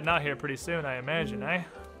going to be heading out here pretty soon, I imagine, eh?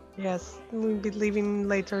 Yes, we'll be leaving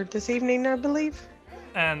later this evening, I believe.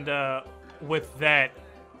 And with that,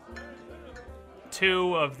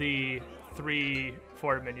 2 of the 3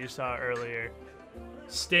 foremen you saw earlier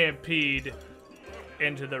stampede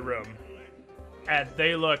into the room. And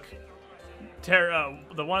they look...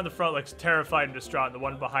 the one in the front looks terrified and distraught, and the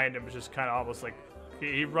one behind him is just kind of almost like...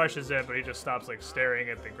 He rushes in, but he just stops, like, staring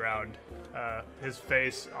at the ground. His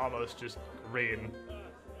face almost just green.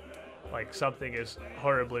 Like, something is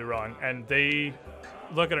horribly wrong. And they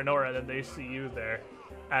look at Honora, and then they see you there.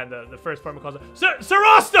 And the first foreman calls out, Sir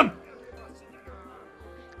Rostam!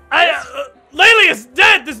 Laylee is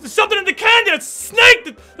dead! There's something in the canyon! It's a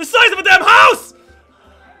snake! The size of a damn house!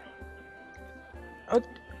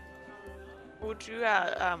 Would you,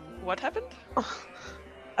 what happened?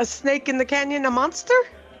 A snake in the canyon, a monster?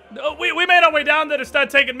 We made our way down there to start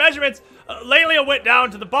taking measurements. Laylia went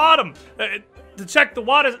down to the bottom to check the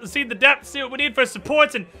water, see the depth, see what we need for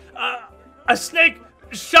supports, and a snake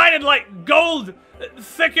shining like gold,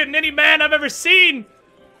 thicker than any man I've ever seen,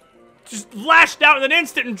 just lashed out in an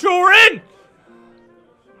instant and drew her in.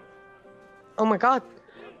 Oh my god.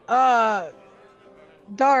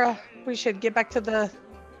 Dara, we should get back to the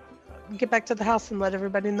house and let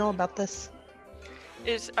everybody know about this.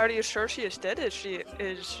 Are you sure she is dead? Is she?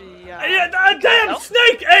 Yeah, damn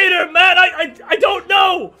snake ate her, man! I don't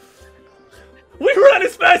know! We ran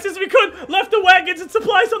as fast as we could, left the wagons and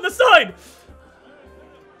supplies on the side!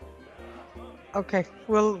 Okay,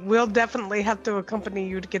 we'll definitely have to accompany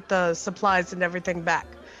you to get the supplies and everything back.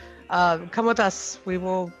 Come with us. We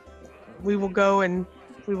will go and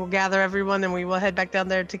we will gather everyone and we will head back down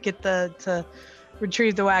there to get to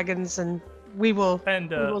retrieve the wagons and we will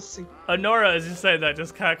see. Honora, as you say that,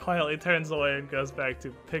 just kind of quietly turns away and goes back to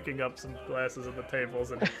picking up some glasses on the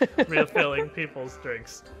tables and refilling people's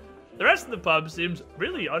drinks. The rest of the pub seems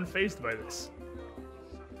really unfazed by this.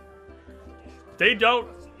 They don't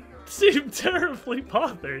seem terribly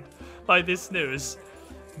bothered by this news.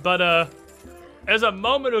 But, there's a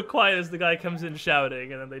moment of quiet as the guy comes in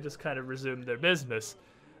shouting, and then they just kind of resume their business.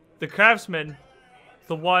 The craftsman,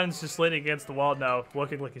 the one's just leaning against the wall now,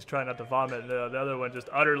 looking like he's trying not to vomit, and the other one just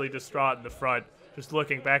utterly distraught in the front, just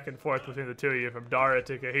looking back and forth between the two of you, from Dara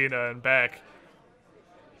to Kahina and back.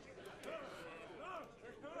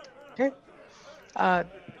 Okay.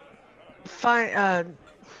 Fine.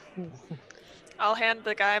 I'll hand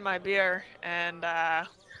the guy my beer and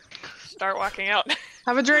start walking out.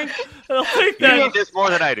 Have a drink. I'll take You that. need this more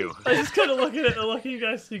than I do. I just kind of look at it and look at you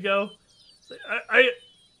guys. You go.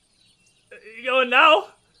 You going now?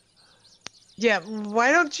 Yeah,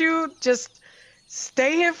 why don't you just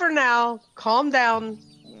stay here for now, calm down.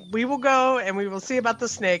 We will go and we will see about the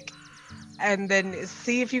snake and then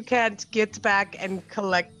see if you can't get back and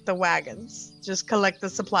collect the wagons. Just collect the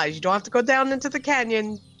supplies. You don't have to go down into the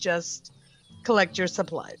canyon. Just collect your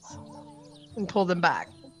supplies and pull them back.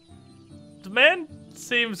 The man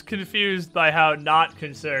seems confused by how not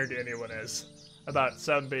concerned anyone is about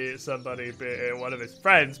somebody being one of his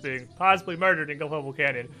friends being possibly murdered in Global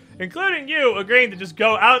Canyon, including you agreeing to just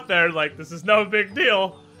go out there like this is no big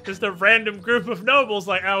deal. Just a random group of nobles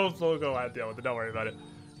like, oh, we'll go out and deal with it. Don't worry about it.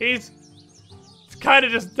 He's kind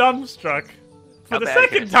of just dumbstruck for How the bad can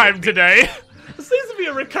second it time be? today. This seems to be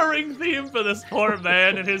a recurring theme for this poor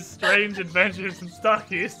man and his strange adventures in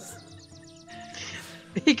Stockies.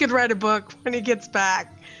 He could write a book when he gets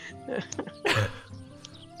back.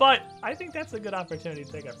 But I think that's a good opportunity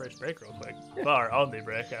to take our first break real quick. Well, our only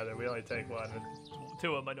break, either. We only take one and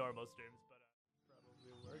two of my normal streams.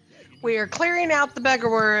 But We are clearing out the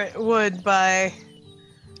beggar wood by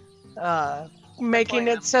making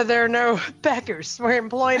it so there are no beggars. We're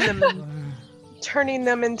employing them and turning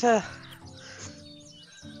them into...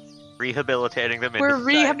 Rehabilitating them into We're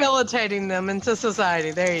society. rehabilitating them into society.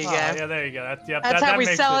 There you go. Yeah, there you go. That's how we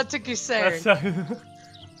makes sell it to Gusaren. That's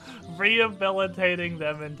rehabilitating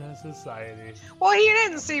them into society. Well, he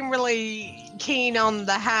didn't seem really keen on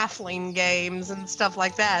the halfling games and stuff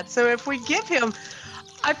like that. So if we give him...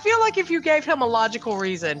 I feel like if you gave him a logical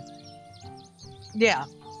reason... Yeah.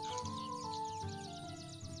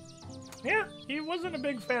 Yeah, he wasn't a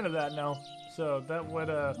big fan of that, no. So that would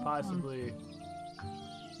possibly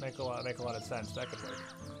make a lot of sense. That could work.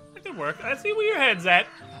 That could work. I see where your head's at.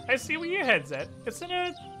 It's in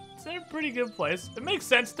a pretty good place. It makes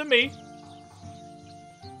sense to me.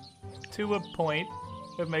 To a point,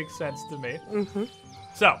 it makes sense to me. Mm-hmm.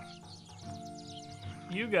 So,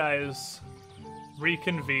 you guys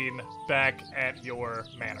reconvene back at your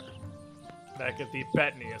manor. Back at the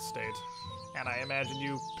Bettany estate. And I imagine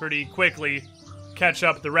you pretty quickly catch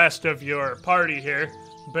up the rest of your party here,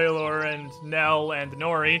 Baylor and Nell and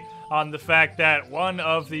Nori, on the fact that one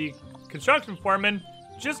of the construction foremen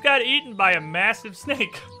just got eaten by a massive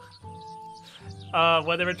snake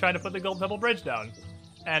when they were trying to put the Gold Temple Bridge down.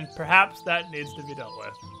 And perhaps that needs to be dealt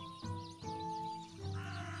with.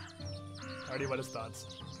 Artie, what his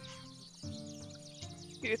thoughts?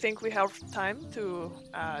 Do you think we have time to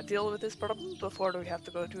deal with this problem before we have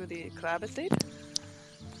to go to the crab estate?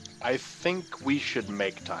 I think we should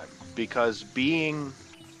make time, because being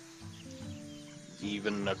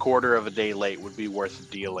even a quarter of a day late would be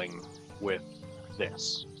worth dealing with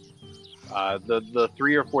this. The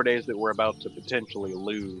 3 or 4 days that we're about to potentially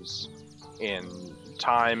lose in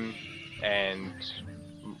time and...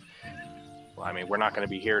 Well, I mean, we're not going to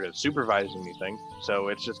be here to supervise anything, so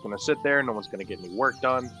it's just going to sit there. No one's going to get any work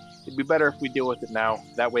done. It'd be better if we deal with it now.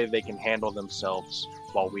 That way they can handle themselves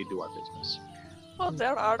while we do our business. Well,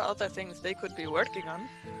 there are other things they could be working on.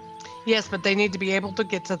 Yes, but they need to be able to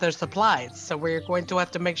get to their supplies. So we're going to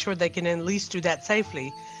have to make sure they can at least do that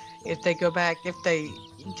safely. If they go back, if they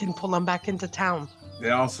can pull them back into town.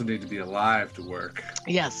 They also need to be alive to work.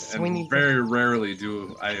 Yes, And we need very rarely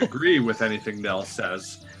do I agree with anything Nell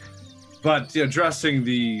says. But addressing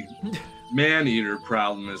the man-eater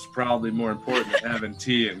problem is probably more important than having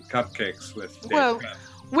tea and cupcakes with Dame Well, Crab.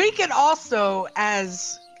 We could also,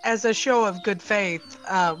 as a show of good faith,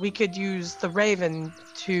 we could use the Raven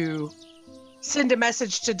to send a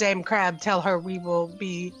message to Dame Crab, tell her we will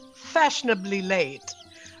be fashionably late,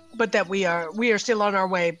 but that we are still on our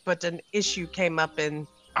way, but an issue came up in.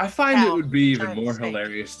 I find it Now, would be even giant more snake.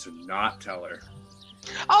 hilarious to not tell her.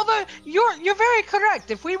 Although you're very correct.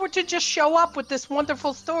 If we were to just show up with this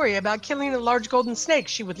wonderful story about killing a large golden snake,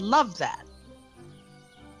 she would love that.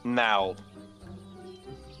 Now,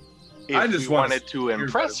 if I just we wanna wanted to hear about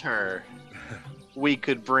impress it. her, we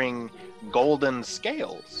could bring golden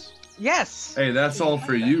scales. Yes. Hey, that's all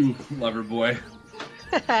for you, lover boy.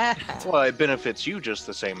 Well, it benefits you just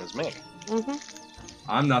the same as me. hmm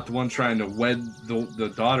I'm not the one trying to wed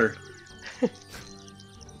the daughter.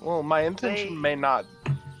 Well, my intention may not.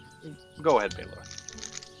 Go ahead, Baylor.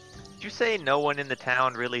 Did you say no one in the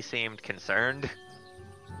town really seemed concerned?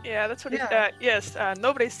 Yeah, that's what. Yeah. Yes.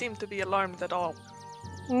 Nobody seemed to be alarmed at all.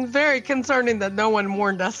 Very concerning that no one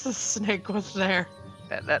warned us the snake was there.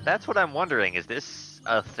 That's what I'm wondering. Is this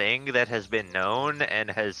a thing that has been known and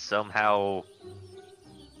has somehow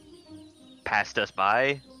passed us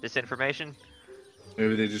by, this information?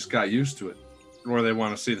 Maybe they just got used to it. Or they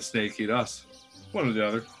want to see the snake eat us. One or the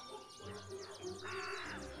other.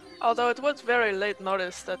 Although it was very late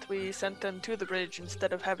notice that we sent them to the bridge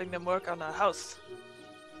instead of having them work on a house.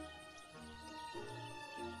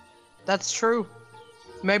 That's true.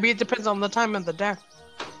 Maybe it depends on the time of the day.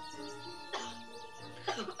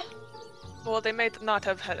 Well, they may not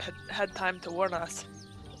have had time to warn us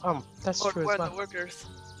That's or true warn as well. the workers.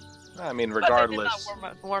 I mean, But they did regardless,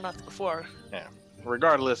 not warn us before.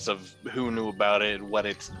 regardless of who knew about it, what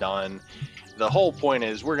it's done, the whole point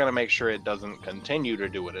is we're gonna make sure it doesn't continue to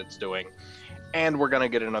do what it's doing, and we're gonna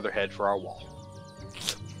get another head for our wall.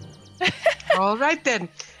 All right then,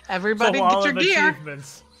 everybody So all get your of gear.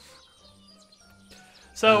 achievements.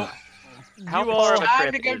 So How you far all, of a Time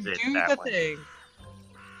trip to go is it, do that the one? thing.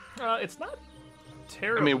 it's not I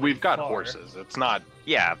terrible. mean, we've got horses. It's not.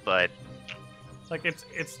 Yeah, but Like it's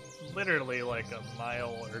literally like a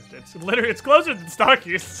mile, or it's closer than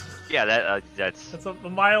Stockies. yeah, that's. It's a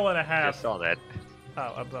mile and a I half. saw that.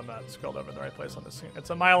 Oh, I'm not scrolled over the right place on the screen.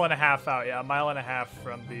 It's a mile and a half out. Yeah, a mile and a half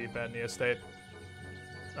from the Benny estate.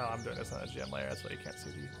 Oh, I'm doing this on a GM layer. That's why you can't see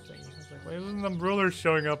the thing. I was like, why isn't the ruler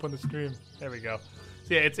showing up on the screen? There we go.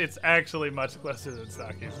 So yeah, it's actually much closer than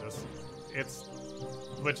Stockies. It's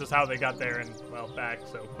which is how they got there and well back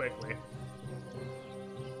so quickly.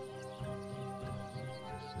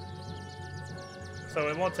 So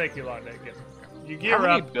it won't take you long to get. You gear How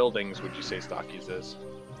many up. buildings would you say Stockies is?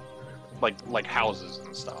 Like houses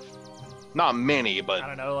and stuff. Not many, I but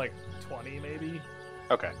don't know, like 20 maybe.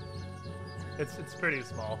 okay. It's pretty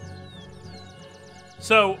small.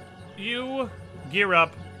 So you gear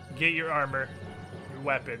up, get your armor, your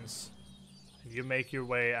weapons. You make your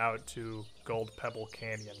way out to Gold Pebble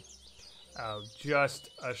Canyon,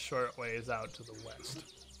 just a short ways out to the west.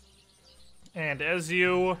 And as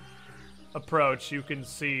you approach, you can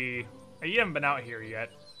see you haven't been out here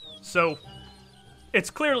yet, so it's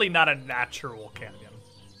clearly not a natural canyon.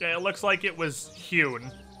 It looks like it was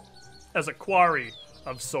hewn as a quarry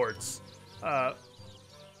of sorts.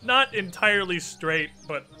 Not entirely straight,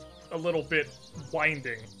 but a little bit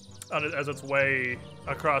winding as its way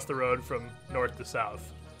across the road from north to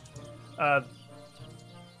south.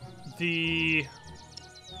 The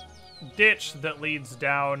ditch that leads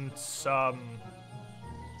down some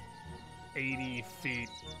 80 feet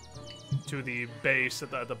to the base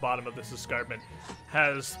at the bottom of this escarpment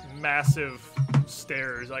has massive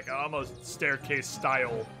stairs, like almost staircase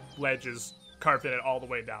style ledges carved in it all the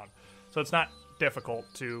way down. So it's not difficult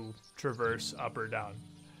to traverse up or down.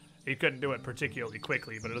 You couldn't do it particularly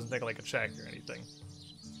quickly, but it doesn't take like a check or anything.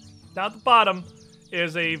 Down at the bottom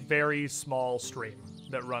is a very small stream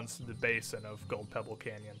that runs through the basin of Gold Pebble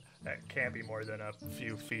Canyon. That can't be more than a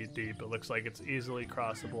few feet deep. It looks like it's easily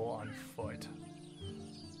crossable on foot.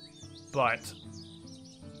 But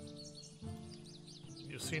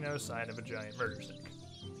you see no sign of a giant murder snake.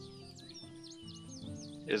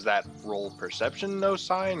 Is that roll perception no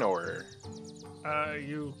sign or?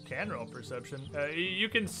 You can roll perception. You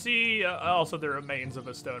can see also the remains of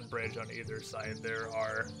a stone bridge on either side. There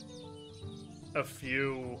are a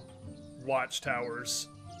few watchtowers,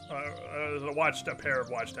 a pair of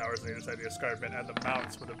watchtowers on either side of the escarpment, and the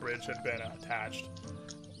mounts where the bridge had been attached,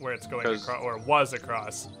 where it's going across, or was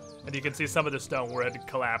across. And you can see some of the stone where it had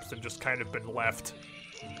collapsed and just kind of been left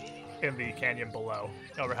in the canyon below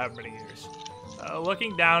over however many years.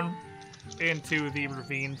 Looking down, into the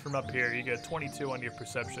ravine from up here. You get 22 on your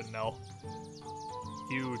perception, Nell.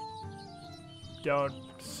 You don't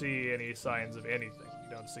see any signs of anything.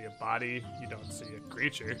 You don't see a body. You don't see a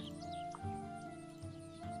creature.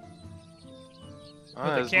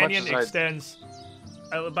 But the As canyon much as extends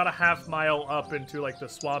about a half mile up into like the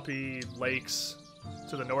swampy lakes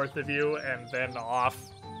to the north of you, and then off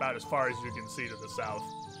about as far as you can see to the south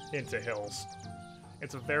into hills.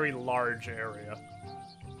 It's a very large area.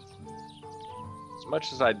 As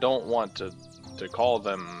much as I don't want to call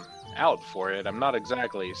them out for it, I'm not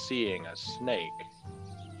exactly seeing a snake.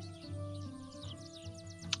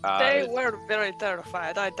 They were very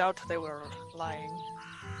terrified. I doubt they were lying.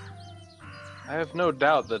 I have no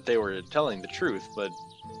doubt that they were telling the truth, but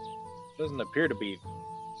it doesn't appear to be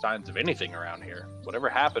signs of anything around here. Whatever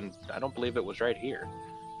happened, I don't believe it was right here.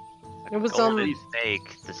 It was Golden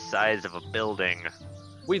snake the size of a building.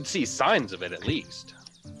 We'd see signs of it at least.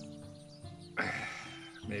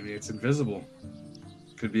 Maybe it's invisible.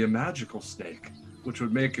 Could be a magical snake, which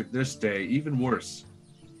would make it this day even worse.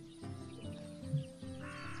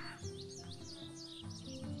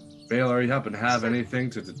 Baylor, you happen to have anything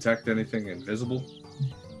to detect anything invisible?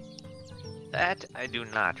 That I do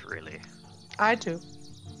not really. I do.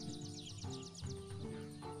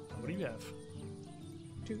 What do you have?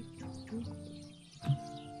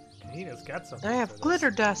 Nina's got something. I for have this.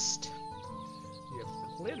 glitter dust. You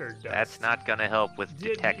have glitter dust. That's not gonna help with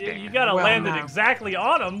detecting. You gotta Well, land no. it exactly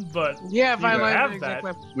on him, but Yeah, if You I have learned that.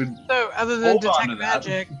 exactly. We'd So, other than hold on detect to that.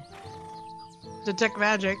 magic, detect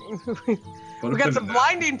magic, put we a got pin some in that.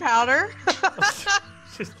 blinding powder.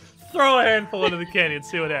 just throw a handful into the canyon,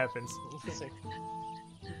 see what happens.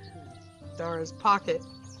 Dara's pocket.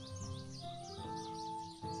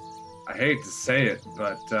 I hate to say it,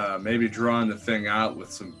 but maybe drawing the thing out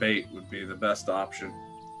with some bait would be the best option.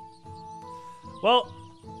 Well,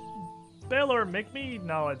 Baylor, make me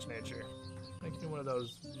knowledge nature. Make me one of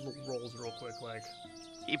those rolls real quick, like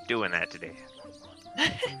Keep doing that today.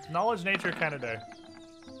 knowledge nature kind of day.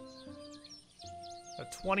 A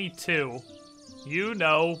 22. You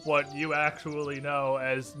know what you actually know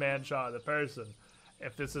as Manshaw the person.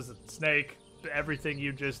 If this is a snake, everything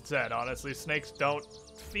you just said. Honestly, snakes don't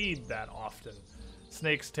feed that often.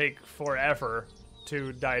 Snakes take forever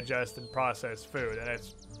to digest and process food, and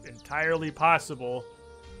it's entirely possible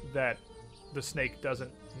that the snake doesn't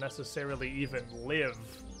necessarily even live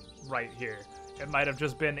right here. It might have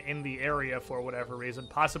just been in the area for whatever reason,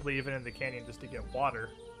 possibly even in the canyon just to get water.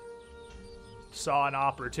 Saw an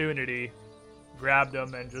opportunity, grabbed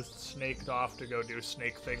them, and just snaked off to go do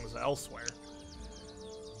snake things elsewhere.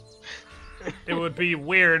 It would be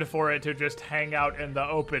weird for it to just hang out in the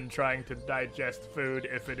open trying to digest food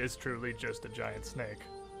if it is truly just a giant snake.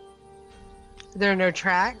 There are no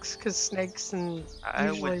tracks because snakes and I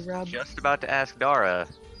usually was rub. just about to ask Dara.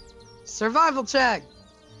 Survival check.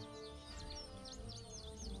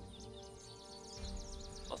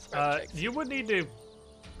 You would need to.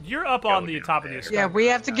 You're up on the down top of the there. escarpment. Yeah, we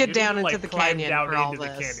have right to now. get You down need to, into like, the climb canyon down for all into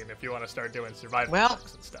the this. canyon if you want to start doing survival Well-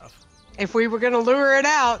 checks and stuff. If we were gonna lure it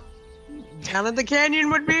out, down in the canyon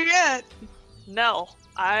would be it. Nell.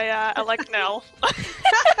 I like Nell.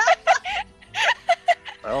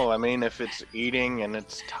 Well, I mean, if it's eating and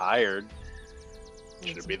it's tired,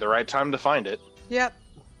 should be the right time to find it. Yep.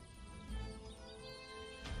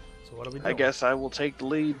 So what do we do? I guess I will take the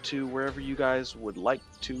lead to wherever you guys would like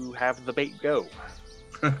to have the bait go.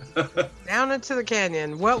 Down into the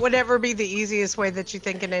canyon. What would ever be the easiest way that you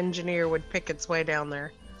think an engineer would pick its way down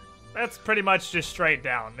there? That's pretty much just straight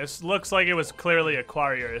down. This looks like it was clearly a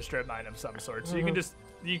quarry or a strip mine of some sort. So you can just,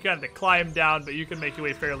 you kind of climb down, but you can make your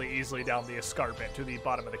way fairly easily down the escarpment to the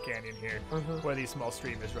bottom of the canyon here, where the small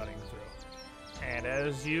stream is running through. And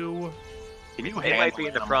as you... Can you They might be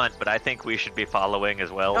in the front, but I think we should be following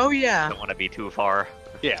as well. Oh yeah. Don't want to be too far.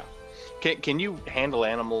 Yeah. Can you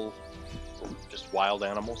handle just wild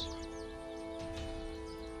animals?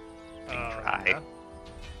 try.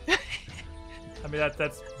 yeah. I mean,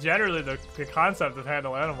 that's generally the concept of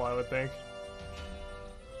handle animal, I would think.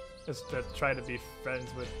 Is to try to be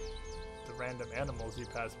friends with the random animals you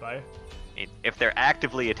pass by. I mean, if they're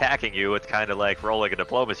actively attacking you, it's kind of like rolling a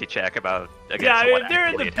diplomacy check against Yeah, someone if they're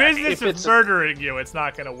in actively the attacking you. business If of it's murdering you, it's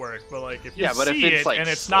not going to work. But like, if you Yeah, but if see it's, it like, and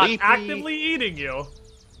it's sleepy- not actively eating you,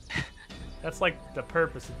 that's like the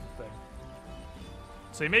purpose of the thing.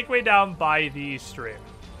 So you make way down by the stream.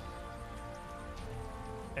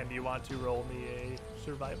 And you want to roll me a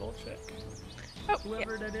survival check? Oh,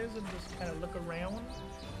 Whoever that is, and just kind of look around,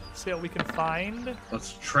 see what we can find.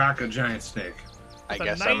 Let's track a giant snake. I With a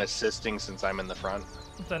guess I'm knight- assisting since I'm in the front.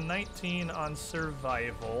 With a 19 on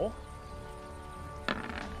survival.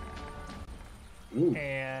 Ooh.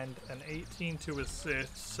 and an 18 to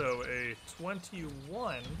assist, so a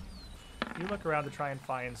 21. You look around to try and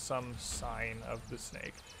find some sign of the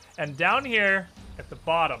snake. And down here at the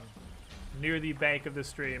bottom, near the bank of the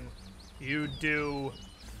stream, you do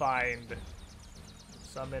find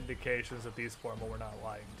some indications that these Formal were not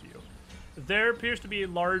lying to you. There appears to be a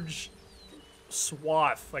large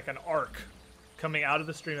swath, like an arc, coming out of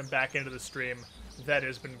the stream and back into the stream that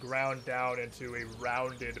has been ground down into a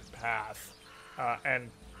rounded path and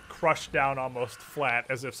crushed down almost flat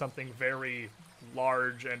as if something very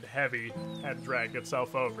large and heavy had dragged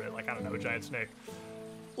itself over it, like, I don't know, a giant snake.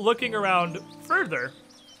 Looking around further,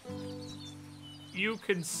 you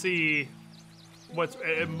can see what's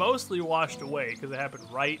mostly washed away because it happened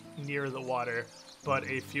right near the water, but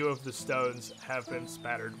a few of the stones have been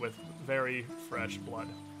spattered with very fresh blood.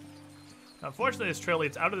 Unfortunately, this trail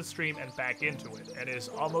leads out of the stream and back into it, and it is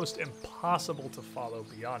almost impossible to follow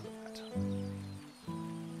beyond that.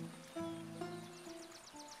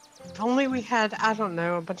 If only we had, I don't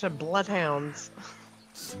know, a bunch of bloodhounds.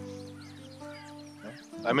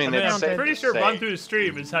 I mean, I'm it's safe pretty to sure say- run through the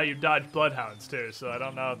stream is how you dodge bloodhounds too, so I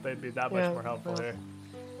don't know if they'd be that much Yeah, more helpful well. here.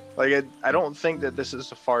 Like, I don't think that this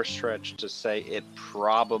is a far stretch to say it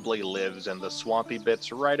probably lives in the swampy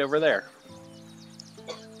bits right over there.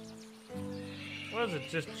 What is it?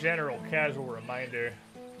 Just general casual reminder.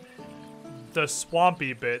 The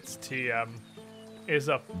swampy bits, TM, is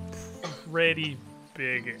a pretty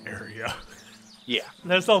big area. Yeah.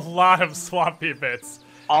 There's a lot of swampy bits.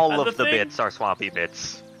 All the of the thing- bits are swampy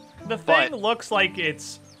bits. The But- thing looks like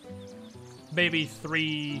it's maybe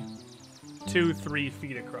 3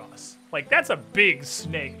 feet across. Like, that's a big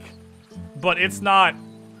snake. But it's not,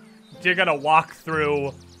 you're gonna walk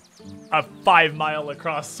through a 5-mile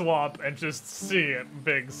across swamp and just see it,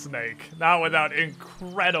 big snake. Not without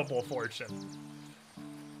incredible fortune.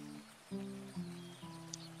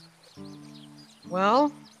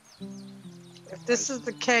 Well, if this is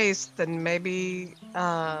the case, then maybe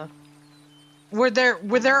were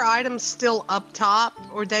there items still up top,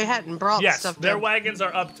 or they hadn't brought Yes, stuff? their down? wagons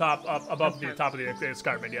are up top, up above the Okay. top of the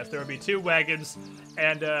escarpment. Yes, there would be 2 wagons,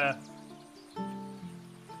 and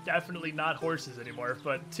definitely not horses anymore,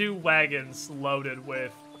 but 2 wagons loaded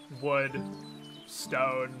with wood,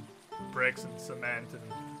 stone, bricks, and cement, and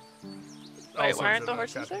all Wait, sorts why aren't of the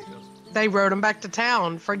horses crafting there? skills. They rode them back to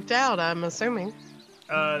town, freaked out. I'm assuming.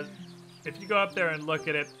 If you go up there and look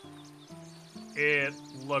at it, it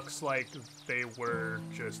looks like they were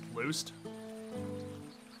just loosed.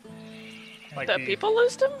 Like The people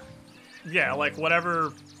loosed them? Yeah, like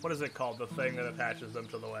whatever. What is it called? The thing that attaches them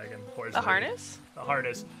to the wagon. Horse The wagon. harness? The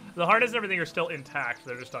harness. The harness and everything are still intact.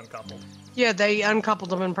 They're just uncoupled. Yeah, they uncoupled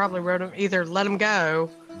them and probably rode them. Either let them go,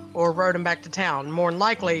 or rode them back to town. More than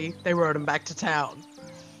likely, they rode them back to town.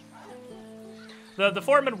 The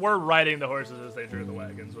foremen were riding the horses as they drew the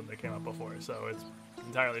wagons when they came up before, so it's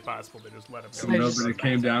entirely possible they just let them So go. They just- nobody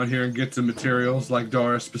came down here and get the materials like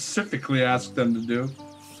Dora specifically asked them to do.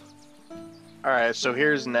 All right, so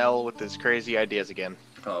here's Nell with his crazy ideas again.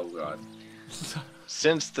 Oh god.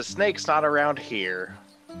 Since the snake's not around here,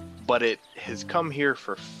 but it has come here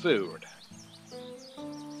for food.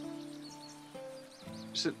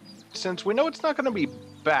 Since we know it's not going to be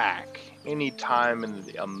back anytime in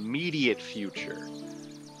the immediate future,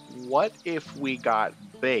 what if we got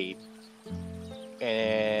bait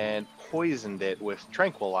and poisoned it with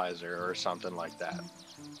tranquilizer or something like that?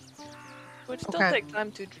 It would still Okay. take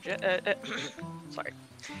time to sorry.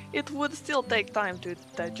 It would still take time to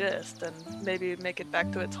digest and maybe make it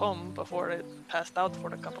back to its home before it passed out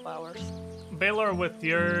for a couple hours. Baylor, with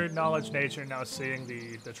your knowledge nature, now seeing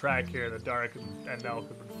the track here, the dark and Nell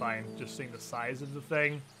could find, just seeing the size of the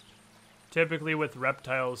thing. Typically with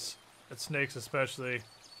reptiles, and snakes especially,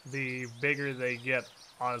 the bigger they get,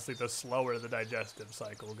 honestly, the slower the digestive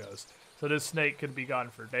cycle goes. So this snake could be gone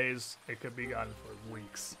for days, it could be gone for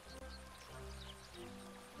weeks.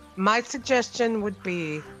 My suggestion would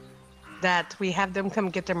be that we have them come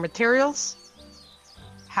get their materials,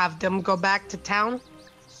 have them go back to town,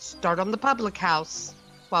 start on the public house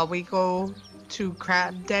while we go to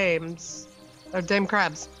Crab Dames, or Dame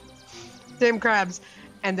Crabs,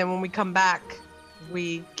 and then when we come back,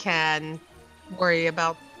 we can worry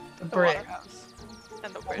about the The brick. waterhouse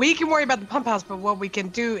and the bridge. We can worry about the pump house, but what we can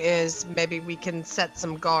do is maybe we can set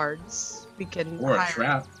some guards. We can Or a hire-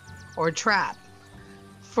 trap. or a trap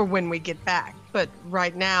for when we get back. But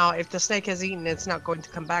right now, if the snake has eaten, it's not going to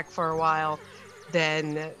come back for a while.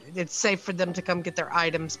 Then it's safe for them to come get their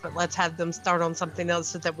items, but let's have them start on something else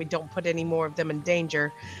so that we don't put any more of them in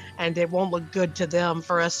danger. And it won't look good to them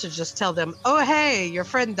for us to just tell them, oh, hey, your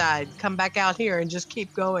friend died. Come back out here and just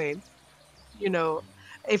keep going. you know,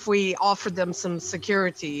 if we offer them some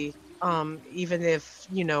security, even if,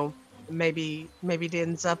 you know, maybe it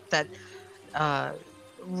ends up that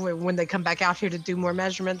when they come back out here to do more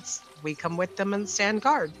measurements, we come with them and stand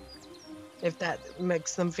guard. If that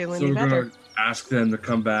makes them feel So any we're better. gonna ask them to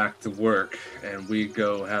come back to work, and we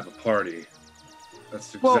go have a party.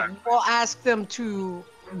 That's Well, exactly. we'll ask them to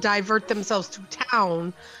divert themselves to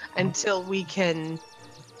town until we can,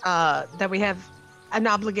 that we have an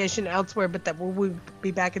obligation elsewhere, but that we'll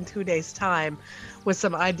be back in 2 days' time with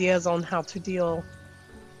some ideas on how to deal.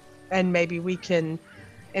 And maybe we can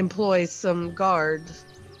employ some guard.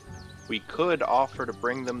 We could offer to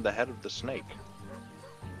bring them the head of the snake.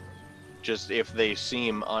 Just if they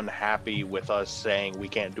seem unhappy with us saying we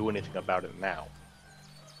can't do anything about it now.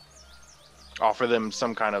 Offer them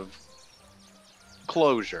some kind of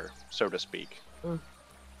closure, so to speak. Mm.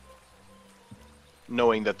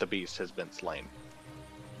 Knowing that the beast has been slain.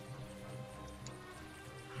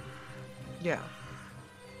 Yeah.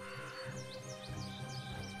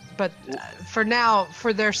 But for now,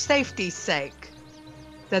 for their safety's sake,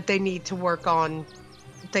 that they need to work on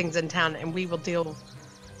things in town, and we will deal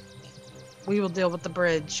with the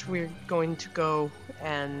bridge. We're going to go,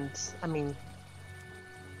 and I mean,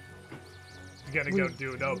 You gotta go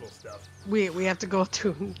do noble stuff. we have to go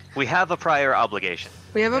to. We have a prior obligation.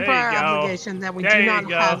 We have a There you prior go. obligation that we There do you not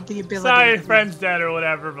go. have the ability. Sorry, to- friend's dead or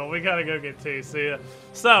whatever, but we gotta go get tea. See ya.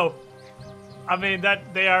 So, I mean,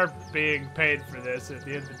 that they are being paid for this. At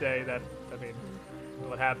the end of the day,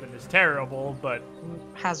 what happened is terrible, but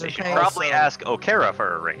They Hazard should pay. probably Also- ask Okera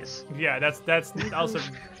for a raise. yeah, that's also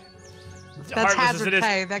That's heartless as hazard it is,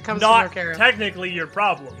 pay. That comes not from Okera. technically your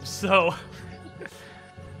problem. So,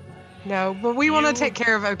 No, but we want to You- take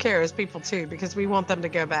care of Okera's people too, because we want them to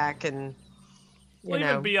go back and, you well, know.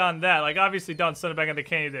 even beyond that, like obviously don't send them back into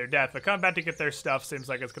candy to their death, but coming back to get their stuff seems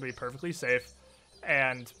like it's gonna be perfectly safe,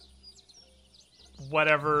 and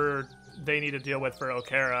whatever they need to deal with for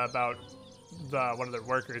Okera about one of their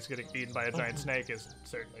workers getting eaten by a giant snake is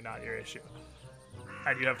certainly not your issue,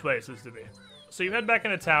 and you have places to be. So you head back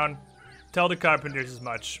into town, tell the carpenters as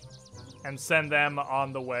much, and send them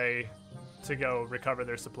on the way to go recover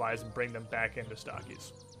their supplies and bring them back into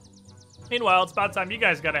Stockies. Meanwhile, it's about time you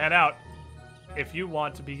guys gotta head out if you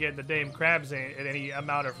want to be getting the Dame Crabs in at any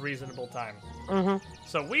amount of reasonable time. Mhm.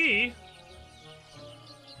 So we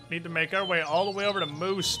need to make our way all the way over to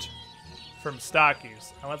Moost from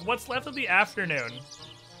Stockies. And with what's left of the afternoon,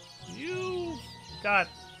 you got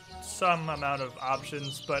some amount of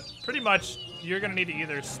options, but pretty much you're going to need to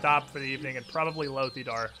either stop for the evening and probably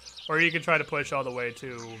Lothidar, or you can try to push all the way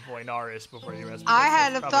to Voinaris before you rest. I because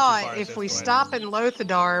had that's a probably too thought. far at If this we point. stop in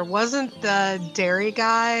Lothidar, wasn't the dairy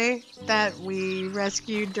guy that we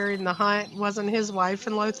rescued during the hunt, wasn't his wife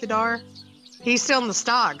in Lothidar? He's still in the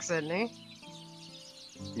stocks, isn't he?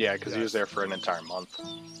 Yeah, because he was Yes. there for an entire month.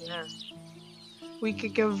 Yeah. We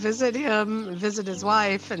could go visit him, visit his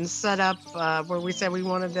wife, and set up where we said we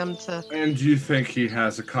wanted them to. And do you think he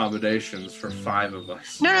has accommodations for 5 of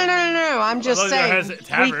us? No. I'm just Lothidar saying. has a we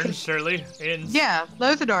tavern, could- surely. Inns. Yeah,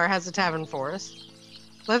 Lothidar has a tavern for us.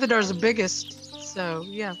 Lothidar's the biggest, so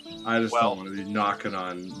yeah. I just Well- don't want to be knocking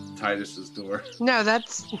on Titus's door. No,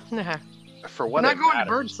 that's no. For We're what not it going to matters,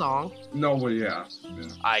 Birdsong. No, well, yeah.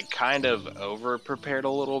 I kind of over prepared a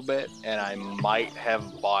little bit, and I might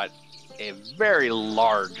have bought a very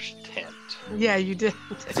large tent Yeah, you did.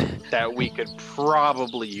 that we could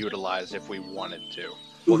probably utilize if we wanted to.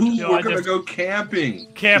 Ooh, know, I we're gonna just- go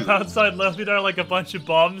camping. Camp outside Lothidar like a bunch of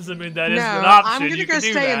bums. I mean, that is No, an option. I'm gonna you go can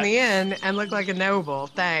do stay that. in the inn and look like a noble.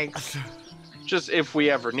 Thanks. Just if we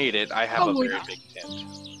ever need it, I have a Oh, very yeah. big tent.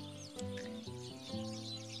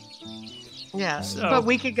 Yeah, So- but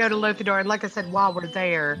we could go to Lothidar, and like I said, while we're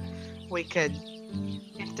there, we could,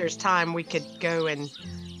 if there's time, we could go and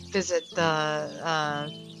visit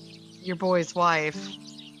the your boy's wife,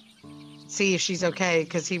 see if she's okay,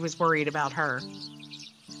 because he was worried about her.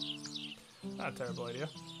 Not a terrible idea.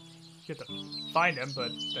 You have to find him, but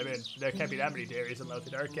I mean, there can't be that many dairies in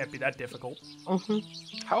Lothidar. It can't be that difficult. Hmm.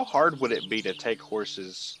 How hard would it be to take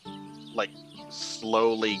horses, like,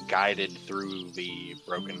 slowly guided through the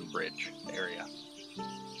broken bridge area?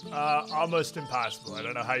 Almost impossible. I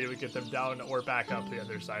don't know how you would get them down or back up the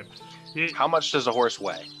other side. You- How much does a horse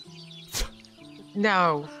weigh?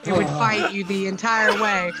 No, it would fight you the entire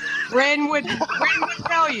way. Ren would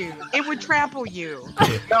tell you. It would trample you.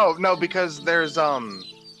 No, because there's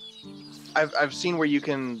I've seen where you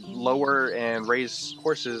can lower and raise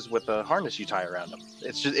horses with a harness you tie around them.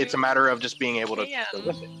 It's a matter of just being able to Yeah. go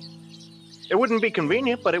with it. It wouldn't be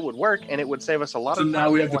convenient, but it would work, and it would save us a lot So of time.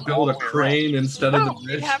 now we have to going build a all the way around. crane instead of the No, bridge.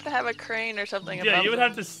 you'd have to have a crane or something. Yeah, above you would them.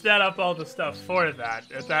 have to set up all the stuff for that.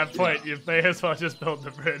 At that point, you may as well just build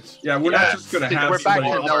the bridge. Yeah, we're not just gonna have We're back somebody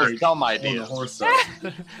to those operate dumb on the ideas. horse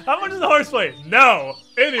side. How much is the horse weigh? No.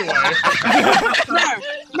 Anyway. No,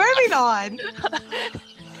 moving on.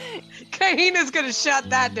 Kahina's gonna shut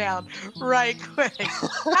that down right quick.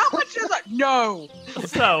 How much is it? No.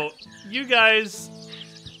 So, you guys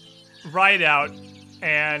ride out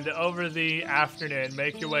and over the afternoon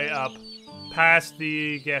make your way up past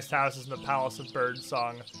the guest houses and the Palace of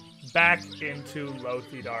Birdsong back into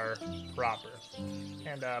Lothidar proper.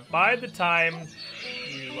 And by the time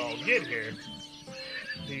you all get here,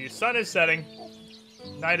 the sun is setting,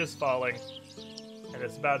 night is falling, and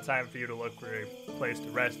it's about time for you to look for a place to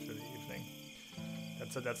rest for the evening.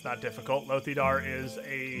 That's not difficult. Lothidar is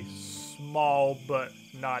a small but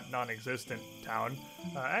not non-existent town.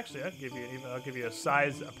 Actually, I'll give you a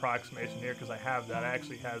size approximation here because I have that. It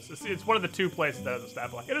actually has. It's one of the two places that has a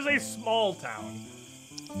stat block. It is a small town,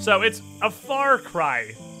 so it's a far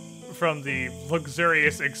cry from the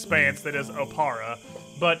luxurious expanse that is Opara,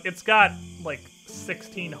 but it's got like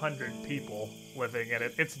 1,600 people living in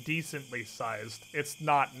it. It's decently sized. It's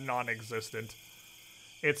not non-existent.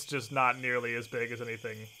 It's just not nearly as big as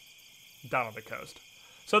anything down on the coast.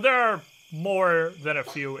 So there are more than a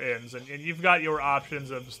few inns, and you've got your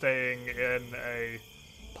options of staying in a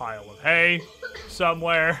pile of hay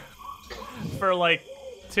somewhere for like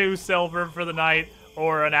 2 silver for the night,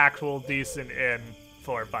 or an actual decent inn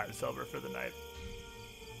for 5 silver for the night.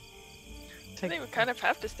 I think we kind of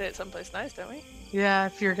have to stay at someplace nice, don't we? Yeah,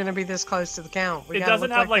 if you're gonna be this close to the count, we It gotta doesn't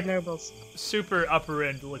look have, like the like, nobles. Super upper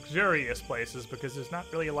end luxurious places because there's not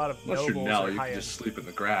really a lot of Unless you're nobles Nell, or you high can end just sleep in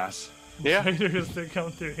the grass. Yeah. traders that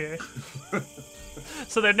come through here.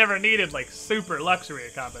 So they've never needed like super luxury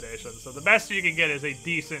accommodations. So the best you can get is a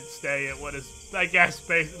decent stay at what is, I guess,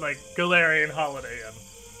 like Galarian Holiday Inn.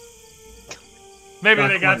 Maybe Not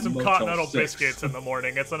they got quite some Motel continental 6. biscuits in the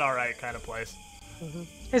morning. It's an alright kind of place.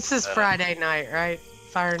 It's this Friday night, right?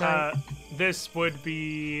 Fire night. This would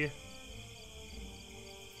be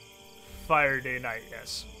Fire Day night,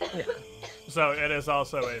 yes. Yeah. So it is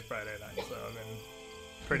also a Friday night, so I mean,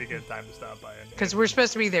 pretty good time to stop by. Because we're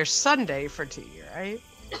supposed to be there Sunday for tea, right?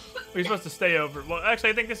 We're supposed to stay over. Well,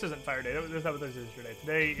 actually, I think this isn't Fire Day. This is not what this is today.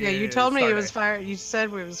 Today Yeah, you is told me Star it was Day. fire. You said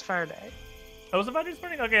it was Fire Day. Oh, was it Fire Day this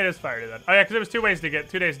morning? Okay, it is Fire Day then. Oh yeah, because there was 2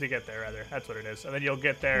 days to get there, rather. That's what it is. And then you'll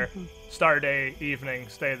get there Star Day evening,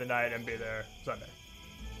 stay the night, and be there Sunday.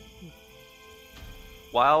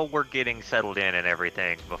 While we're getting settled in and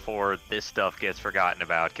everything, before this stuff gets forgotten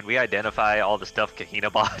about, can we identify all the stuff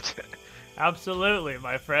Kahina bought? Absolutely,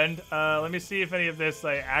 my friend. Let me see if any of this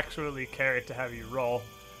I actually care to have you roll,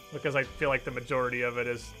 because I feel like the majority of it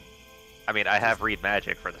is I mean, I have read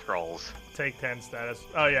magic for the scrolls. take 10 status.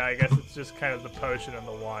 Oh yeah, I guess it's just kind of the potion and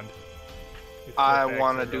the wand. You I flip back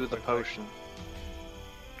want to through do real the quickly. potion.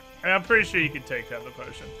 And I'm pretty sure you can take down the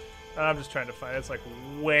potion. I'm just trying to find it. It's like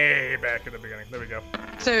way back in the beginning. There we go.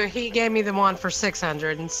 So he gave me the one for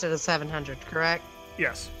 600 instead of 700, correct?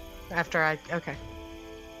 Yes. Okay.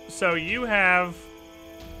 So you have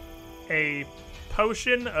a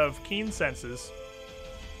potion of keen senses,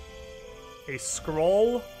 a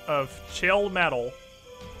scroll of chill metal,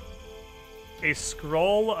 a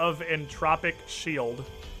scroll of entropic shield,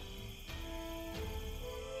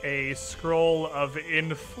 a scroll of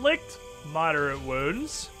inflict moderate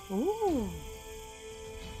wounds, Ooh.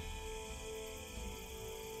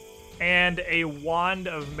 and a wand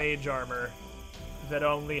of mage armor that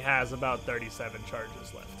only has about 37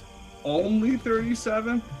 charges left. Only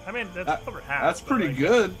 37? I mean, that's That- over half. That's but, pretty like,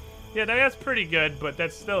 good. Yeah, no, that's pretty good, but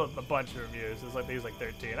that's still a bunch of reviews. It's like these like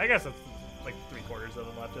 13. I guess that's like 3/4 of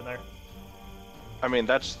them left in there. I mean,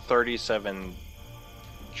 that's 37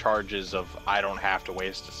 charges of I don't have to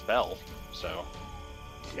waste a spell. So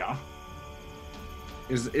Yeah.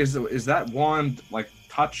 Is that wand like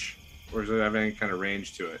touch, or does it have any kind of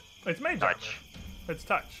range to it? It's mage Touch. armor. It's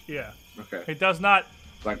touch. Yeah, Okay. it does not.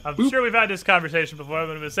 Like I'm boop. sure we've had this conversation before. I'm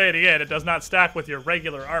going to say it again. It does not stack with your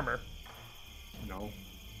regular armor. No.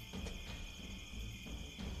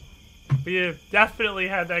 We have definitely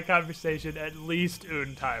had that conversation at least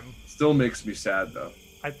one time. Still makes me sad though.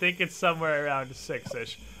 I think it's somewhere around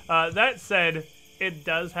 6-ish. That said, it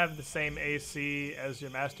does have the same AC as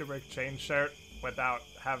your Masterwork chain shirt without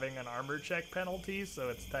having an armor check penalty, so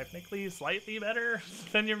it's technically slightly better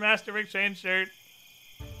than your Masterwork chain shirt.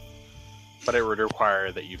 but it would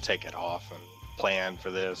require that you take it off and plan for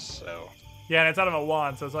this. So Yeah, and it's out of a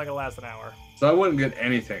wand, so it's not gonna last an hour. So I wouldn't get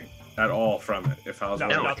anything at all from it if I was No,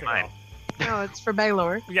 No, wearing it's nothing fine. at all. No, it's for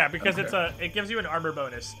Baylor. Yeah, because Okay. it gives you an armor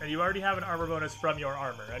bonus, and you already have an armor bonus from your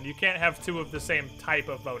armor, and you can't have two of the same type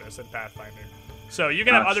of bonus in Pathfinder. So you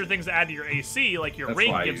can have Gotcha. other things to add to your AC, like your That's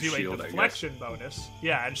ring why I gives use you shield, a I guess. deflection bonus.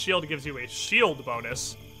 Yeah, and shield gives you a shield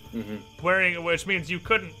bonus, Mm-hmm. which means you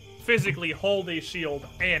couldn't physically hold a shield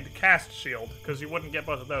and cast shield, because you wouldn't get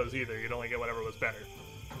both of those either. You'd only get whatever was better.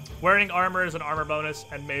 Wearing armor is an armor bonus,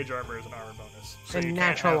 and mage armor is an armor bonus. So you And can't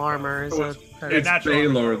natural have both. armor is So a. It's natural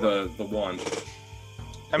Baylor, armor. the one.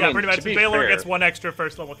 I Yeah, mean, pretty to much. be Baylor fair, gets one extra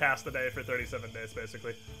first level cast a day for 37 days,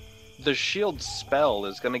 basically. the shield spell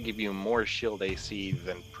is going to give you more shield AC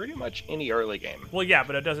than pretty much any early game. Well, yeah,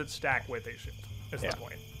 but it doesn't stack with a shield. Is Yeah. the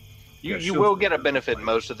point. You Yeah, you shield's will get a pretty benefit fine.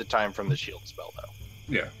 most of the time from the shield spell, though.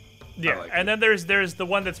 Yeah. Yeah, like and it. then there's the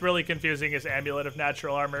one that's really confusing is Amulet of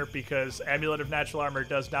Natural Armor, because Amulet of Natural Armor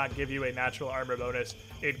does not give you a natural armor bonus.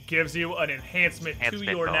 It gives you an enhancement to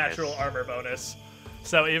Enhancement your bonus. natural armor bonus.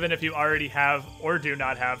 So even if you already have or do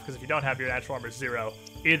not have, because if you don't have your natural armor 0,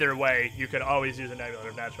 either way, you can always use an Amulet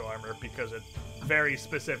of Natural Armor because it very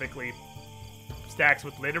specifically stacks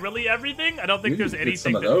with literally everything. I don't think We there's need to get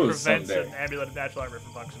anything some that of those prevents someday. an Amulet of Natural Armor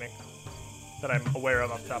from functioning that I'm aware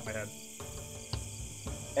of off the top of my head.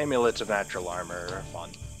 Amulets of natural armor are fun.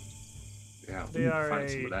 Yeah. They We need to are find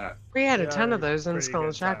some a- of that. We had a Yeah, ton of those in pretty Skull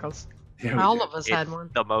and good time. Shackles. Yeah, we All did. of us had It's one.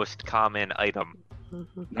 the most common item.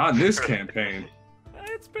 Not in this campaign.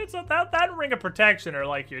 It's been so that ring of protection are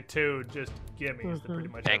like your two just gimmies that pretty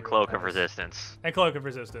much And everyone Cloak of has. Resistance. And Cloak of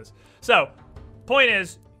Resistance. So, point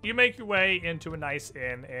is, you make your way into a nice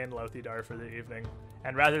inn in Lothidar for the evening,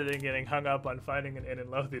 and rather than getting hung up on finding an inn in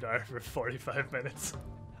Lothidar for 45 minutes,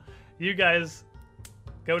 you guys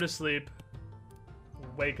go to sleep,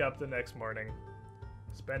 wake up the next morning,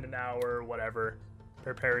 spend an hour or whatever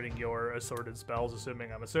preparing your assorted spells,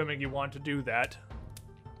 I'm assuming you want to do that.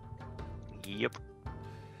 Yep.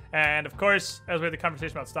 And of course, as we had the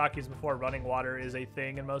conversation about stockies before, running water is a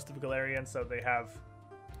thing in most of Galarian, so they have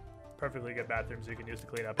perfectly good bathrooms you can use to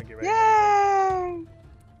clean up and get ready. Yay!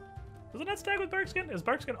 Doesn't that stack with Barkskin? Is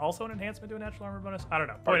Barkskin also an enhancement to a natural armor bonus? I don't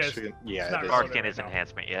know. Point is, Barkskin- yeah, it's not it is. really Barkskin is no.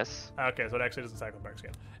 enhancement, yes. Okay, so it actually doesn't stack with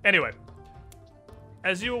Barkskin. Anyway,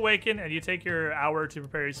 as you awaken and you take your hour to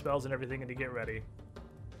prepare your spells and everything and to get ready,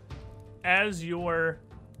 as you're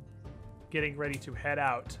getting ready to head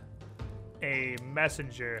out, a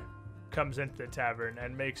messenger comes into the tavern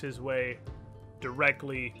and makes his way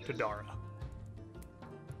directly to Dara.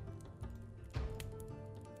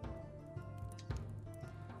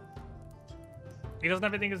 He doesn't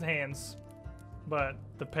have anything in his hands, but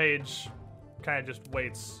the page kind of just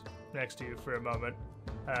waits next to you for a moment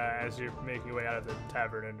as you're making your way out of the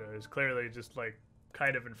tavern, and is clearly just like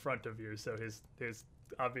kind of in front of you, so he's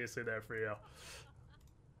obviously there for you.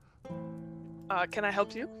 Can I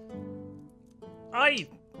help you? Aye,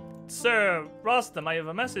 Sir Rostam, I have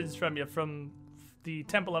a message from you from the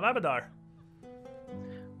Temple of Abadar.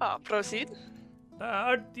 Proceed.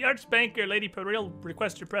 The Archbanker, Lady Peril,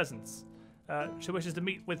 requests your presence. She wishes to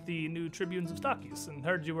meet with the new tribunes of Stockies and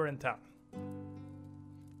heard you were in town.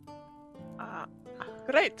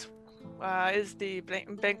 Great. Is the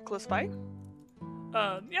bank close by?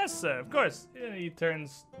 Yes, sir, of course. He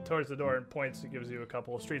turns towards the door and points and gives you a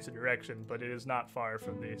couple of streets of direction, but it is not far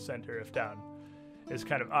from the center of town. It's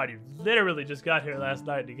kind of odd. You literally just got here last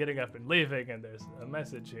night, you're getting up and leaving, and there's a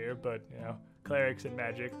message here, but, you know, clerics and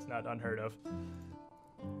magic, it's not unheard of.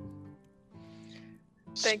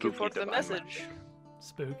 Thank you Spooky for the divine message. magic.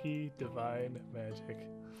 Spooky divine magic.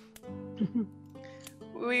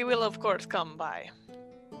 We will, of course, come by.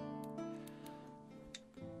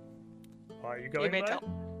 Are you You going may by?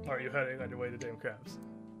 tell. Or are you heading on your way to Dame Crabs?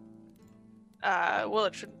 Well,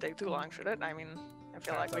 it shouldn't take too long, should it? I mean, I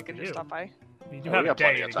feel That's like we up can to just you. stop by. You do Yeah, have we a got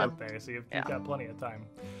plenty day of to time. get there, so you've Yeah. got plenty of time.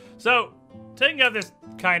 So, taking out this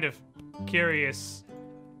kind of curious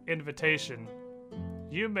invitation,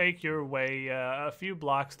 you make your way a few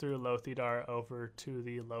blocks through Lothidar over to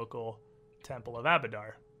the local Temple of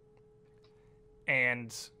Abadar.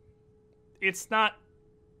 And it's not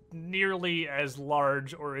nearly as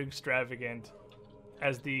large or extravagant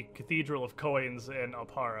as the Cathedral of Coins in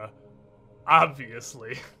Alpara,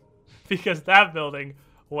 obviously, because that building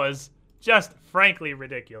was just frankly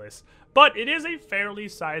ridiculous. But it is a fairly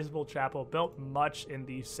sizable chapel built much in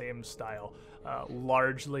the same style,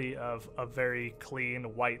 largely of a very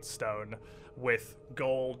clean white stone with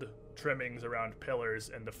gold trimmings around pillars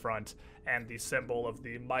in the front and the symbol of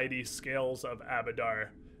the mighty scales of Abadar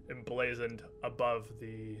emblazoned above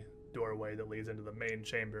the doorway that leads into the main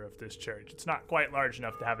chamber of this church. It's not quite large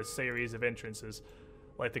enough to have a series of entrances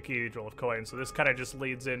like the Cathedral of Coins, so this kind of just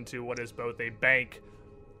leads into what is both a bank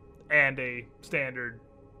and a standard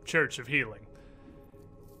Church of Healing.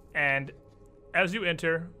 And as you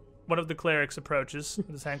enter, one of the clerics approaches with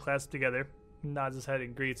his hand clasped together, nods his head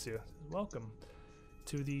and greets you. Welcome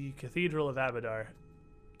to the Cathedral of Abadar.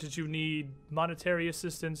 Did you need monetary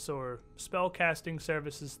assistance or spell casting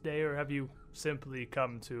services today, or have you simply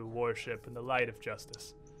come to worship in the light of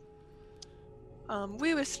justice?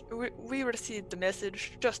 We received the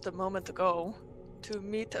message just a moment ago to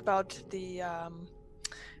meet about the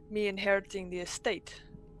me inheriting the estate.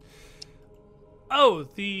 Oh,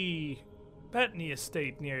 the Bettany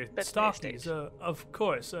estate near Bettany Stockies. estate. Of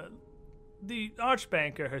course. The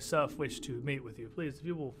archbanker herself wished to meet with you. Please, if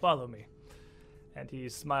you will follow me. And he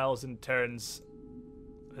smiles and turns,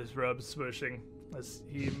 his robe swooshing, as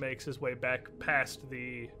he makes his way back past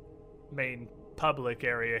the main public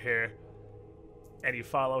area here. And you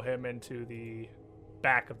follow him into the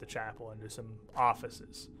back of the chapel, into some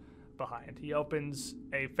offices behind. He opens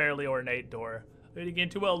a fairly ornate door, leading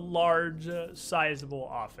into a large, sizable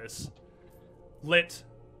office, lit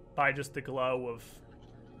by just the glow of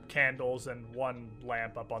candles and one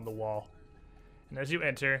lamp up on the wall. And as you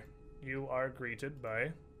enter, you are greeted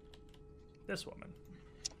by this woman,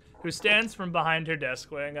 who stands from behind her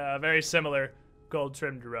desk wearing a very similar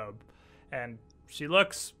gold-trimmed robe. And she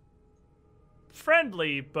looks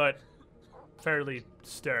friendly, but fairly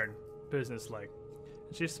stern, businesslike.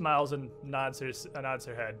 And she smiles and nods her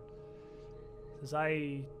head. Says,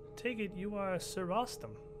 I take it you are Sir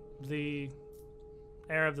Rostam, the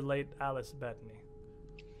heir of the late Alice Bettany.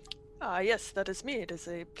 Yes, that is me. It is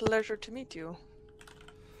a pleasure to meet you.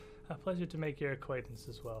 A pleasure to make your acquaintance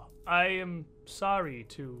as well. I am sorry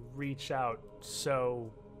to reach out so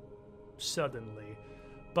suddenly,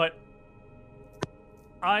 but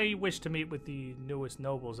I wish to meet with the newest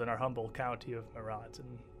nobles in our humble county of Marat,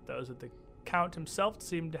 and those that the Count himself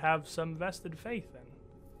seem to have some vested faith in.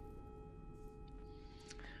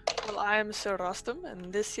 Well, I am Sir Rostam,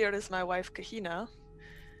 and this here is my wife Kahina.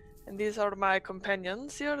 And these are my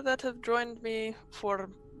companions here that have joined me for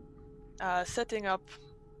setting up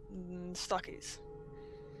Stockies.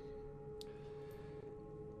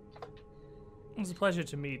 It's a pleasure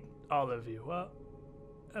to meet all of you.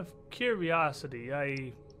 Of curiosity,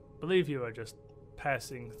 I believe you are just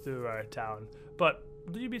passing through our town, but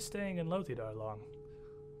will you be staying in Lothidar long?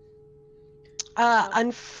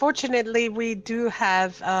 Unfortunately, we do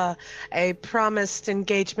have a promised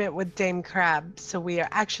engagement with Dame Crab, so we are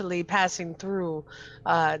actually passing through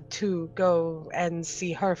to go and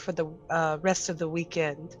see her for the rest of the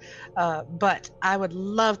weekend. But I would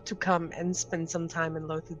love to come and spend some time in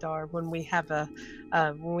Lothidar when we have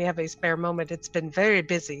a spare moment. It's been very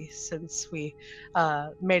busy since we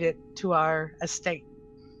made it to our estate.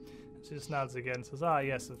 She just nods again and says,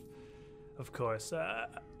 yes, of course.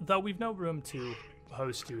 Though we've no room to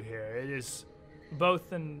host you here, it is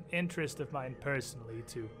both an interest of mine personally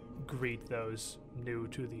to greet those new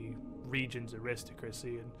to the region's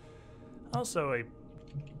aristocracy, and also a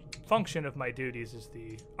function of my duties as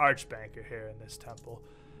the archbanker here in this temple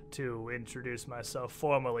to introduce myself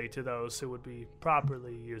formally to those who would be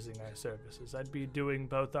properly using our services. I'd be doing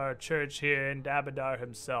both our church here and Abadar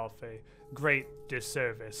himself a great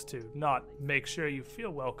disservice to not make sure you feel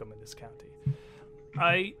welcome in this county.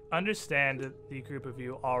 I understand that the group of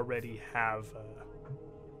you already have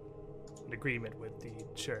an agreement with the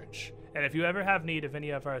church, and if you ever have need of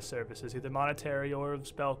any of our services, either monetary or of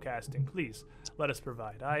spellcasting, please let us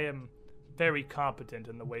provide. I am very competent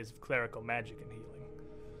in the ways of clerical magic and healing.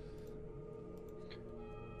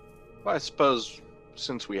 Well, I suppose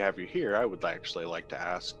since we have you here, I would actually like to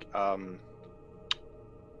ask. I'm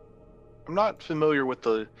not familiar with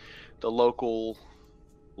the local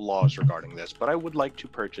laws regarding this, but I would like to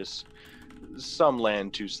purchase some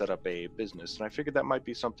land to set up a business, and I figured that might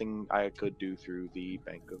be something I could do through the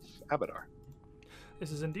Bank of Abadar.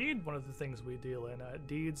 This is indeed one of the things we deal in.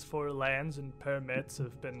 Deeds for lands and permits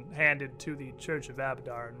have been handed to the Church of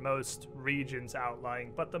Abadar in most regions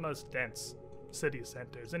outlying, but the most dense city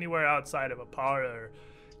centers. Anywhere outside of Apara or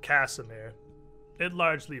Casimir, it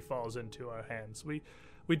largely falls into our hands.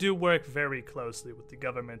 We do work very closely with the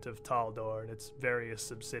government of Taldor and its various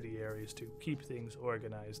subsidiaries to keep things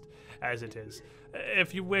organized as it is.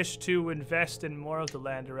 If you wish to invest in more of the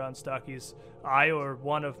land around Stockies, I or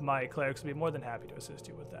one of my clerics would be more than happy to assist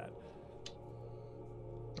you with that.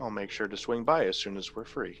 I'll make sure to swing by as soon as we're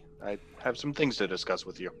free. I have some things to discuss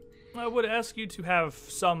with you. I would ask you to have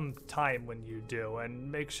some time when you do, and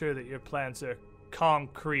make sure that your plans are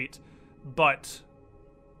concrete, but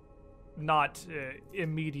not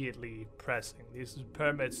immediately pressing. These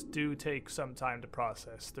permits do take some time to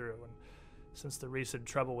process through, and since the recent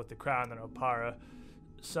trouble with the Crown and Opara,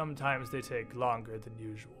 sometimes they take longer than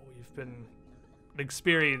usual. We've been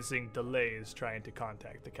experiencing delays trying to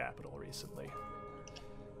contact the capital recently.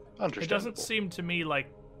 It doesn't seem to me like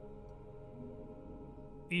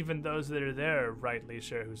even those that are there are rightly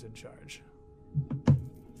sure who's in charge.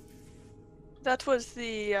 That was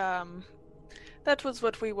the that was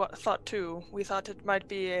what we thought too. We thought it might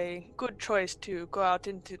be a good choice to go out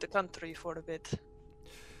into the country for a bit.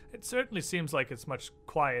 It certainly seems like it's much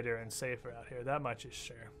quieter and safer out here, that much is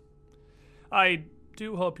sure. I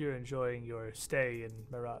do hope you're enjoying your stay in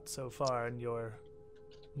Marat so far, and your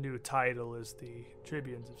new title is the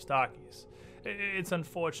Tribunes of Stockies. It's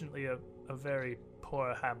unfortunately a very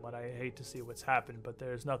poor hamlet. I hate to see what's happened, but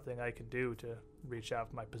there's nothing I can do to reach out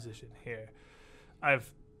for my position here.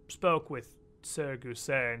 I've spoke with Sir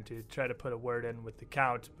Gusern to try to put a word in with the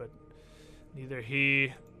Count, but neither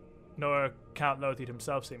he nor Count Lothied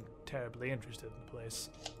himself seem terribly interested in the place.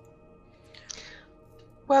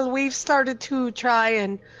 Well, we've started to try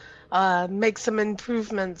and make some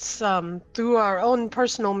improvements through our own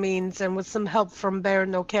personal means, and with some help from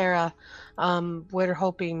Baron O'Cara. We're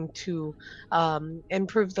hoping to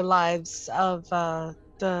improve the lives of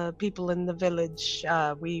the people in the village.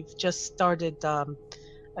 We've just started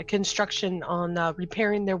a construction on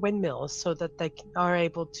repairing their windmills so that they are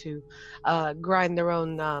able to grind their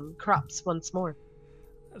own crops once more.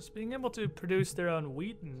 Yes, being able to produce their own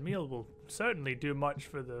wheat and meal will certainly do much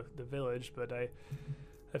for the village, but I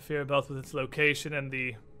fear both with its location and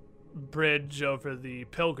the bridge over the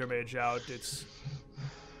pilgrimage out, it's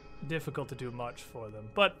difficult to do much for them.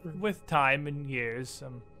 But with time and years,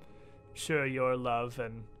 I'm sure your love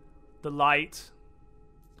and the light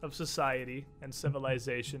of society and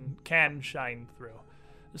civilization can shine through.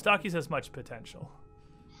 The Stockies has much potential.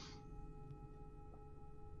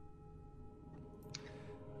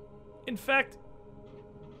 In fact,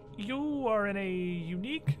 you are in a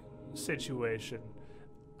unique situation.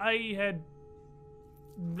 I had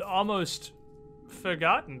almost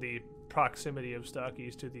forgotten the proximity of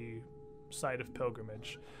Stockies to the site of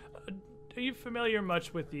pilgrimage. Are you familiar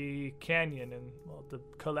much with the canyon and the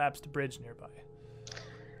collapsed bridge nearby?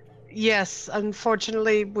 Yes,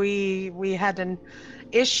 unfortunately, we had an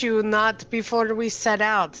issue not before we set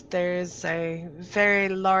out. There's a very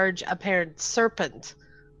large apparent serpent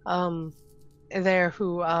there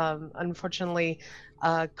who unfortunately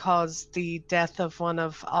caused the death of one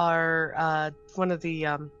of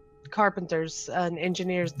the carpenters and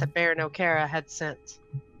engineers that Baron O'Cara had sent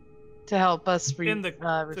to help us in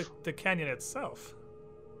the canyon itself.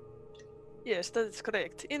 Yes, that is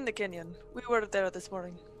correct. In the canyon. We were there this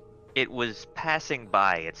morning. It was passing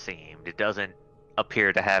by, it seemed. It doesn't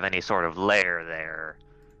appear to have any sort of lair there.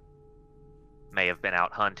 May have been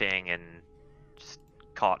out hunting and just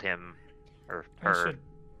caught him or her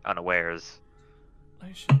unawares.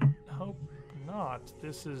 I should hope not.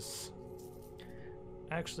 This is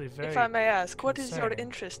actually very If I may ask, what is your concerning.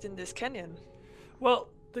 interest in this canyon? Well,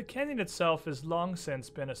 the canyon itself has long since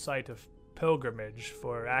been a site of pilgrimage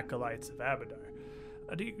for acolytes of Abadar.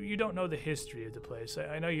 You don't know the history of the place.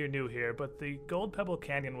 I know you're new here, but the Gold Pebble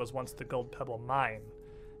Canyon was once the Gold Pebble Mine.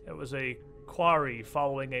 It was a quarry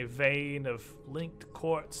following a vein of linked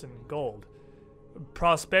quartz and gold.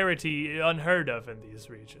 Prosperity unheard of in these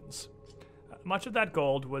regions. Much of that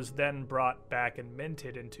gold was then brought back and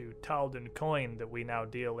minted into Taldan coin that we now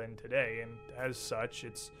deal in today, and as such,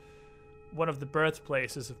 it's one of the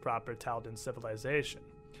birthplaces of proper Taldan civilization.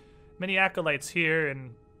 Many acolytes here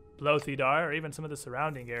in Lothidar, or even some of the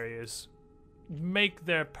surrounding areas, make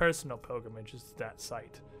their personal pilgrimages to that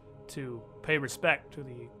site to pay respect to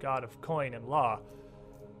the god of coin and law.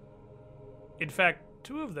 In fact,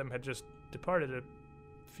 2 of them had just departed a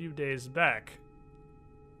few days back.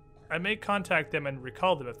 I may contact them and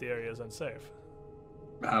recall them if the area is unsafe.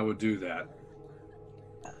 I would do that.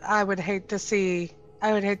 I would hate to see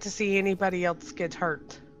anybody else get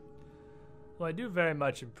hurt. Well, I do very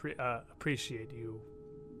much appreciate you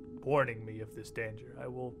warning me of this danger. I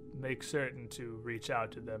will make certain to reach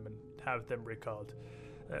out to them and have them recalled.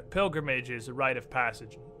 Pilgrimage is a rite of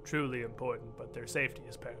passage, truly important, but their safety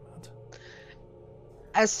is paramount.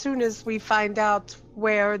 As soon as we find out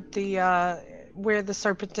where the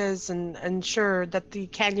serpent is and ensure that the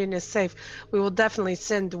canyon is safe, we will definitely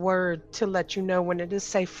send word to let you know when it is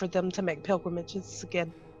safe for them to make pilgrimages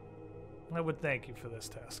again. I would thank you for this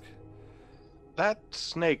task. That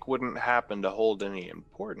snake wouldn't happen to hold any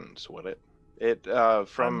importance, would it? It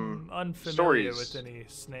from I'm unfamiliar stories. with any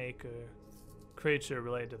snake or creature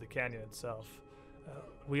related to the canyon itself.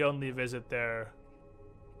 We only visit there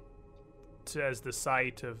as the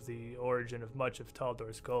site of the origin of much of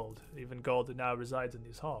Taldor's gold, even gold that now resides in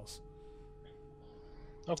these halls.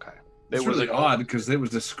 Okay. It's really odd because it was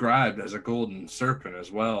described as a golden serpent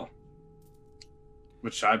as well,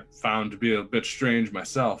 which I found to be a bit strange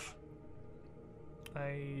myself.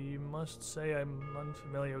 I must say I'm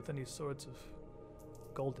unfamiliar with any sorts of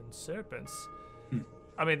golden serpents.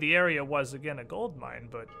 I mean, the area was, again, a gold mine,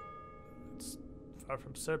 but it's far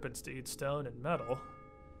from serpents to eat stone and metal.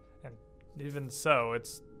 And even so,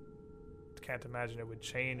 can't imagine it would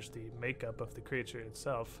change the makeup of the creature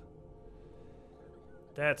itself.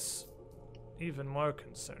 That's even more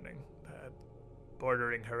concerning,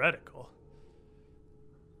 bordering heretical.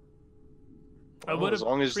 I would as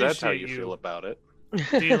long as that's how you appreciate feel about it.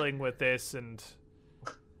 dealing with this and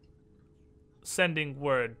sending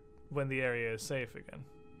word when the area is safe again.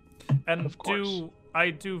 And Of course. I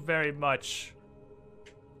do very much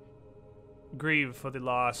grieve for the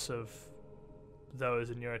loss of those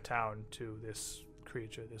in your town to this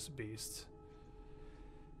creature, this beast.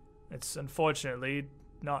 It's unfortunately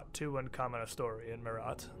not too uncommon a story in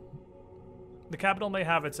Marat. The capital may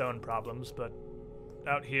have its own problems, but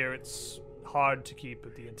out here it's hard to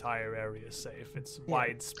keep the entire area safe. It's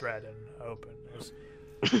widespread and open. There's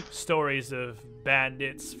stories of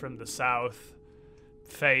bandits from the south,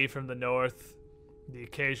 fae from the north, the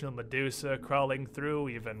occasional Medusa crawling through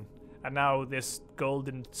even, and now this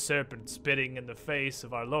golden serpent spitting in the face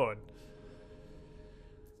of our lord.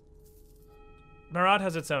 Marat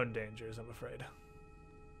has its own dangers, I'm afraid.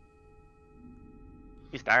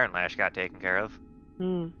 At least Iron Lash got taken care of.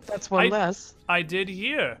 That's one less. I did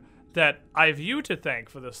hear that I've you to thank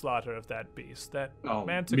for the slaughter of that beast. That Oh,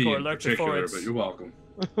 Manticore me in lurked before particular, its... but you're welcome.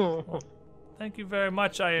 Thank you very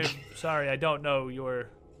much. I am sorry, I don't know your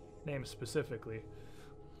name specifically.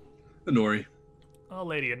 Honori. Oh,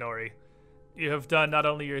 Lady Honori, you have done not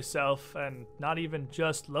only yourself and not even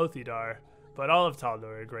just Lothidar, but all of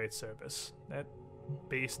Tal'Dor a great service. That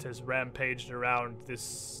beast has rampaged around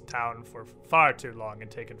this town for far too long and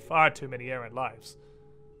taken far too many errant lives.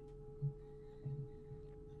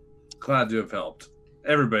 Glad to have helped.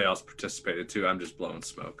 Everybody else participated too. I'm just blowing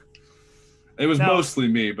smoke. It was Now- mostly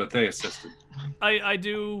me, but they assisted. I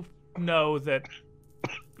do know that,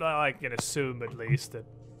 I can assume at least, that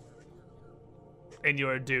in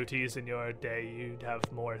your duties in your day you'd have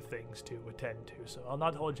more things to attend to, so I'll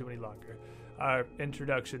not hold you any longer. Our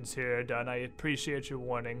introductions here are done. I appreciate your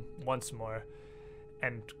warning once more,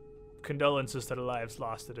 and condolences to the lives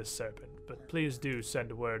lost to this serpent, but please do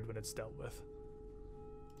send a word when it's dealt with.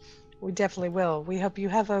 We definitely will. We hope you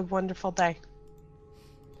have a wonderful day.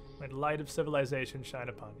 May the light of civilization shine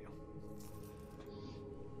upon you.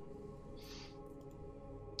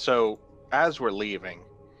 So, as we're leaving,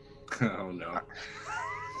 Oh no.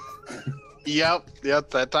 yep,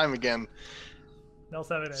 that time again. Nels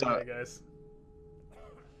having an So- idea, guys.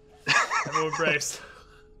 Everyone brace.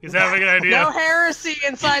 He's having an idea. No heresy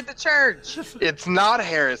inside the church. It's not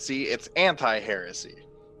heresy, it's anti-heresy.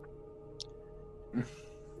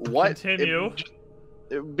 What? Continue.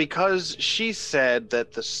 Because she said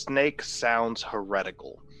that the snake sounds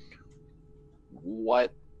heretical.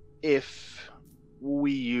 What if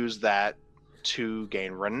we use that to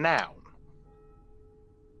gain renown?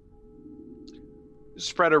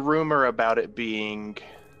 Spread a rumor about it being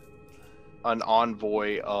an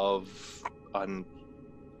envoy of I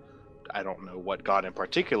don't know what god in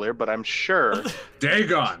particular, but I'm sure.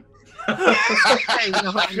 Dagon.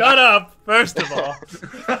 Shut up, first of all.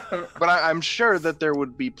 But I'm sure that there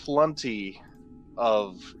would be plenty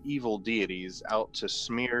of evil deities out to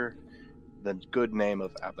smear the good name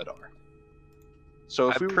of Abadar. So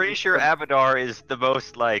if I'm pretty sure Abadar is the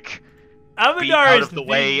most, like, beat Abadar out is of the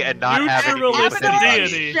way and not having neutralist even Abadar and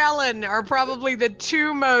deity. Shellen are probably the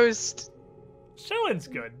two most. Shellen's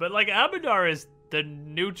good, but like Abadar is the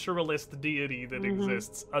neutralist deity that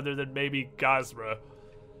exists, other than maybe Gazra.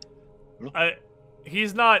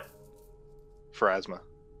 He's not Pharasma.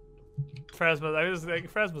 Phrasma. I was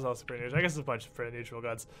like, Phrasma's also pretty neutral. I guess there's a bunch of pretty neutral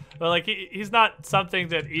gods, but like he's not something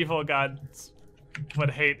that evil gods would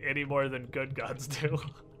hate any more than good gods do.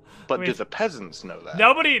 But I mean, do the peasants know that?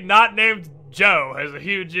 Nobody not named Joe has a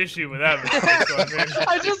huge issue with Abadar. So, I mean,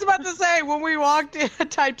 I was just about to say, when we walked in, I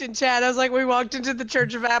typed in chat, I was like, we walked into the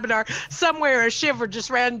Church of Abadar, somewhere a shiver just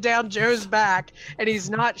ran down Joe's back, and he's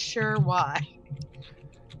not sure why.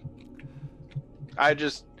 I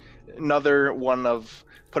just another one of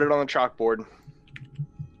put it on the chalkboard.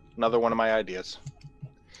 Another one of my ideas.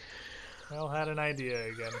 Well, had an idea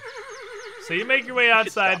again. So you make your way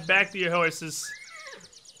outside, back to your horses.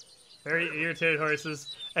 Very irritated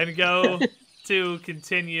horses. And go to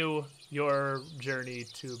continue your journey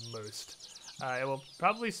to Moost. It will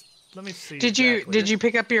probably let me see. Did exactly. you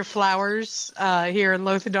pick up your flowers here in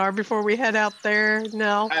Lothidar before we head out there?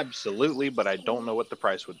 No. Absolutely, but I don't know what the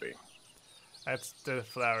price would be. That's the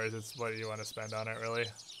flowers. It's what you want to spend on it, really.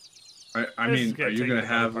 I This is mean, gonna are you take gonna the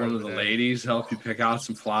better have part one of of the the day. ladies help you pick out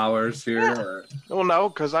some flowers here? Yeah. Or... Well, no,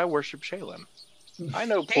 because I worship Shaylin. I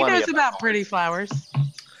know He plenty knows about pretty flowers.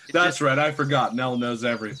 That's right. I forgot. Nell knows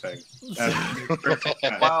everything.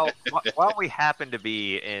 While we happen to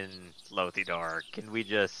be in Lothidar, can we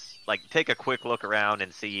just like take a quick look around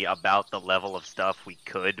and see about the level of stuff we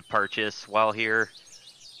could purchase while here?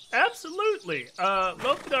 Absolutely.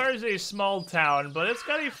 Lothidar is a small town, but it's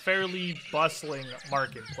got a fairly bustling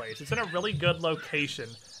marketplace. It's in a really good location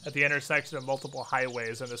at the intersection of multiple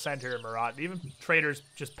highways in the center of Marat. Even traders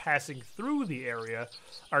just passing through the area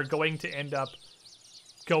are going to end up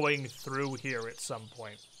going through here at some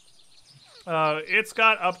point. It's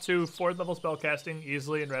got up to 4th level spellcasting,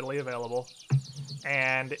 easily and readily available.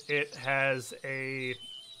 And it has a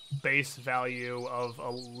base value of a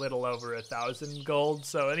little over 1,000 gold,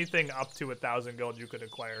 so anything up to 1,000 gold you could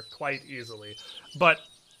acquire quite easily, but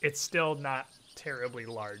it's still not terribly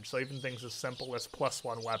large, so even things as simple as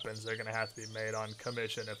 +1 weapons are going to have to be made on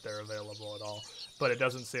commission if they're available at all, but it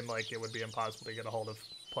doesn't seem like it would be impossible to get a hold of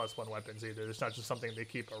 +1 weapons either. It's not just something they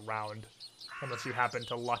keep around unless you happen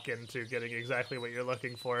to luck into getting exactly what you're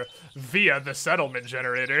looking for via the settlement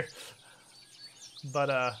generator. But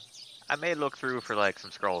I may look through for like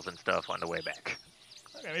some scrolls and stuff on the way back.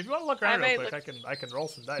 okay, if you want to look around I real may quick, I can roll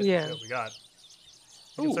some dice Yeah. and see what we got.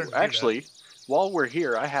 We can Ooh, certainly do that. actually, while we're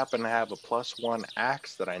here, I happen to have a +1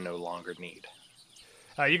 axe that I no longer need.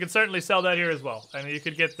 You can certainly sell that here as well, and you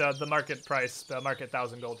could get the market price, the market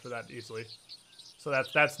 1,000 gold for that easily. So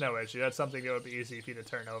that's no issue. That's something that would be easy for you to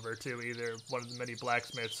turn over to either one of the many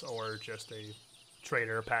blacksmiths or just a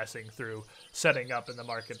trader passing through, setting up in the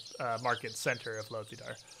market center of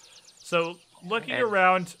Lothidar. So looking And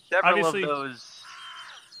around, Several obviously, of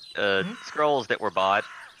those scrolls that were bought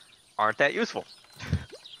aren't that useful.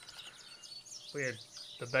 weird.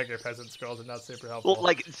 The beggar peasant scrolls are not super helpful. Well,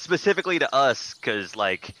 like specifically to us, because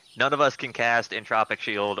like none of us can cast Entropic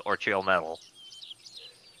Shield or Chill Metal.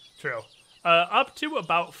 True. Up to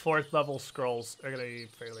about 4th level scrolls are gonna be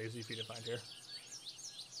fairly easy for you to find here.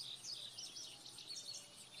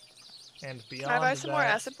 And beyond Can I buy some more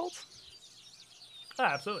that- acid bolts?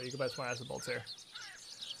 Absolutely, you can buy some more acid bolts here.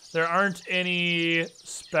 There aren't any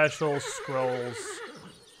special scrolls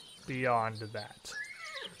beyond that.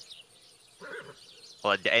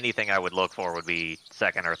 Well, anything I would look for would be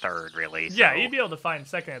 2nd or 3rd, really. Yeah, so- you'd be able to find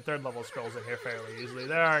 2nd and 3rd level scrolls in here fairly easily.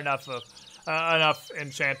 There are enough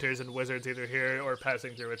enchanters and wizards either here or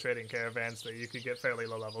passing through a trading caravans that you could get fairly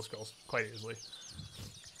low level scrolls quite easily.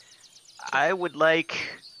 I would like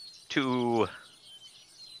to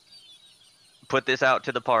put this out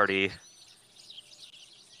to the party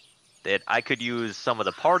that I could use some of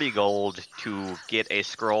the party gold to get a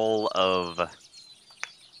scroll of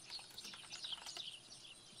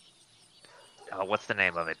what's the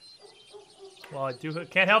name of it? Well, I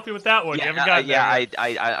can't help you with that one. You haven't gotten there yet.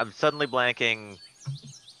 I'm suddenly blanking.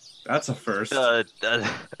 That's a first. I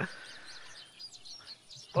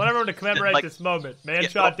want everyone to commemorate like- this moment.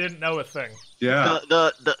 Manshot didn't know a thing. Yeah.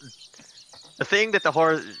 The thing that the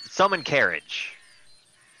horse summon carriage.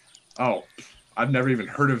 Oh, I've never even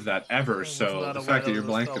heard of that ever. I was So not the aware fact that that you're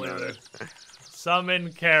was a blanking spell on either. it.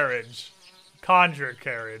 Summon carriage. Conjure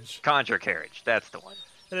carriage. Conjure carriage. That's the one.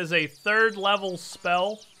 It is a 3rd level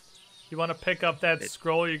spell. You want to pick up that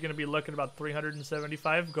scroll, you're going to be looking about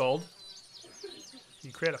 375 gold.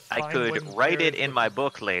 You create a fine I could wooden write it carriage in with- my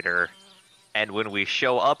book later, and when we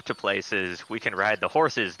show up to places, we can ride the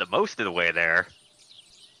horses the most of the way there,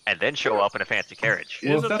 and then show up in a fancy carriage. It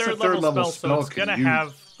Well, is if a that's a 3rd level third-level spell, so spell, it's can going to you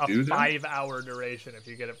have a do that? 5-hour duration if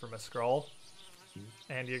you get it from a scroll.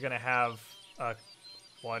 And you're going to have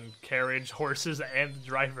one carriage, horses, and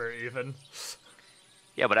driver even.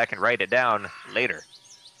 Yeah, but I can write it down later.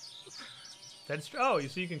 That's so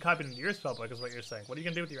you can copy it into your spellbook is what you're saying. What are you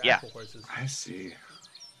going to do with your Yeah. actual horses? I see.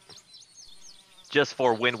 Just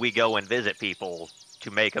for when we go and visit people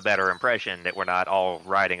to make a better impression that we're not all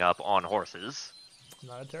riding up on horses.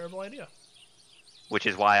 Not a terrible idea. Which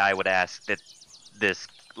is why I would ask that this,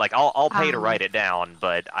 like, I'll pay to Um. write it down,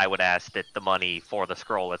 but I would ask that the money for the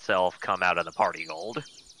scroll itself come out of the party gold.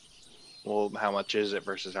 Well, how much is it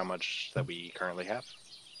versus how much that we currently have?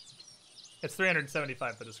 It's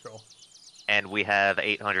 375 for the scroll. And we have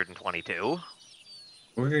 822.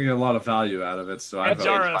 We're gonna get a lot of value out of it. So I And vote.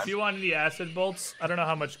 Jara, fine. if you want any acid bolts, I don't know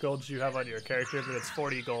how much gold you have on your character, but it's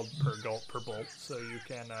 40 gold per bolt. So you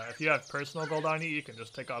can, if you have personal gold on you, you can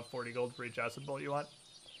just take off 40 gold for each acid bolt you want.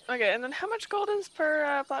 Okay, and then how much gold is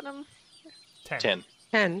per platinum? 10. 10.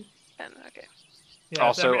 10. 10. Okay. Yeah,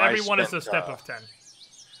 Also, I every one is a spent, step of 10.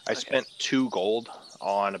 I spent 2 gold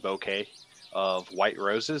on a bouquet of white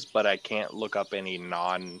roses, but I can't look up any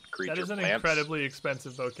non-creature That is an plants. incredibly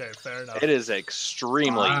expensive bouquet. Fair enough. It is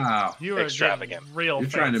extremely. Wow. You are extravagant. getting real You're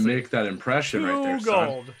trying to fancy. make that impression right there, 2 son.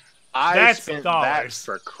 gold. I That's spent dollars. that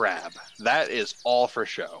for crab. That is all for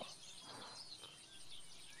show.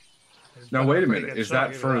 Now, wait a Pretty minute. good Is show,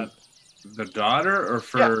 that give for that. the daughter or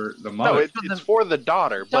for the mother? No, it's For the for the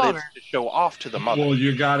daughter, but daughter. it's to show off to the mother. Well,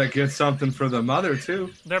 you got to get something for the mother,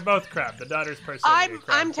 too. They're both crab. The daughter's personality. I'm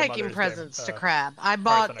crab, I'm the taking mother's presents to name, Crab. I Parthenon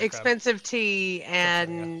bought crab. expensive tea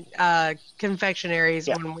and confectionaries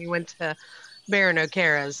Yeah. when we went to Baron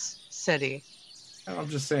O'Kara's city. I'm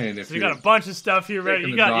just saying, if So you got a bunch of stuff here ready. taking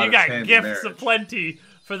You the got daughter's hand in gifts marriage. aplenty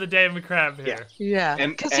for the Dame Crab here. Yeah,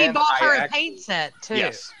 And- because he and bought her I a actually- paint set too.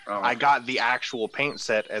 Yes, Oh, I okay. got the actual paint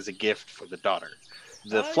set as a gift for the daughter.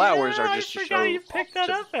 The Oh, flowers yeah, are just I to forgot show. you picked that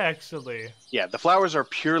to- up actually. Yeah, the flowers are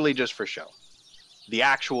purely just for show. The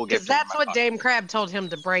actual gift. Because that's is my what daughter. Dame Crab told him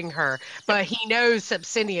to bring her. But he knows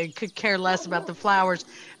Sepsinia could care less about the flowers,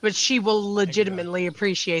 but she will legitimately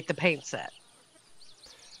appreciate the paint set.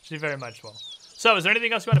 She very much will. So, is there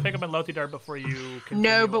anything else you want to pick up in Lothidar before you continue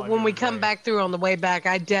No, but on when your we come way? back through on the way back,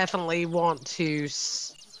 I definitely want to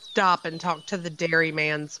stop and talk to the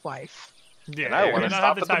dairyman's wife. Yeah, And I you're wanna gonna stop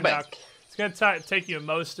have the at the time bank. now. It's gonna take you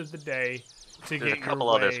most of the day to There's a get couple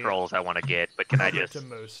your other way scrolls I want to get, but can I over just to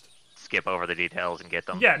Moost. skip over the details and get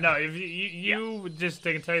them? Yeah, no, if you just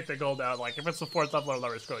take the gold out, like if it's the 4th level or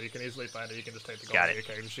lower scroll, you can easily find it. You can just take the gold Got out of your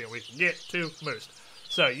character sheet. We can get to Moost.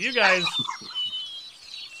 So you guys,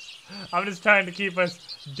 I'm just trying to keep us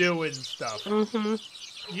doing stuff.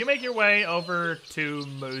 Mm-hmm. You make your way over to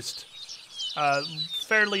Moost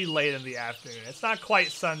fairly late in the afternoon. It's not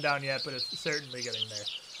quite sundown yet, but it's certainly getting there.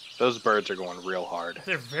 Those birds are going real hard.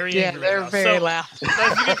 They're very Yeah, angry right they're now. very So, loud.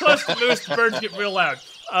 as you get close to Moose, the birds get real loud.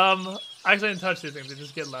 I actually didn't touch anything; they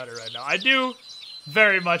just get louder right now. I do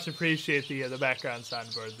very much appreciate the background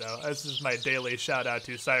soundboard, though. This is my daily shout out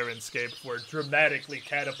to Sirenscape for dramatically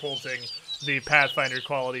catapulting the Pathfinder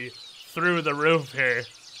quality through the roof here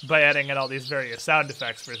by adding in all these various sound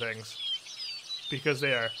effects for things, because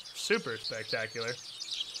they are super spectacular.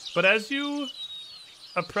 But as you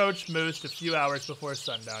approach Moost a few hours before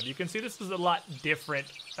sundown, you can see this is a lot different.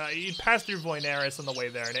 You pass through Voineris on the way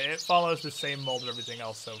there, and it follows the same mold of everything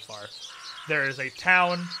else so far. There is a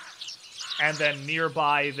town, and then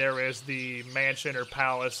nearby there is the mansion or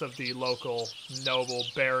palace of the local noble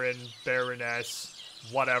baron, baroness,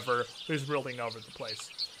 whatever, who's ruling over the place.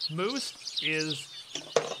 Moost is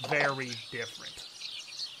very different.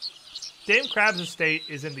 Dame Crab's estate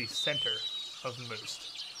is in the center of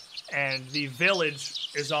Moost, and the village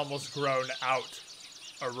is almost grown out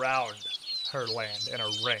around her land in a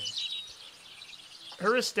ring.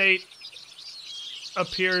 Her estate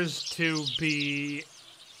appears to be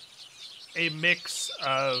a mix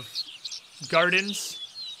of gardens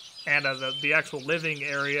and the actual living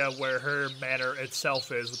area where her manor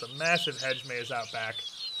itself is, with a massive hedge maze out back,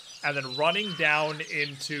 and then running down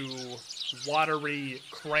into watery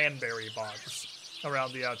cranberry bogs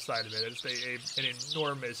around the outside of it. It's an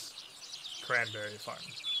enormous cranberry farm.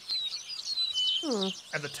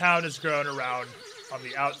 And the town is grown around on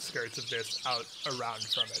the outskirts of this, out around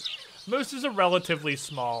from it. Moose is a relatively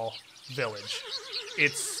small village.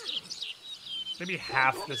 It's maybe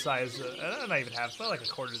half the size of, not even half, but like a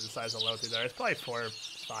quarter the size of Lothidar. It's probably 400 or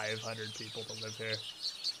 500 people that live here.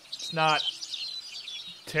 It's not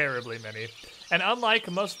terribly many. And unlike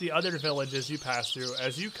most of the other villages you pass through,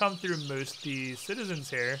 as you come through Moose, the citizens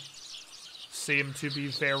here seem to be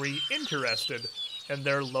very interested in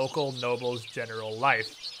their local noble's general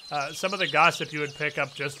life. Some of the gossip you would pick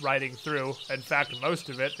up just riding through, in fact, most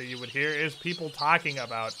of it that you would hear, is people talking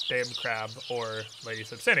about Dame Crab or Lady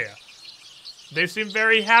Sepsinia. They seem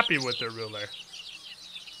very happy with their ruler.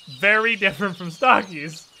 Very different from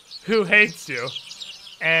Stockies, who hates you,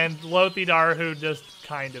 and Lothidar, who just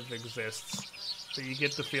kind of exists. So you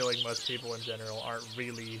get the feeling most people in general aren't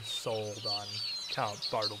really sold on Count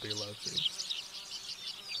Bartleby Lothid.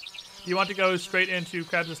 Do you want to go straight into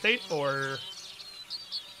Crab's estate, or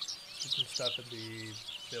some stuff in the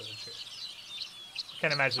village here? I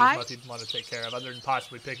can't imagine there's much you'd want to take care of, other than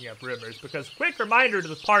possibly picking up rumors. Because, quick reminder to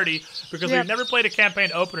the party, because we've never played a campaign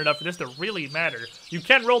open enough for this to really matter, you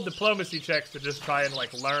can roll diplomacy checks to just try and,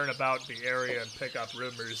 like, learn about the area and pick up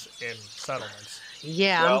rumors in settlements.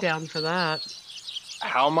 Yeah, Well- I'm down for that.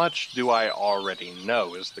 How much do I already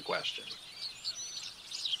know is the question.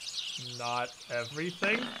 Not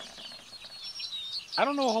everything. I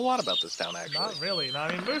don't know a whole lot about this town, actually. Not really. No,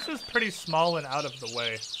 I mean, Moose is pretty small and out of the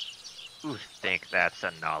way. You think that's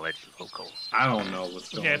a knowledge local? I don't know what's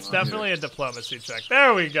going on. Okay, it's definitely a diplomacy check.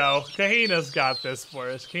 There we go. Kahina's got this for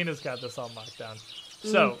us. Kahina's got this all marked down.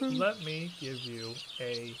 So, let me give you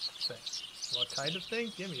a thing. What kind of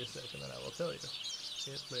thing? Give me a second and I will tell you.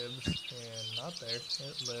 It lives in... not there.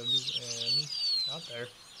 It lives in... not there.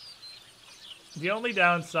 The only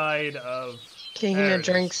downside of... Kahina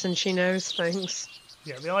drinks and she knows things.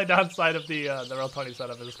 Yeah, the only downside of the Roll20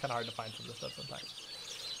 setup is it's kind of hard to find some of this stuff sometimes.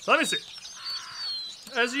 So let me see.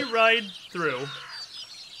 As you ride through,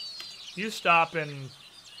 you stop and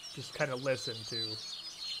just kind of listen to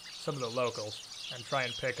some of the locals and try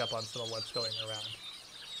and pick up on some of what's going around.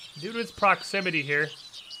 Due to its proximity here,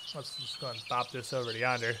 let's just go and bop this over to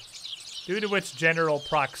yonder. Due to its general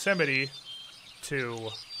proximity to,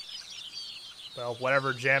 well,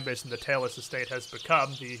 whatever Jambus and the Tailless estate has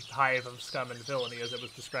become, the hive of scum and villainy as it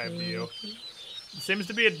was described to you, there seems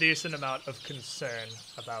to be a decent amount of concern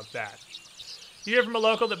about that. You hear from a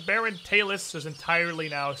local that Baron Tailless has entirely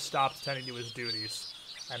now stopped tending to his duties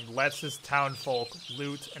and lets his townfolk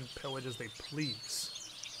loot and pillage as they please.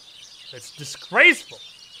 It's disgraceful.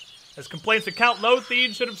 There's complaints that Count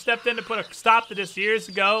Lothine should have stepped in to put a stop to this years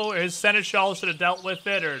ago, or his seneschal should have dealt with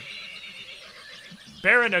it, or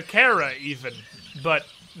Baron Akara even. But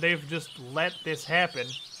they've just let this happen.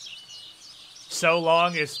 So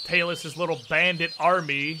long as Tailless' little bandit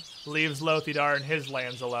army leaves Lothidar and his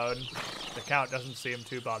lands alone, the Count doesn't seem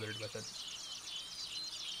too bothered with it.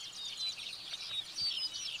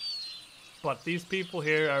 But these people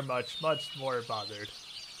here are much, much more bothered.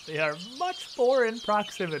 They are much more in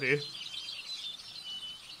proximity.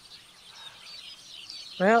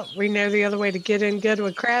 Well, we know the other way to get in good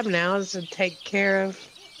with Crab now is to take care of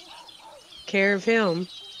him.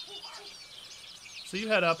 So you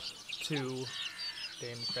head up to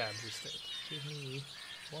Dame Crab's estate. Give me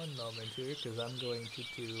one moment here, because I'm going to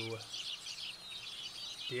do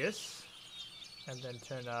this, and then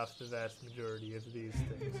turn off the vast majority of these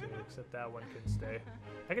things here, except that one can stay.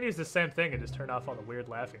 I can use the same thing and just turn off all the weird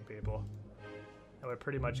laughing people. And we're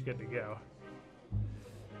pretty much good to go.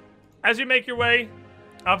 As you make your way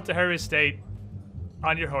up to her estate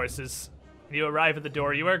on your horses, and you arrive at the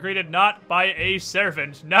door, you are greeted not by a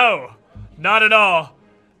servant, no, not at all,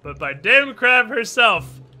 but by Dame Crab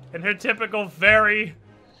herself, in her typical very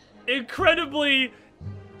incredibly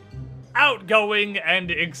outgoing and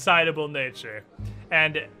excitable nature.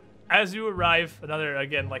 And as you arrive,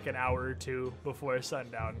 again, like an hour or two before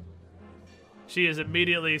sundown, she is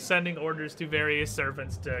immediately sending orders to various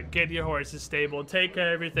servants to get your horses stabled, take care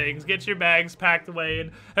of everything, get your bags packed away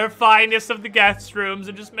in her finest of the guest rooms,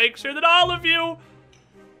 and just make sure that all of you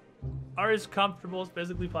are as comfortable as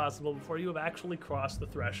physically possible before you have actually crossed the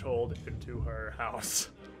threshold into her house.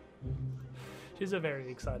 She's a very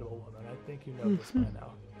excitable woman. I think you know this by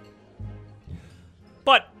now.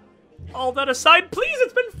 But, all that aside, please,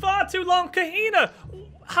 it's been far too long, Kahina!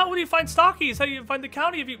 How do you find Stockies? How do you find the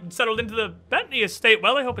county? Have you settled into the Bentley estate?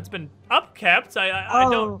 Well, I hope it's been upkept. I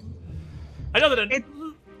know that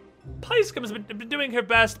Pyscom has been doing her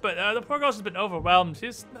best, but the poor girl has been overwhelmed.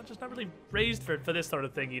 She's just not really raised for this sort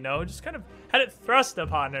of thing, you know? Just kind of had it thrust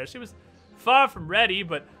upon her. She was far from ready,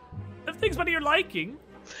 but if things went to your liking.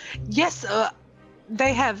 Yes,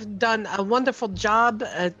 they have done a wonderful job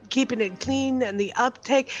keeping it clean, and the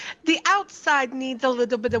uptake. The outside needs a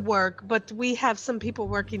little bit of work, but we have some people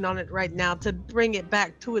working on it right now to bring it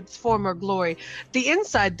back to its former glory. The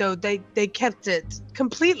inside, though, they kept it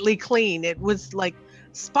completely clean. It was like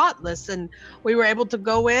spotless, and we were able to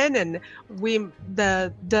go in, and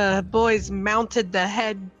the boys mounted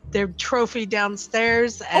their trophy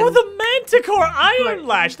downstairs. And the Manticore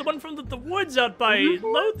Ironlash, the one from the woods out by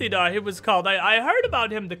Lothidar, it was called. I heard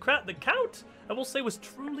about him. The Count, I will say, was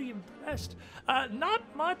truly impressed. Not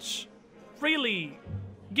much really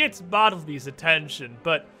gets Bartleby's attention,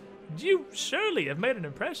 but you surely have made an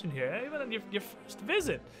impression here, even on your first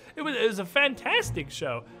visit. It was a fantastic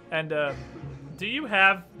show. And do you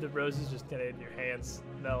have the roses just kind of in your hands,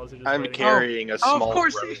 Mel? I'm carrying a small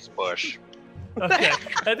rose bush. Okay,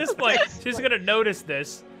 at this point, she's gonna notice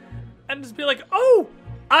this and just be like, "Oh,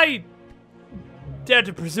 I dare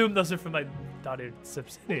to presume those are from my daughter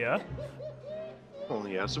Sepsinia." Well,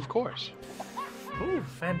 yes, of course. Ooh,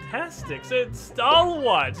 fantastic. So,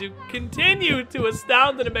 stalwarts, you continue to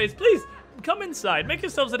astound and amaze. Please, come inside. Make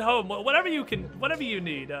yourselves at home. Whatever you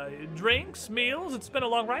need. Drinks, meals. It's been a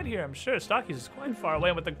long ride here, I'm sure. Stockies is quite far away.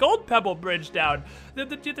 And with the Gold Pebble Bridge down, the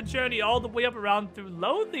journey all the way up around through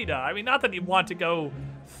Lothida. I mean, not that you want to go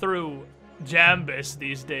through Jambus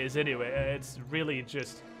these days anyway. It's really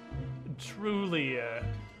just truly a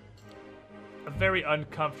very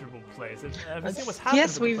uncomfortable place. Have you seen what's happened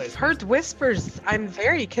Yes, to the we've place heard whispers. I'm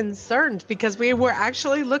very concerned because we were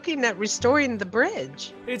actually looking at restoring the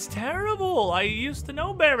bridge. It's terrible. I used to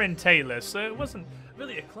know Baron Taylor, so it wasn't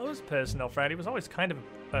really a close personal friend. He was always kind of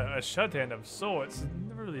a shut-in of sorts.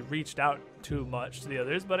 Never really reached out too much to the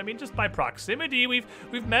others, but I mean, just by proximity,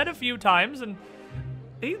 we've met a few times, and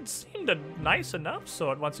he seemed a nice enough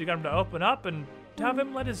sort once you got him to open up and to have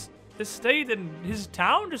him let his estate and his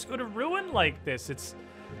town just go to ruin like this. It's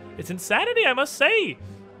insanity, I must say.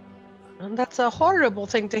 And that's a horrible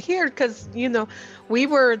thing to hear because, we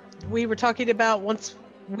were talking about once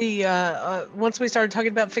we started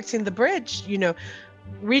talking about fixing the bridge,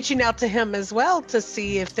 reaching out to him as well to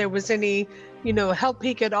see if there was any, help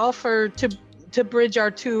he could offer to bridge our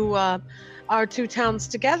two towns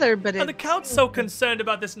together. But the Count's so concerned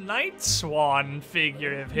about this night swan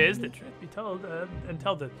figure of his that, truth be told,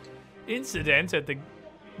 until the incident at the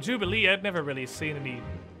Jubilee, I've never really seen any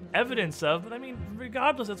evidence of. But I mean,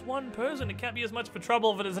 regardless, it's one person. It can't be as much of a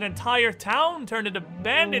trouble if it is an entire town turned into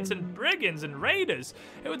bandits and brigands and raiders.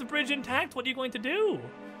 And with the bridge intact, what are you going to do?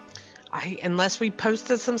 Unless we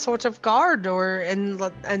posted some sort of guard, or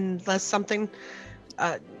unless something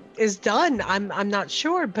is done, I'm not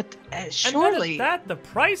sure. But surely and the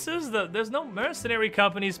prices. There's no mercenary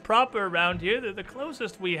companies proper around here. The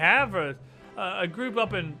closest we have are a group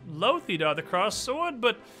up in Lothidar, the Cross Sword,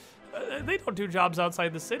 but they don't do jobs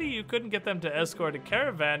outside the city. You couldn't get them to escort a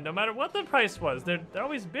caravan, no matter what the price was. They're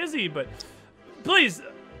always busy. But please,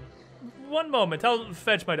 one moment. I'll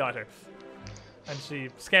fetch my daughter. And she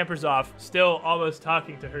scampers off, still almost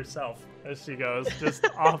talking to herself as she goes, just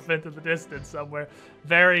off into the distance somewhere.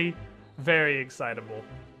 Very, very excitable.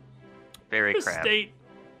 Very crab.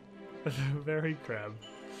 Very crab.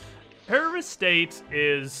 Her estate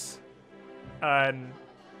is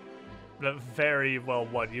very well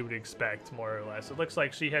what you would expect, more or less. It looks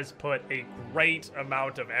like she has put a great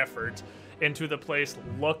amount of effort into the place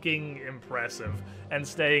looking impressive and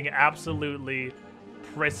staying absolutely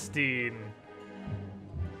pristine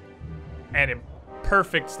and in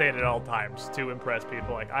perfect state at all times to impress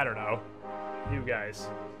people like, I don't know, you guys,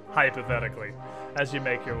 hypothetically, as you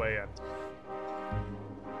make your way in.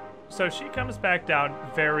 So she comes back down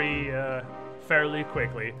fairly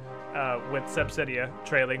quickly, with Sepsinia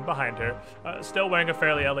trailing behind her, still wearing a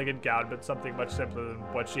fairly elegant gown, but something much simpler than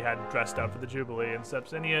what she had dressed up for the Jubilee, and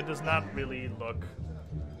Sepsinia does not really look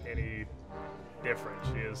any different.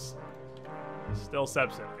 She is still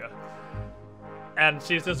Sepsinia. And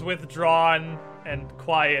she's as withdrawn and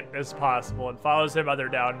quiet as possible and follows her mother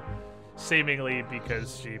down, seemingly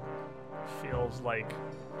because she feels like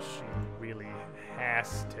she really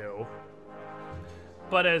has to.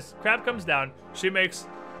 But as Crab comes down, she makes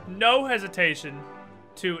no hesitation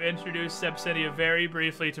to introduce Sepsinia very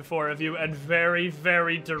briefly to four of you and very,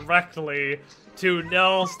 very directly to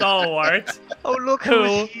Nell Stalwart. Oh, look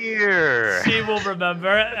who's here! She will remember,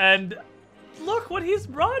 and look what he's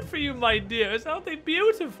brought for you, my dear. Aren't they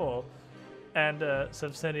beautiful? And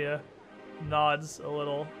Sepsinia nods a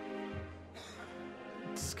little,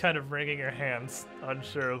 just kind of wringing her hands,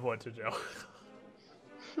 unsure of what to do.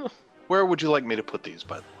 Where would you like me to put these,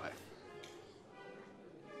 by the way?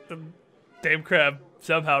 The Dame Crab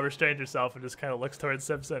somehow restrained herself and just kind of looks towards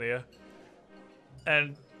Sepsinia.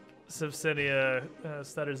 And Sepsinia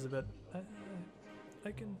stutters a bit.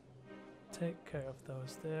 I can take care of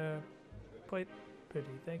those. They're quite pretty.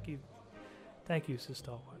 Thank you. Thank you, Sis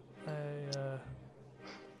Stalwart.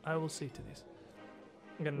 I will see to these.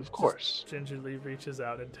 And Of course. gingerly reaches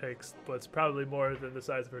out and takes what's probably more than the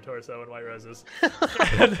size of her torso and white roses.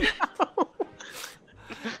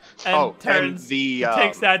 and turns,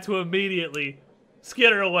 takes that to immediately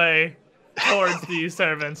skitter away towards the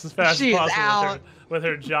servants as fast She's as possible out. with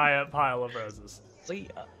her giant pile of roses. See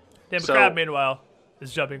ya. Dame So- Crab, meanwhile,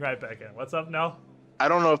 is jumping right back in. What's up, Nell? I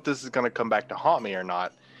don't know if this is going to come back to haunt me or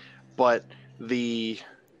not, but the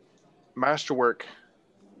masterwork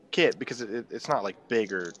kit, because it's not like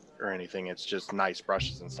big or anything, it's just nice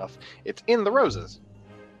brushes and stuff. It's in the roses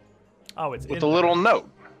Oh, it's with in a little note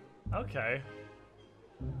Okay.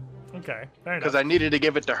 Okay, fair enough. because I needed to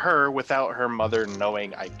give it to her without her mother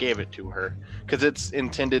knowing I gave it to her because it's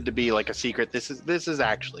intended to be like a secret. This is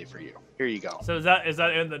actually for you. Here you go. So is that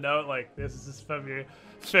in the note? Like, this is from your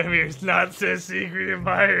not so secret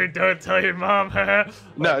admirer. Don't tell your mom.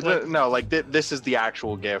 No, like this is the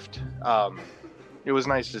actual gift. It was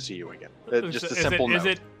nice to see you again. Just a simple note. Is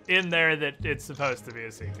it in there that it's supposed to be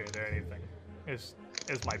a secret or anything? Is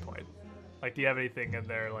my point. Like, do you have anything in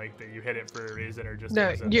there like that you hid it for a reason, or just No,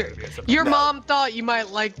 was it your gonna be a surprise? your mom thought you might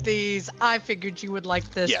like these. I figured you would like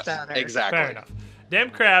this Yes, better. exactly. Fair enough. Damn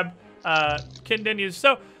Crab continues.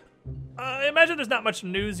 So, I imagine there's not much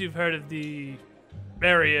news you've heard of the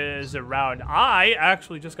areas around. I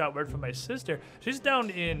actually just got word from my sister. She's down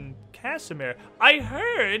in Casimir. I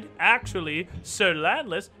heard, actually, Sir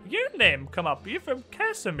Landless, your name come up. You're from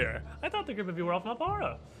Casimir. I thought the group of you were all from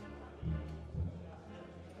Apara.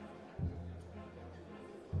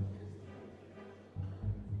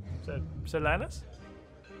 Sir Landless?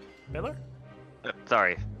 Miller?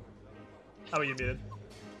 Sorry. How are you muted?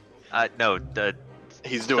 No,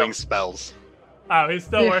 He's doing spells. Oh, he's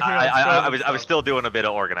still working on I spells. was still doing a bit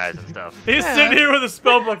of organizing stuff. He's sitting here with a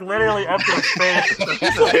spell book literally empty in space.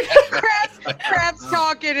 Crab's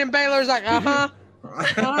talking, and Baylor's like,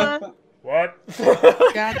 What?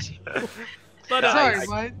 gotcha. But, Sorry,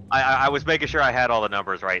 what? I was making sure I had all the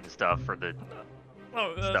numbers right and stuff for the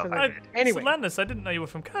stuff I did. Anyway. Solandis, I didn't know you were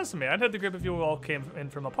from Casimir. I'd heard the group of you all came in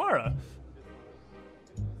from Apara.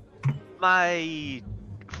 My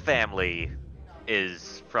family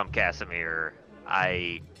is from Casimir.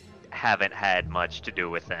 I haven't had much to do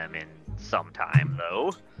with them in some time,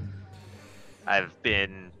 though. I've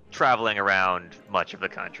been traveling around much of the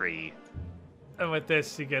country. And with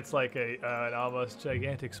this, he gets like an almost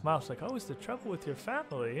gigantic smile. She's like, "Oh, is the trouble with your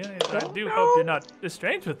family? Yeah, I do hope you're not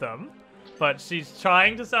estranged with them." But she's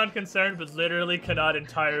trying to sound concerned, but literally cannot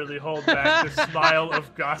entirely hold back the smile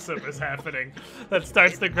of gossip is happening that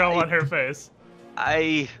starts to grow on her face.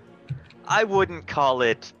 I wouldn't call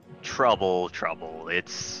it trouble.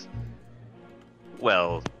 It's,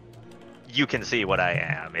 well, you can see what I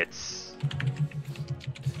am. It's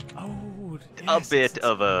Oh, a yes, bit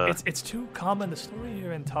of a... It's too common the story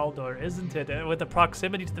here in Taldor, isn't it? With the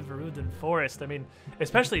proximity to the Veruden Forest. I mean,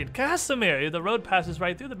 especially in Casimir, the road passes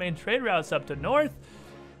right through the main trade routes up to north.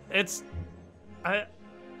 It's...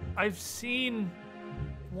 I've seen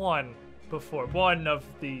one before. One of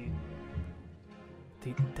the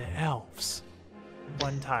elves.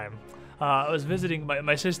 One time. I was visiting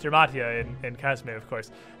my sister Mattia in Casimir, of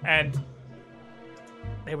course. And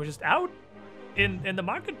they were just out in the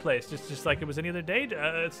marketplace, just like it was any other day.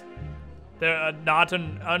 They're not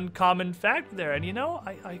an uncommon fact there, and you know,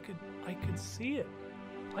 I could see it.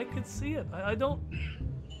 I could see it. I don't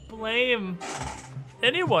blame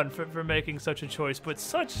anyone for making such a choice, but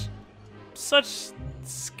such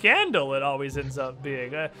scandal it always ends up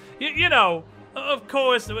being. You know, of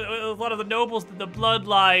course, a lot of the nobles, the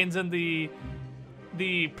bloodlines, and the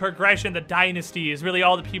progression, the dynasty is really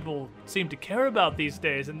all that people seem to care about these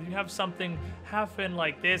days. And you have something happen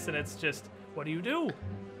like this, and it's just, what do you do?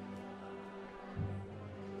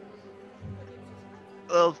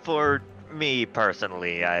 Well, for me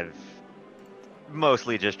personally, I've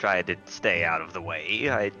mostly just tried to stay out of the way.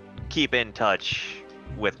 I keep in touch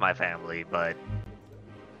with my family, but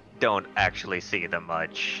don't actually see them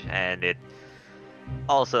much. And it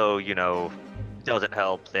also, you know, doesn't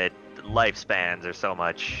help that lifespans are so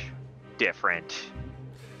much different.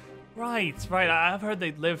 Right. I've heard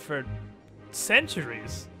they live for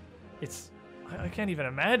centuries. I can't even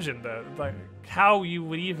imagine how you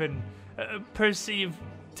would even perceive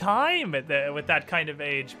time with that kind of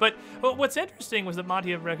age. But what's interesting was that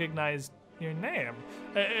Mattia recognized your name.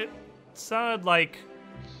 It sounded like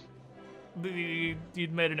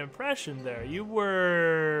you'd made an impression there. You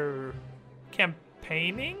were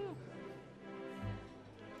campaigning?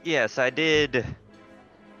 Yes, I did.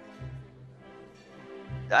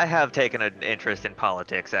 I have taken an interest in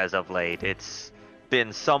politics as of late. It's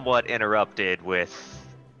been somewhat interrupted with,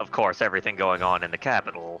 of course, everything going on in the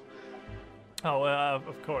capital. Oh,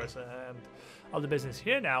 of course, and all the business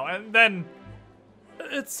here now. And then,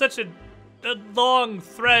 it's such a long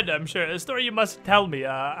thread, I'm sure. A story you must tell me.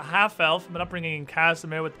 A half-elf, an upbringing in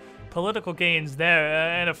Casimir with political gains there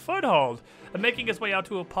and a foothold. And making his way out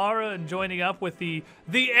to Apara and joining up with the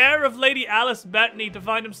heir of Lady Alice Bettany to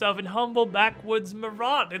find himself in humble backwoods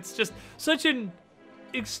Marat. It's just such an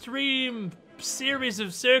extreme series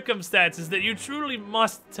of circumstances that you truly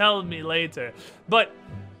must tell me later. But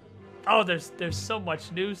oh, there's so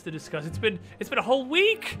much news to discuss. It's been a whole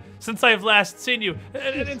week since I've last seen you.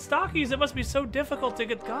 And in Stockies, it must be so difficult to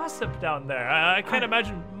get gossip down there. I can't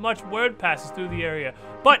imagine much word passes through the area.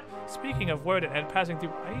 But speaking of word and passing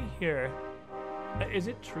through, I hear, is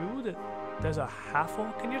it true that there's a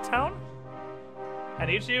half-orc in your town? And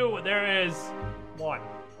each of you, there is one.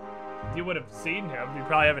 You would have seen him. You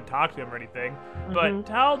probably haven't talked to him or anything. But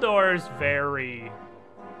Taldor's very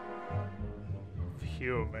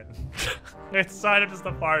human. It's kind of just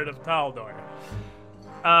a part of Taldor.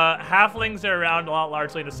 Halflings are around a lot,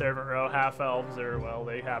 largely in a servant row. Half elves are, well,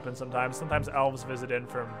 they happen sometimes. Sometimes elves visit in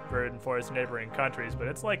from Verdant Forest neighboring countries, but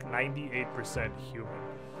it's like 98% human.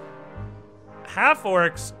 Half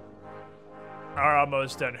orcs are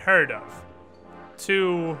almost unheard of,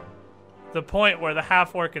 to the point where the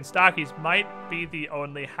half orc in Stockies might be the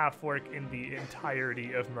only half orc in the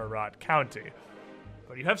entirety of Marat County.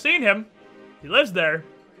 But you have seen him. He lives there.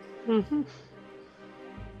 Mm-hmm.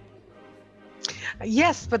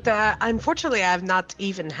 Yes, but unfortunately, I have not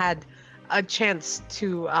even had a chance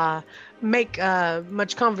to make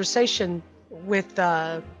much conversation with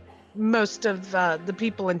most of the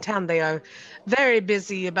people in town. They are very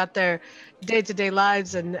busy about their day-to-day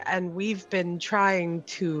lives, and we've been trying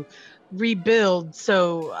to rebuild.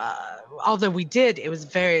 So, although we did, it was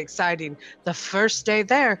very exciting. The first day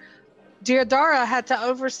there, Diodara had to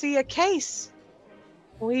oversee a case.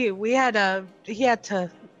 He had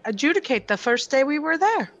to adjudicate the first day we were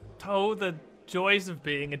there. Oh, the joys of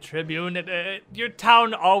being a tribune. Your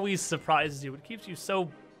town always surprises you. It keeps you so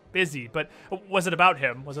busy. But was it about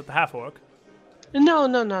him? Was it the half-orc?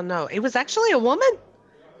 No. It was actually a woman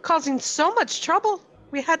causing so much trouble.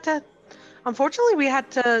 Unfortunately, we had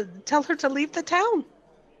to tell her to leave the town.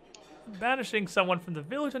 Banishing someone from the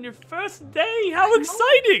village on your first day. How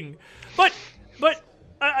exciting! But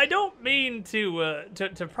I don't mean to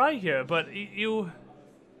pry here, but you...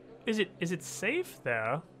 Is it safe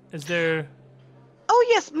there? Is there... Oh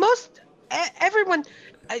yes, everyone.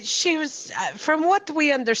 She was, from what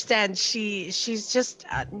we understand, she's just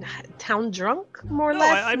town drunk, more or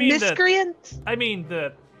less. I mean miscreant.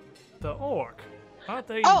 The orc. Aren't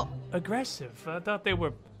they Oh. aggressive? I thought they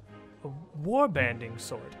were a warbanding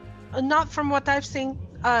sort. Not from what I've seen.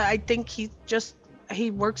 I think he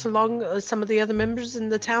works along some of the other members in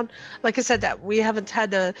the town. Like I said, that we haven't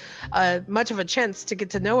had much of a chance to get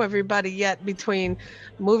to know everybody yet, between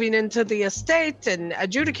moving into the estate and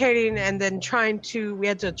adjudicating, and then we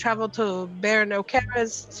had to travel to Baron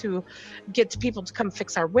O'Cara's to get people to come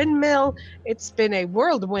fix our windmill. It's been a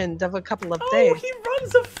whirlwind of a couple of days. Oh, he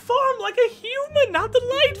runs a farm like a human. How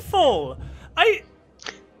delightful!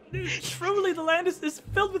 Truly, the land is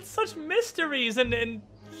filled with such mysteries and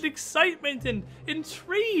excitement and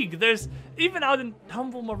intrigue. There's, even out in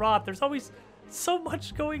humble Marat, there's always so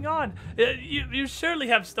much going on. You surely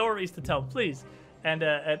have stories to tell, please. And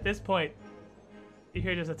at this point, you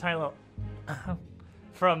hear just a tiny little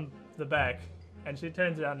from the back, and she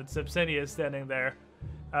turns around and Sepsinia is standing there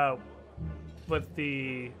with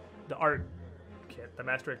the art kit, the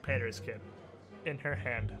Masteric Painter's kit, in her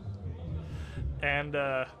hand. And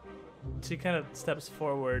she kind of steps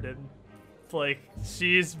forward, and like,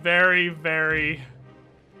 she's very, very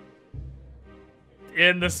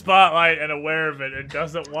in the spotlight and aware of it and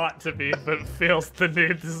doesn't want to be, but feels the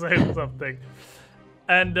need to say something.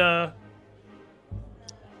 And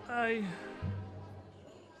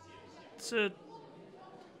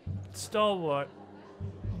Stalwart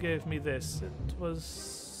gave me this. It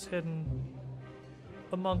was hidden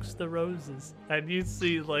amongst the roses. And you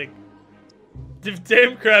see, like,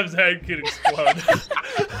 Dame Crab's head could explode.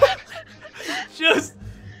 Just,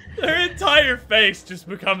 her entire face just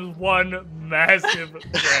becomes one massive grin.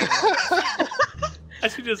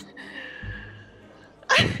 And she just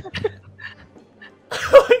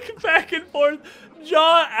like back and forth,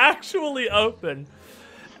 jaw actually open.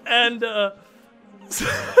 And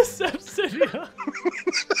Sepsinia,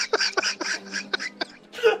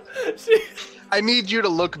 I need you to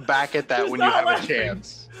look back at that She's when you not have laughing. a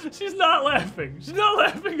chance. She's not laughing. She's not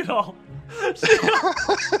laughing at all.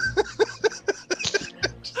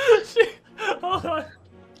 Hold on.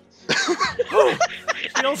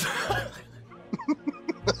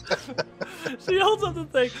 She holds up the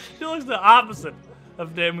thing. She looks the opposite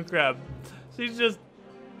of Dame Crab. She's just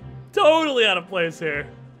totally out of place here.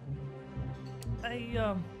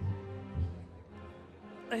 I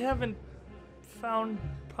haven't found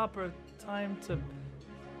proper time to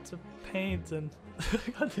paint and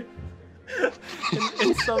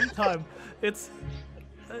in some time. It's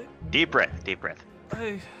Deep breath.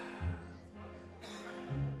 I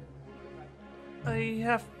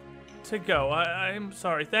have to go. I'm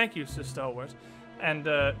sorry. Thank you, Sister Stalwart. And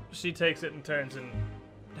she takes it and turns and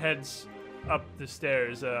heads up the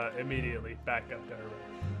stairs immediately, back up to her room.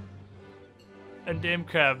 And Dame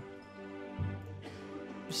Crab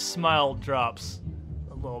smile drops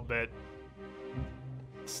a little bit.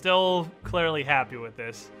 Still clearly happy with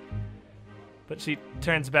this. But she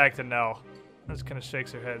turns back to Nell. Just kind of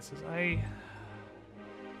shakes her head, says,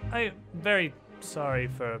 I'm very sorry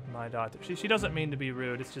for my daughter. She doesn't mean to be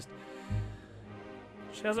rude. It's just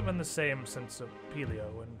she hasn't been the same since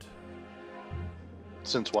Apelio, and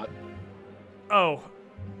Since what? Oh,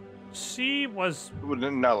 she was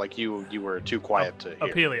No, like you were too quiet to hear.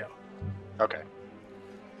 Apelio. Okay.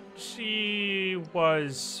 She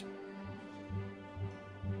was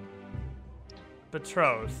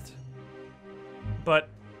betrothed, but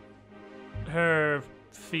her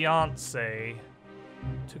fiance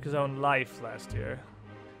took his own life last year.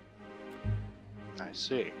 I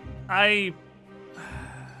see.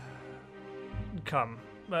 Come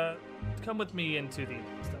with me into the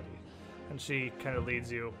study. And she kind of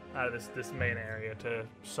leads you out of this main area to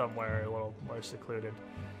somewhere a little more secluded.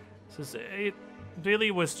 Says it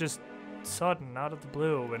really was just sudden, out of the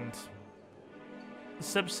blue, and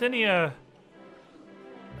Sepsinia,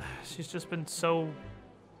 she's just been so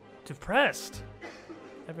depressed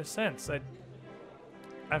ever since.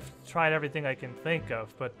 I've tried everything I can think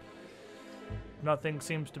of, but nothing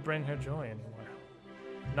seems to bring her joy anymore.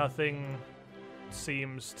 Nothing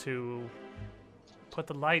seems to put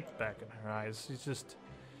the light back in her eyes. She's just,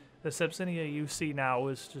 the Sepsinia you see now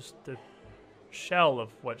is just the shell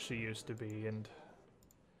of what she used to be, and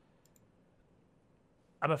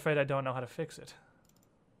I'm afraid I don't know how to fix it.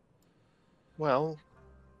 Well,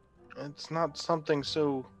 it's not something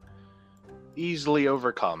so easily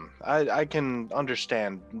overcome. I can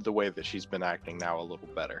understand the way that she's been acting now a little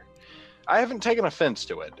better. I haven't taken offense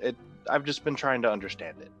to it. I've just been trying to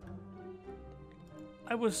understand it.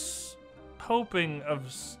 I was hoping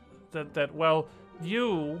that well,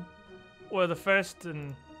 you were the first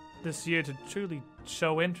in this year to truly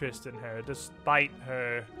show interest in her, despite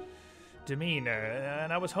her demeanor,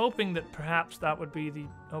 and I was hoping that perhaps that would be the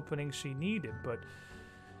opening she needed, but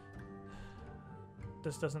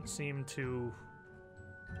this doesn't seem to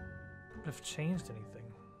have changed anything.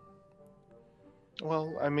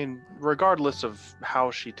 Well, I mean, regardless of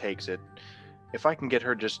how she takes it, if I can get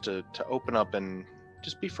her just to open up and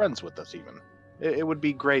just be friends with us even, it would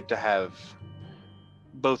be great to have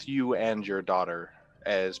both you and your daughter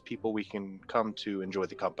as people we can come to enjoy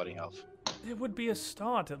the company of. It would be a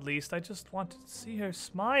start, at least. I just wanted to see her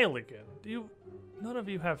smile again. None of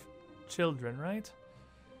you have children, right?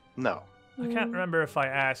 No. I can't remember if I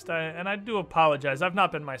asked, and I do apologize. I've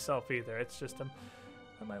not been myself either. It's just I'm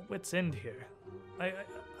at my wit's end here.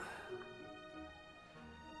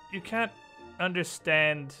 You can't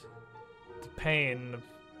understand the pain of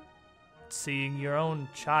seeing your own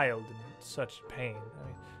child in such pain. I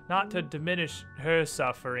mean, not to diminish her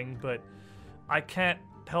suffering, but I can't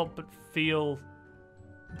help but feel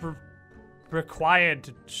required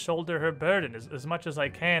to shoulder her burden as much as I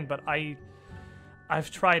can, but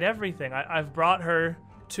I've tried everything. I've brought her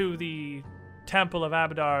to the Temple of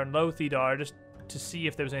Abadar and Lothidar just to see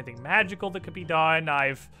if there was anything magical that could be done.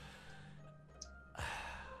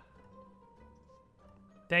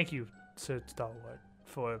 Thank you, Sir Stalwart,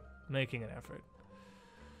 for making an effort.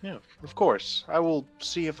 Yeah, of course. I will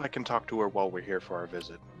see if I can talk to her while we're here for our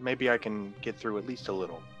visit. Maybe I can get through at least a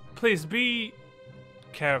little. Please be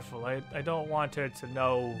careful. I don't want her to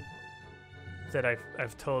know that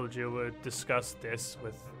I've told you or discussed this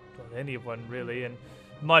with anyone really, and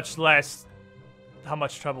much less how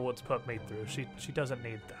much trouble it's put me through. She doesn't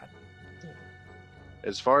need that.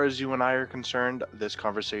 As far as you and I are concerned, this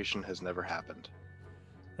conversation has never happened.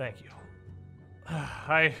 Thank you.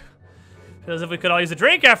 I feel as if we could all use a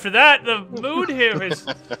drink after that. The mood here is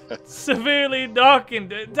severely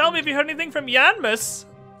darkened. Tell me if you heard anything from Yanmas.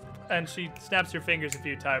 And she snaps her fingers a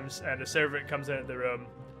few times, and a servant comes into the room.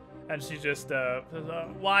 And she just says,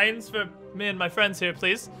 wines for me and my friends here,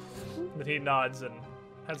 please. And he nods and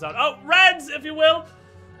heads out. Oh, Reds, if you will.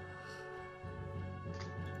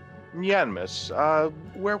 Yanmas,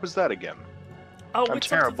 where was that again? Oh, I'm it's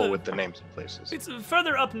terrible with the names of places. It's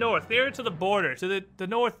further up north, nearer to the border, to the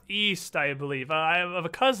northeast, I believe. I have a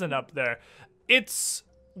cousin up there. It's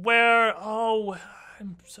where,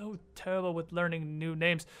 I'm so terrible with learning new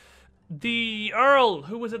names. The Earl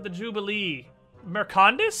who was at the Jubilee,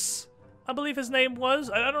 Mercandus, I believe his name was.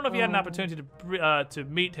 I don't know if you had an opportunity to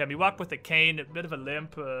meet him. He walked with a cane, a bit of a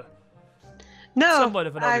limp. No, somewhat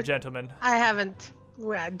of an older gentleman. I haven't.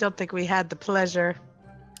 I don't think we had the pleasure.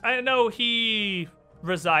 I know he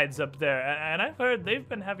resides up there, and I've heard they've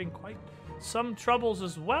been having quite some troubles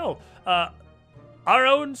as well. Our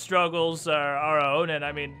own struggles are our own, and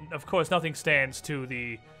I mean, of course, nothing stands to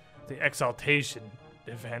the exaltation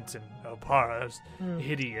event in Opara. It was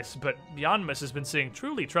hideous, but Yanmas has been seeing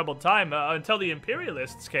truly troubled time until the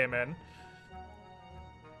Imperialists came in.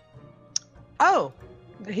 Oh,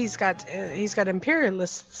 he's got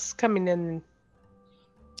Imperialists coming in.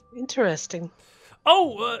 Interesting.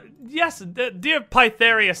 Yes, dear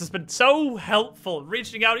Pytharius has been so helpful,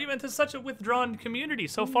 reaching out even to such a withdrawn community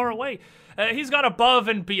so far away. He's gone above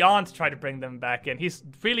and beyond to try to bring them back in. He's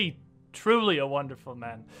really, truly a wonderful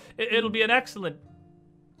man. It'll be an excellent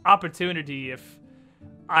opportunity if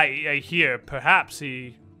I hear perhaps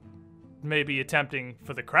he may be attempting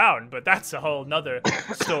for the crown, but that's a whole nother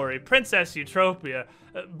story. Princess Eutropia,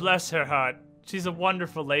 bless her heart. She's a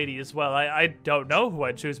wonderful lady as well. I don't know who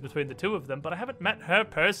I'd choose between the two of them, but I haven't met her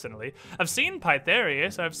personally. I've seen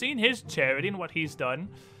Pytharius. I've seen his charity and what he's done.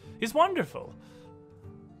 He's wonderful.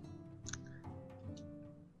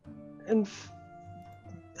 And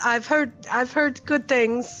I've heard good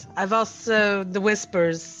things. I've also the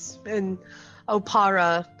whispers in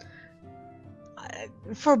Opara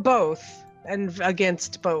for both and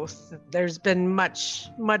against both. There's been much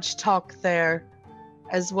talk there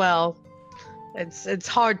as well. It's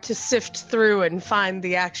hard to sift through and find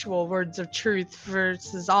the actual words of truth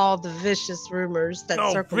versus all the vicious rumors that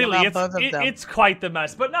circle about both of them. It's quite the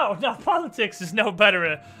mess. But no, politics is no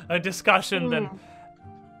better a discussion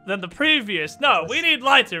than the previous. No, we need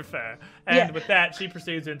lighter fare. And with that, she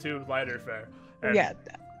proceeds into lighter fare. And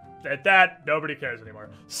at that, nobody cares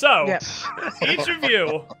anymore. So, each of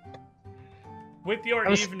you, with your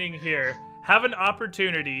evening here, have an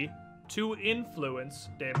opportunity to influence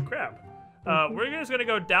Dame Crab. We're just going to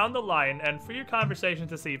go down the line, and for your conversations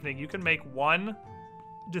this evening, you can make one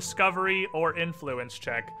discovery or influence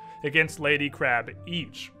check against Lady Crab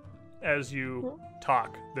each as you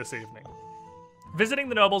talk this evening. Visiting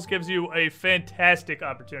the nobles gives you a fantastic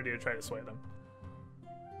opportunity to try to sway them.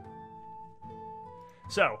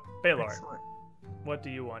 So, Baylor, what do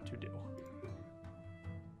you want to do?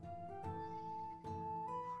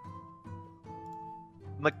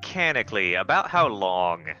 Mechanically, about how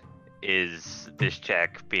long is this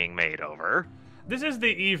check being made over? This is the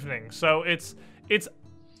evening, so it's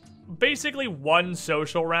basically one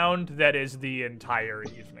social round that is the entire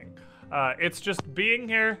evening. It's just being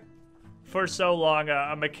here for so long.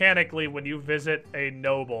 Mechanically, when you visit a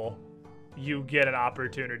noble, you get an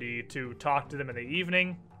opportunity to talk to them in the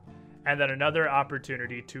evening, and then another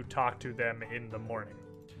opportunity to talk to them in the morning.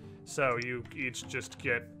 So you each just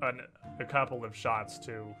get a couple of shots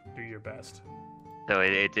to do your best. So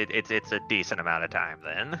it's a decent amount of time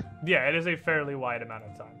then. Yeah, it is a fairly wide amount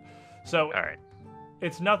of time. So all right,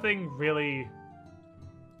 it's nothing really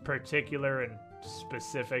particular and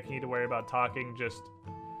specific you need to worry about talking. Just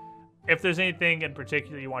if there's anything in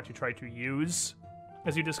particular you want to try to use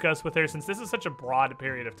as you discuss with her, since this is such a broad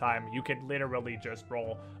period of time, you can literally just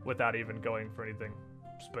roll without even going for anything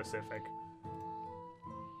specific.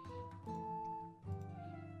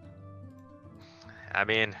 I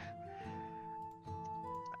mean,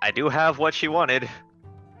 I do have what she wanted.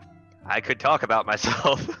 I could talk about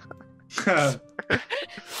myself.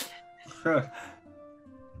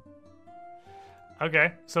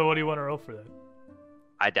 Okay, so what do you want to roll for that?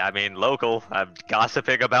 I mean, local. I'm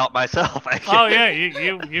gossiping about myself. Oh yeah,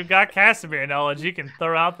 you got Casimir knowledge. You can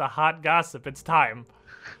throw out the hot gossip. It's time.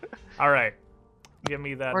 All right, give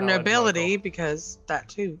me that. Or nobility, because that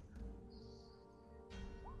too.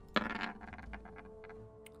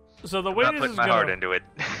 So the way I'm this putting is my gonna, heart into it.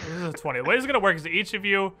 This is a 20. The way this is gonna work is each of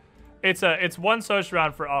you, it's one social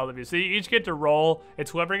round for all of you. So you each get to roll.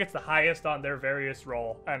 It's whoever gets the highest on their various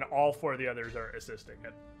roll, and all four of the others are assisting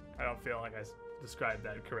it. I don't feel like I described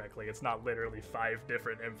that correctly. It's not literally 5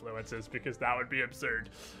 different influences because that would be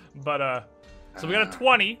absurd. But so we got a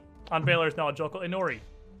 20 on Baylor's knowledge. Inori,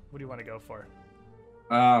 what do you want to go for?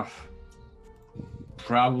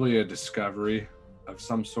 Probably a discovery of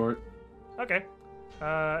some sort. Okay.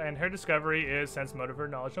 And her discovery is sense, motive, or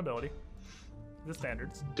knowledge, nobility. The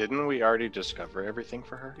standards. Didn't we already discover everything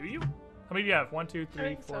for her? Do you? How many do you have? 1, 2, 3,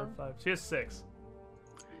 think 4, so. 5. She has 6.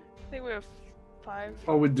 I think we have 5.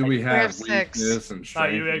 Oh, do we have 6. weakness and Oh,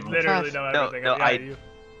 strength? you and all literally that? know No, everything. no, Yeah,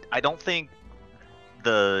 I don't think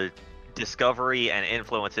the discovery and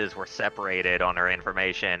influences were separated on her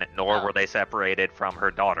information, nor were they separated from her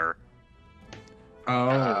daughter. Oh,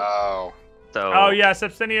 Oh. So Oh yeah,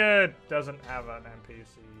 Sepsinia doesn't have an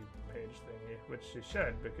NPC page thingy, which she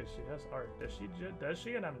should because she has art. Does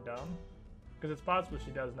she? And I'm dumb. Because it's possible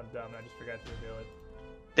she does, and I'm dumb. And I just forgot to reveal it.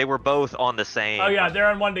 they were both on the same. Oh yeah, they're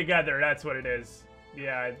on one together. That's what it is.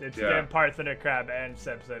 Yeah, it's Yeah. damn Parthener Crab and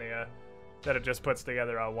Sepsinia that it just puts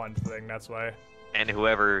together on one thing. That's why. And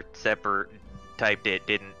whoever separate typed it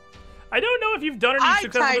didn't. I don't know if you've done any I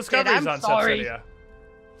successful typed it, discoveries I'm on sorry. Sepsinia.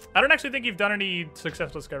 I don't actually think you've done any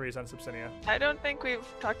successful discoveries on Sepsinia. I don't think we've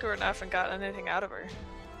talked to her enough and gotten anything out of her.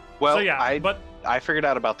 Well, So yeah, but I figured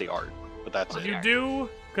out about the art, but that's it. you do,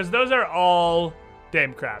 because those are all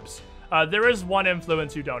Dame Crabs. There is one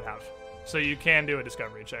influence you don't have, so you can do a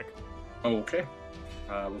discovery check. Okay.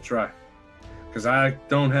 We'll try. Because I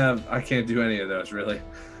can't do any of those, really.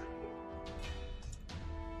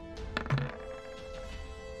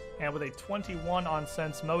 And with a 21 on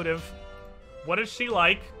sense motive, what is she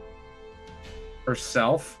like?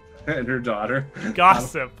 Herself and her daughter.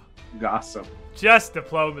 Gossip. Gossip. Just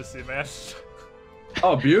diplomacy, man.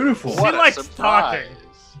 Oh, beautiful. She What a likes surprise. talking.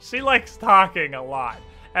 She likes talking a lot.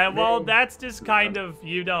 And while Man. that's just kind of,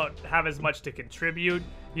 you don't have as much to contribute,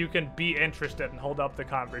 you can be interested and hold up the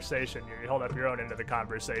conversation. You hold up your own end of the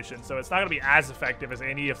conversation. So it's not going to be as effective as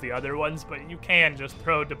any of the other ones, but you can just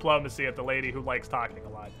throw diplomacy at the lady who likes talking a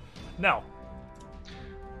lot. No.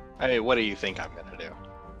 I mean, what do you think I'm gonna do?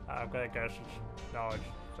 I'm going to guess it's knowledge.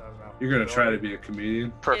 So I don't know. You're going to try to be a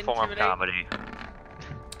comedian? Perform Intimidate. comedy.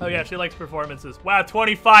 Oh yeah, she likes performances. Wow,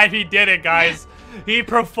 25, he did it, guys. He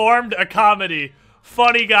performed a comedy.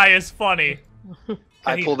 Funny guy is funny.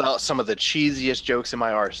 I he- pulled out some of the cheesiest jokes in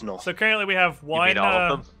my arsenal. So currently we have You one. mean all of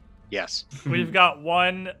them? Yes. We've got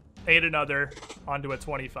one, ate another, onto a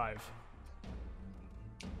 25.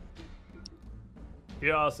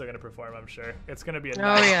 You're also gonna perform, I'm sure. It's gonna be a Oh,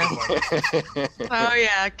 nice yeah. performance. Oh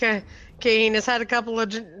yeah, Kane has had a couple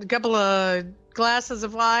of glasses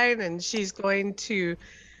of wine, and she's going to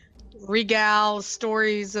regale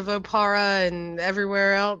stories of Opara and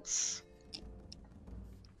everywhere else.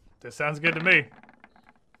 This sounds good to me.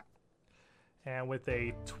 And with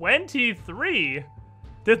a 23,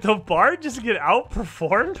 did the bard just get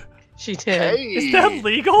outperformed? She did. Hey. Is that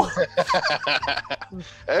legal? That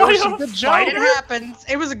Why was some don't good fight joke. It happens.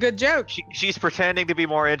 It was a good joke. She's pretending to be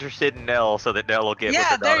more interested in Nell so that Nell will get with Yeah,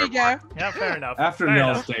 her there daughter you go. more. Yeah, fair enough. After fair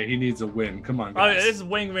Nell's enough. day, he needs a win. Come on, Oh, yeah, guys. this is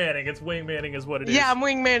wingmanning. It's wingmanning is what it is. Yeah, I'm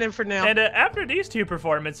wingmaning for now. And after these two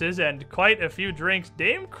performances and quite a few drinks,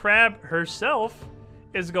 Dame Crab herself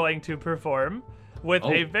is going to perform with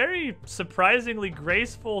a Oh. very surprisingly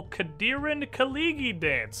graceful Kadiran Kaligi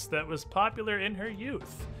dance that was popular in her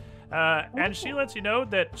youth. And she lets you know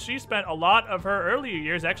that she spent a lot of her earlier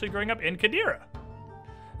years actually growing up in Kadira.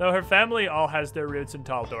 Though her family all has their roots in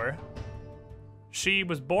Taldor, she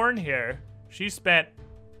was born here. She spent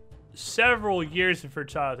several years of her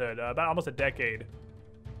childhood, about almost a decade,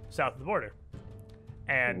 south of the border.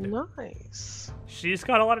 And Nice. she's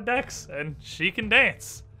got a lot of decks, and she can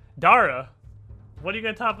dance. Dara, what are you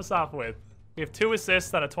going to top us off with? We have 2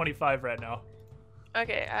 assists on a 25 right now.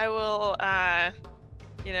 Okay, I will,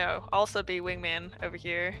 also be wingman over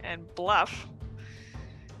here and bluff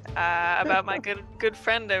about my good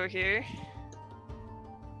friend over here.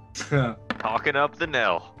 Talking up the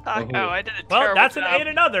Nell. Oh, I did a Well, terrible that's an job. 8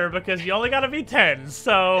 another because you only got to be 10,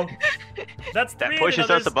 so that's 3 That pushes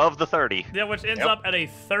us above the 30. Yeah, which ends Yep. up at a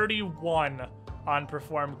 31 on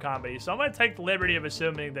perform comedy. So I'm going to take the liberty of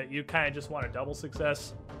assuming that you kind of just want a double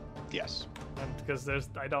success. Yes. Because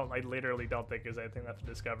I literally don't think there's anything left to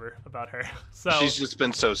discover about her. So She's just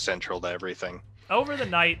been so central to everything. over the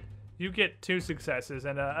night, you get 2 successes,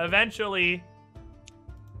 and eventually,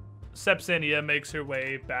 Sepsinia makes her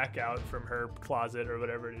way back out from her closet or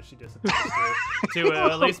whatever it is she disappears to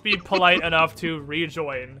at least be polite enough to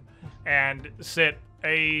rejoin and sit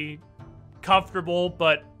a comfortable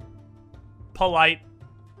but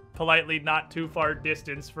politely not too far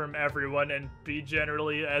distance from everyone and be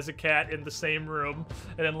generally as a cat in the same room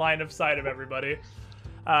and in line of sight of everybody,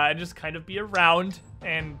 and just kind of be around.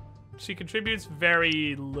 And she contributes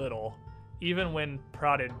very little, even when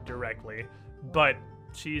prodded directly, but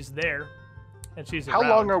she's there and she's How around.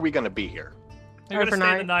 long are we going to be here? You're gonna stay the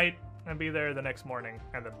Overnight? night and be there the next morning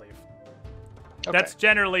and then leave. Okay. That's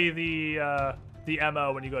generally the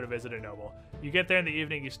MO when you go to visit a noble. You get there in the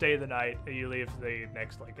evening, you stay the night, and you leave the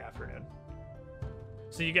next afternoon.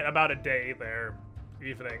 So you get about a day there,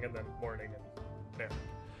 evening and then morning, and there.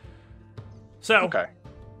 So Okay.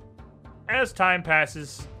 as time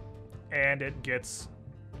passes, and it gets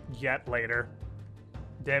yet later,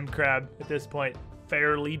 Dame Crab at this point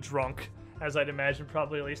fairly drunk, as I'd imagine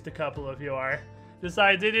probably at least a couple of you are,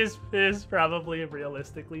 decides it is probably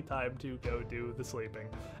realistically time to go do the sleeping,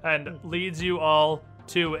 and leads you all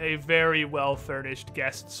to a very well furnished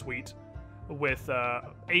guest suite with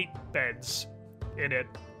 8 beds in it,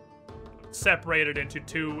 separated into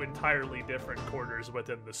 2 entirely different quarters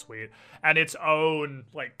within the suite, and its own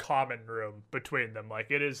common room between them.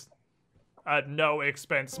 It is no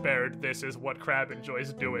expense spared. This is what Crab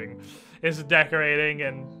enjoys doing, is decorating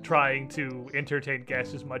and trying to entertain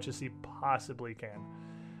guests as much as he possibly can.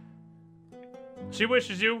 She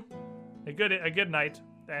wishes you a good night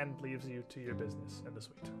and leaves you to your business in the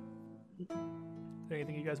suite. Is there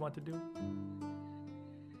anything you guys want to do?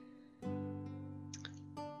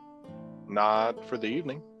 Not for the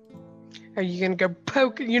evening. Are you gonna go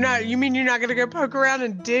poke? You mean you're not gonna go poke around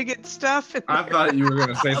and dig at stuff? I thought you were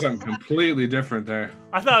gonna say something completely different there.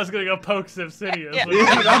 I thought I was gonna go poke Subsidious. Yeah.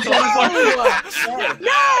 Yeah, that's what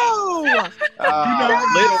No!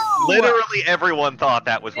 Literally everyone thought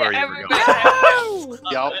that was where you were going. No!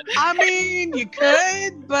 Yup. I mean, you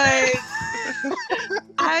could, but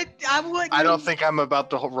I wouldn't. I don't think I'm about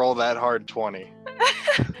to roll that hard 20.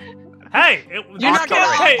 Hey, You're not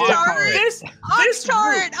gonna hey, Octart this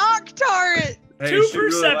Octart! Octart! Hey, Two she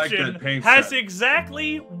really liked perception that paint has set.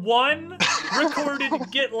 exactly one recorded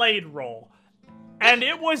get laid roll, and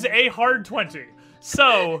it was a hard 20.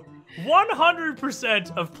 So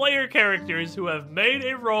 100% of player characters who have made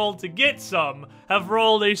a roll to get some have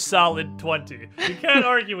rolled a solid 20. You can't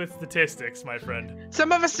argue with statistics, my friend.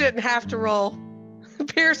 Some of us didn't have to roll.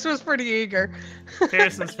 Pierce was pretty eager.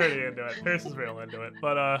 Pearson's pretty into it. Pearson's real into it.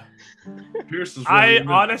 But Pierce is really I into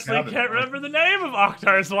the honestly cabin. can't remember the name of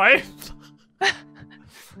Oktar's wife.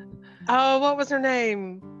 Oh, what was her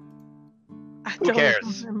name? I don't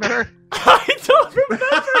cares? remember. I don't remember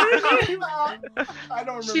her name. I don't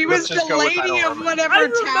remember. She was just the go with I lady don't of remember. whatever I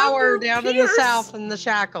remember tower down in the Pierce. south in the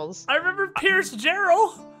shackles. I remember Pierce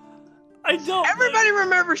Gerald. I don't. Everybody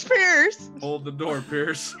remembers Pierce. Hold the door,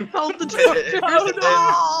 Pierce. Hold the door.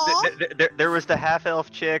 Oh, no. There was the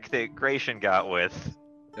half-elf chick that Gratian got with.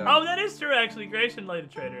 Oh, that is true, actually. Gratian laid a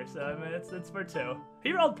traitor, so I mean, it's for two.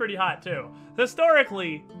 He rolled pretty hot, too.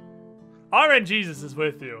 Historically, RN Jesus is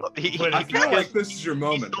with you. When I it's feel good. like this is your He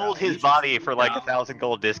moment. sold man. his body for like 1,000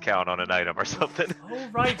 gold discount on an item or something. Oh,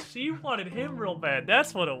 right, she wanted him real bad.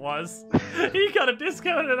 That's what it was. He got a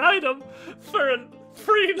discounted item for a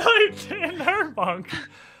free night in her bunk.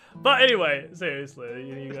 But anyway, seriously,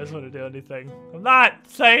 you guys want to do anything? I'm not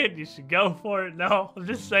saying you should go for it, no. I'm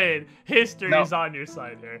just saying history's on your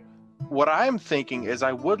side here. What I'm thinking is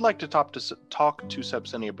I would like to talk to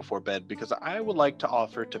Sepsinia before bed because I would like to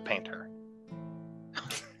offer to paint her.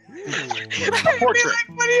 A portrait.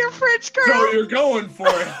 Like one of your French So girls. you're going for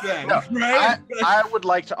it then, No, right? I would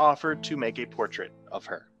like to offer to make a portrait of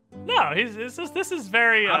her. No, this is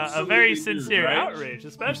very a Absolutely very do, sincere right? outrage,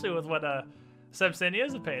 especially with what Sepsinia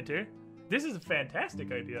is a painter. This is a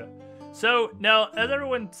fantastic idea. So now, as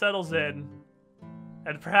everyone settles in,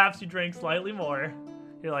 and perhaps you drink slightly more,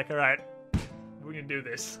 you're like, all right, we can do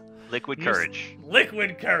this. Liquid You just- courage.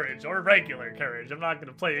 Liquid courage or regular courage. I'm not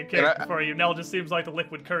gonna play a character I- for you. Nell just seems like the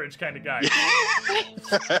liquid courage kind of guy.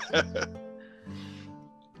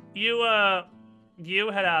 You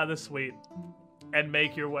head out of the suite and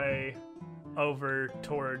make your way over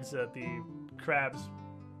towards the crab's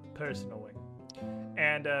personal wing,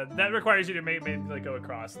 and that requires you to maybe go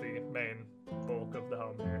across the main bulk of the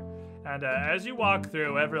home there. And as you walk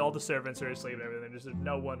through, all the servants are asleep and everything. There's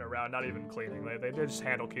no one around, not even cleaning. They just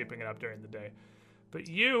handle keeping it up during the day. But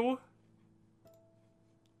you,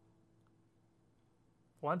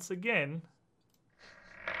 once again,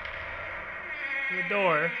 the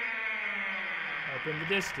door up in the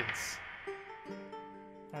distance.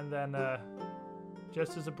 And then,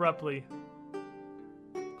 just as abruptly,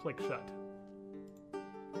 click shut.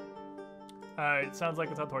 It sounds like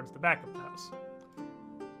it's out towards the back of the house.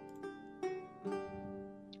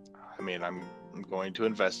 I mean, I'm going to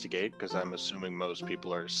investigate because I'm assuming most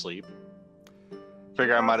people are asleep.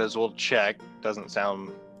 Figure I might as well check. Doesn't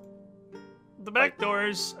sound. The back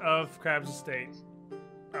doors of Crab's estate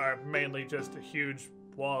are mainly just a huge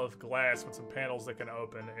wall of glass with some panels that can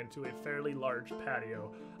open into a fairly large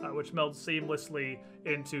patio, which melds seamlessly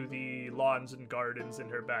into the lawns and gardens in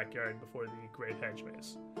her backyard before the great hedge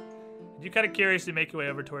maze. You kind of curiously make your way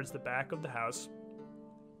over towards the back of the house,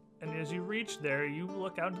 and as you reach there, you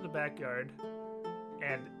look out into the backyard,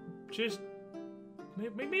 and just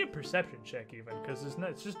make me a perception check even, because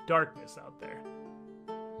it's just darkness out there.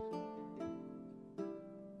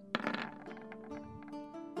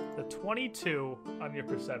 The 22 on your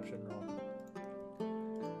perception roll.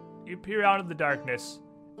 You peer out of the darkness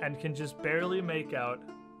and can just barely make out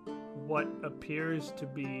what appears to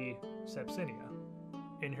be Sepsinia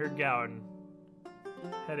in her gown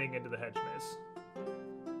heading into the hedge maze.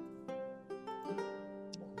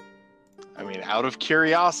 I mean, out of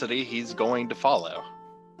curiosity, he's going to follow.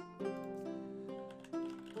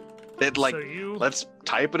 Let's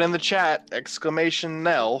type it in the chat! Exclamation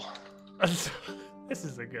Nell. This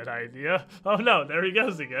is a good idea. Oh no, there he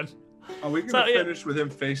goes again. Are we gonna So, yeah. finish with him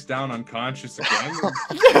face down unconscious again?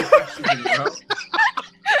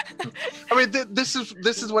 I mean, this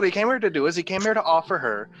is what he came here to do. Is he came here to offer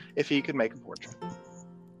her if he could make a portrait.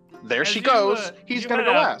 There As she you, goes. He's you gonna head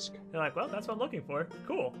go out. ask. You're like, well, that's what I'm looking for.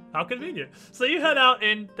 Cool. How convenient. So you head out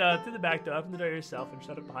through the back door, open the door yourself, and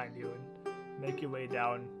shut it behind you. And make your way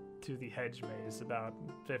down to the hedge maze about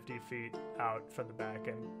 50 feet out from the back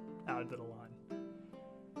and out into the lawn.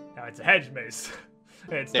 Now, it's a hedge maze.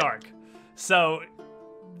 And it's dark. So,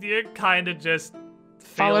 you're kind of just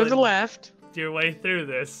Follow the feeling left. your way through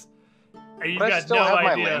this. And you've But I got still no have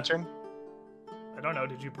my idea. lantern. I don't know,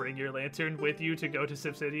 did you bring your lantern with you to go to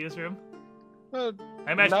Subsidia's room? Uh,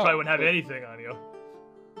 I imagine No, you probably wouldn't have but- anything on you.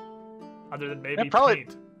 Other than maybe Yeah, probably-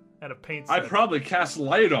 paint. And a paint I'd set. probably cast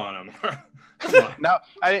light on him. Come on. now,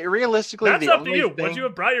 realistically, That's the up to only you. thing... Would you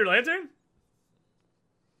have brought your lantern?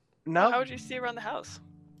 No, How would you see around the house?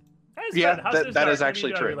 That's Yeah, fair. The house that is is dark. Maybe actually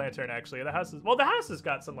you don't have true. Your lantern, actually. The house has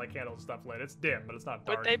got some like candles and stuff lit. It's dim, but it's not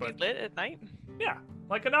dark. Would they but be lit at night? yeah,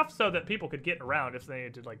 like enough so that people could get around if they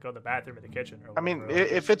needed to like go to the bathroom or the kitchen. Or I mean, whatever.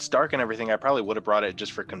 if it's dark and everything, I probably would have brought it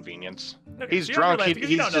just for convenience. Okay, he's so you have your drunk, lantern, he- 'cause you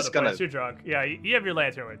he's don't know just the place, gonna- You're drunk. Yeah, you have your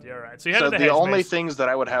lantern with you. All right. So you head So to the the hedge only maze. things that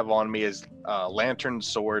I would have on me is lantern,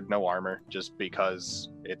 sword, no armor, just because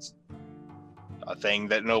it's a thing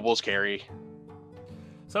that nobles carry.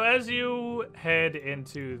 So as you head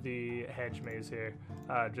into the hedge maze here,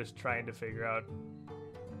 just trying to figure out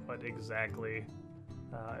what exactly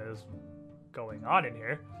is going on in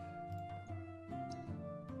here,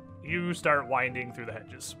 you start winding through the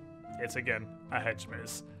hedges. It's again a hedge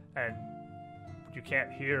maze, and you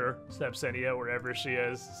can't hear Stepsinia wherever she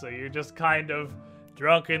is, so you're just kind of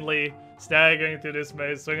drunkenly staggering through this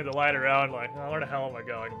maze, swinging the light around like, oh, where the hell am I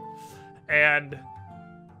going? And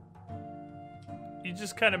you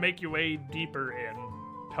just kind of make your way deeper in,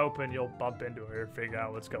 hoping you'll bump into her, figure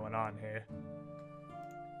out what's going on here.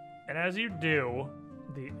 And as you do,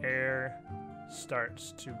 the air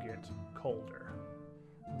starts to get colder.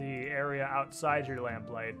 The area outside your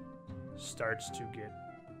lamplight starts to get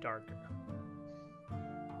darker.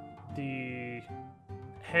 The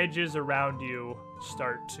hedges around you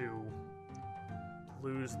start to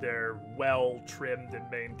lose their well-trimmed and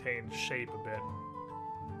maintained shape a bit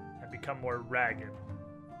and become more ragged.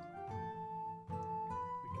 We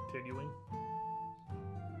continuing?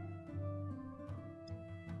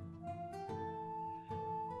 What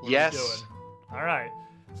are we Yes. doing? All right.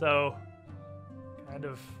 So, kind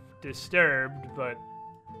of disturbed, but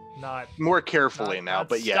not More carefully not- now, not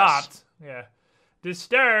but yes. stopped. Yeah,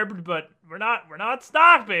 disturbed, but we're not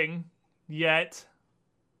stopping yet.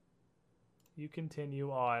 You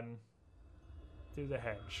continue on through the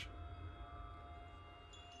hedge.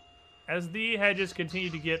 As the hedges continue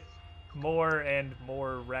to get more and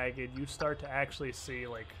more ragged, you start to actually see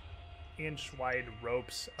like inch-wide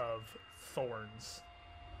ropes of thorns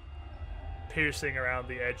piercing around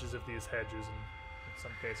the edges of these hedges and in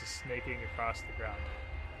some cases snaking across the ground.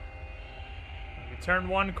 You turn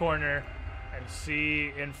one corner and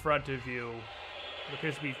see in front of you what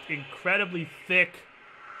appears to be incredibly thick,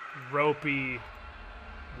 ropey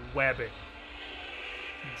webbing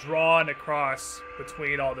drawn across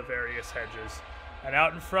between all the various hedges. And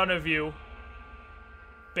out in front of you,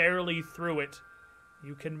 barely through it,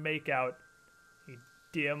 you can make out a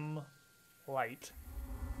dim light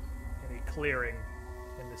in a clearing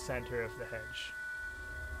in the center of the hedge.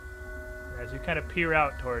 And as you kind of peer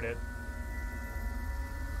out toward it,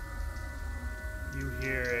 you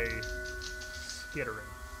hear a skittering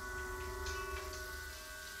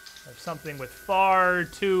of something with far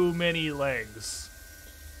too many legs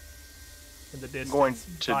in the distance. I'm going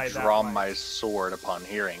to by that draw light. my sword upon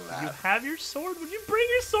hearing You that. have your sword? Would you bring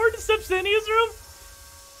your sword to Sepsinia's room?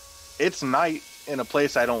 It's night in a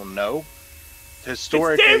place I don't know. It's Dave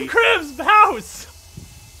Historically, Crib's house!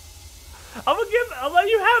 I'll let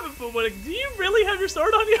you have it, but do you really have your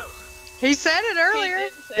sword on you? He said it He earlier.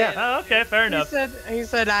 did say Yeah. it. Oh, okay, fair enough. He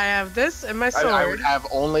said I have this and my sword. I would have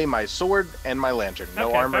only my sword and my lantern. No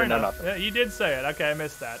Okay, armor, fair no enough. nothing. Yeah, you did say it. Okay, I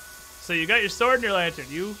missed that. So you got your sword and your lantern.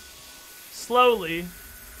 You slowly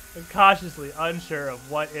and cautiously, unsure of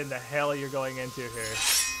what in the hell you're going into here,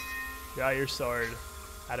 got your sword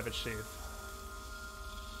out of its sheath.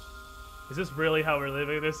 Is this really how we're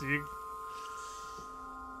living this?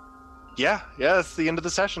 Yeah, that's the end of the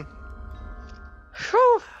session.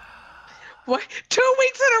 Whew. What? 2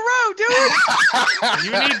 weeks in a row, dude.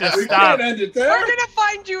 You need to We stop. can't end it We're there. gonna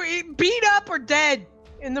find you beat up or dead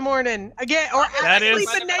in the morning again, or That is-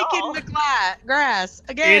 sleeping naked in the grass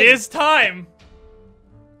again. It is time.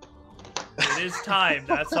 It is time.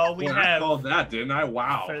 That's all we Well, I have. called that, didn't I?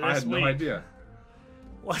 Wow, for I this had no week. idea.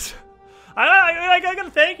 I gotta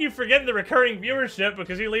thank you for getting the recurring viewership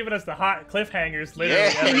because you're leaving us the hot cliffhangers literally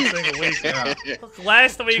every single week. Yeah.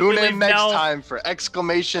 Last week Tune we in leave next Nell time for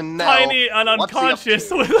exclamation Nell. tiny and What's he up unconscious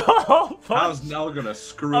to? with a whole How's bunch Nell gonna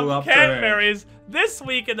screw of up their hand? Cadmerys. This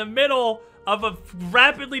week in the middle of a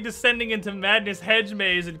rapidly descending into madness hedge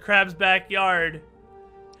maze in Crab's backyard,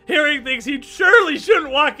 hearing things he surely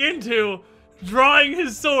shouldn't walk into, drawing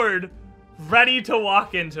his sword, ready to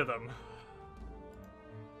walk into them.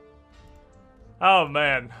 Oh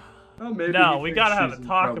man. Well, maybe No, he we thinks gotta have she's a in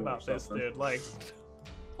talk trouble or about this, something. dude. Like,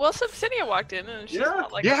 Well, Subsidia walked in and she's Yeah,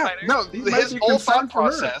 not like a Yeah, fighter. no, He might his be whole thought concerned for her.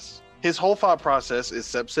 process. His whole thought process is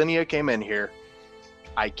Sepsinia came in here.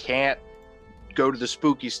 I can't go to the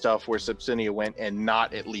spooky stuff where Sepsinia went and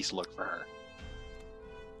not at least look for her.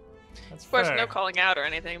 that's Of course, fair. no calling out or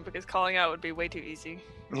anything because calling out would be way too easy.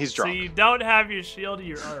 He's So drunk. you don't have your shield or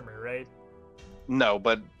your armor, right? No,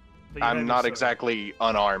 but But you have I'm your not sword. exactly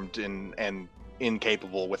unarmed and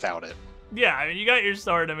incapable without it. Yeah, I mean, you got your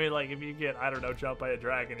sword. I mean, like, if you get, I don't know, jumped by a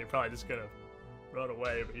dragon, you're probably just gonna run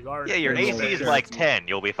away. But you've already. Yeah, your Pretty AC low is there. like 10.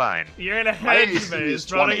 You'll be fine. You're in a My hedge AC maze.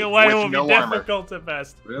 is Running 20 away with will be no armor. difficult at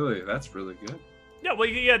best. Really, that's really good. Yeah, well,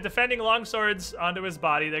 yeah, defending longswords onto his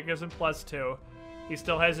body, that gives him +2. He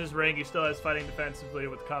still has his ring. He still has fighting defensively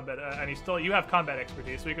with combat, and you have combat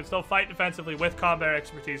expertise, so you can still fight defensively with combat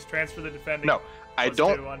expertise. Transfer the defending. No, I +2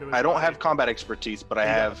 don't. onto his I don't body. have combat expertise, but I You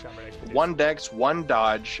have combat expertise. 1 dex, 1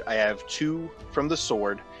 dodge. I have 2 from the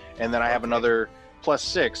sword, and then I have Okay. another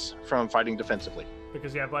 +6 from fighting defensively.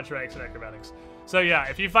 because you have a bunch of ranks in acrobatics. So yeah,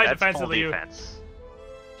 if you fight That's full defensively, you. defense.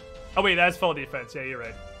 Oh wait, that's full defense. Yeah, you're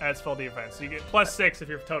right. That's full defense. You get +6 if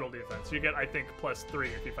you're total defense. You get, I think,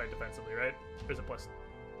 +3 if you fight defensively, right? There's a plus.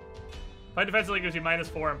 Fight defensively gives you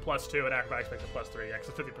 -4 and +2, and acrobatics makes it +3. Yeah, 'cause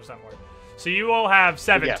it's 50% more. So you will have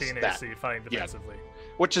 17 Yes, AC fighting Yeah. defensively.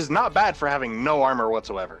 Which is not bad for having no armor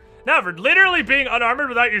whatsoever. Now, for literally being unarmored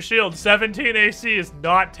without your shield, 17 AC is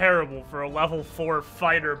not terrible for a level 4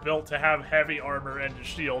 fighter built to have heavy armor and a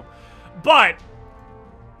shield. But,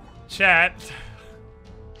 chat,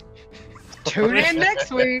 Tune in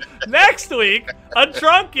next week. next week, a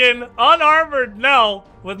drunken, unarmored Nell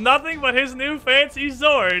with nothing but his new fancy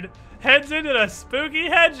sword heads into the spooky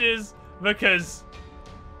hedges because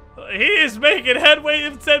he is making headway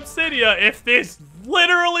in Sepsidia if this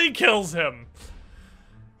literally kills him.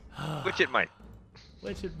 Which it might.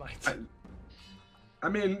 Which it might. I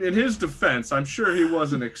mean, in his defense, I'm sure he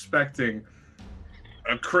wasn't expecting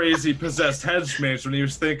a crazy possessed hedge mage when he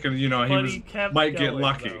was thinking, you know, But he kept might get going,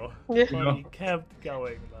 lucky. though. Yeah. But he kept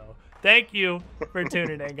going, though. Thank you for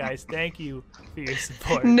tuning in, guys. Thank you for your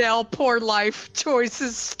support. Nell, poor life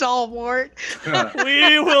choices, stalwart.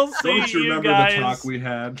 We will see Don't you you remember guys the talk we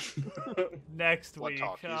had? next What week.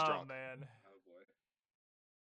 talk? He's Oh, drunk. man.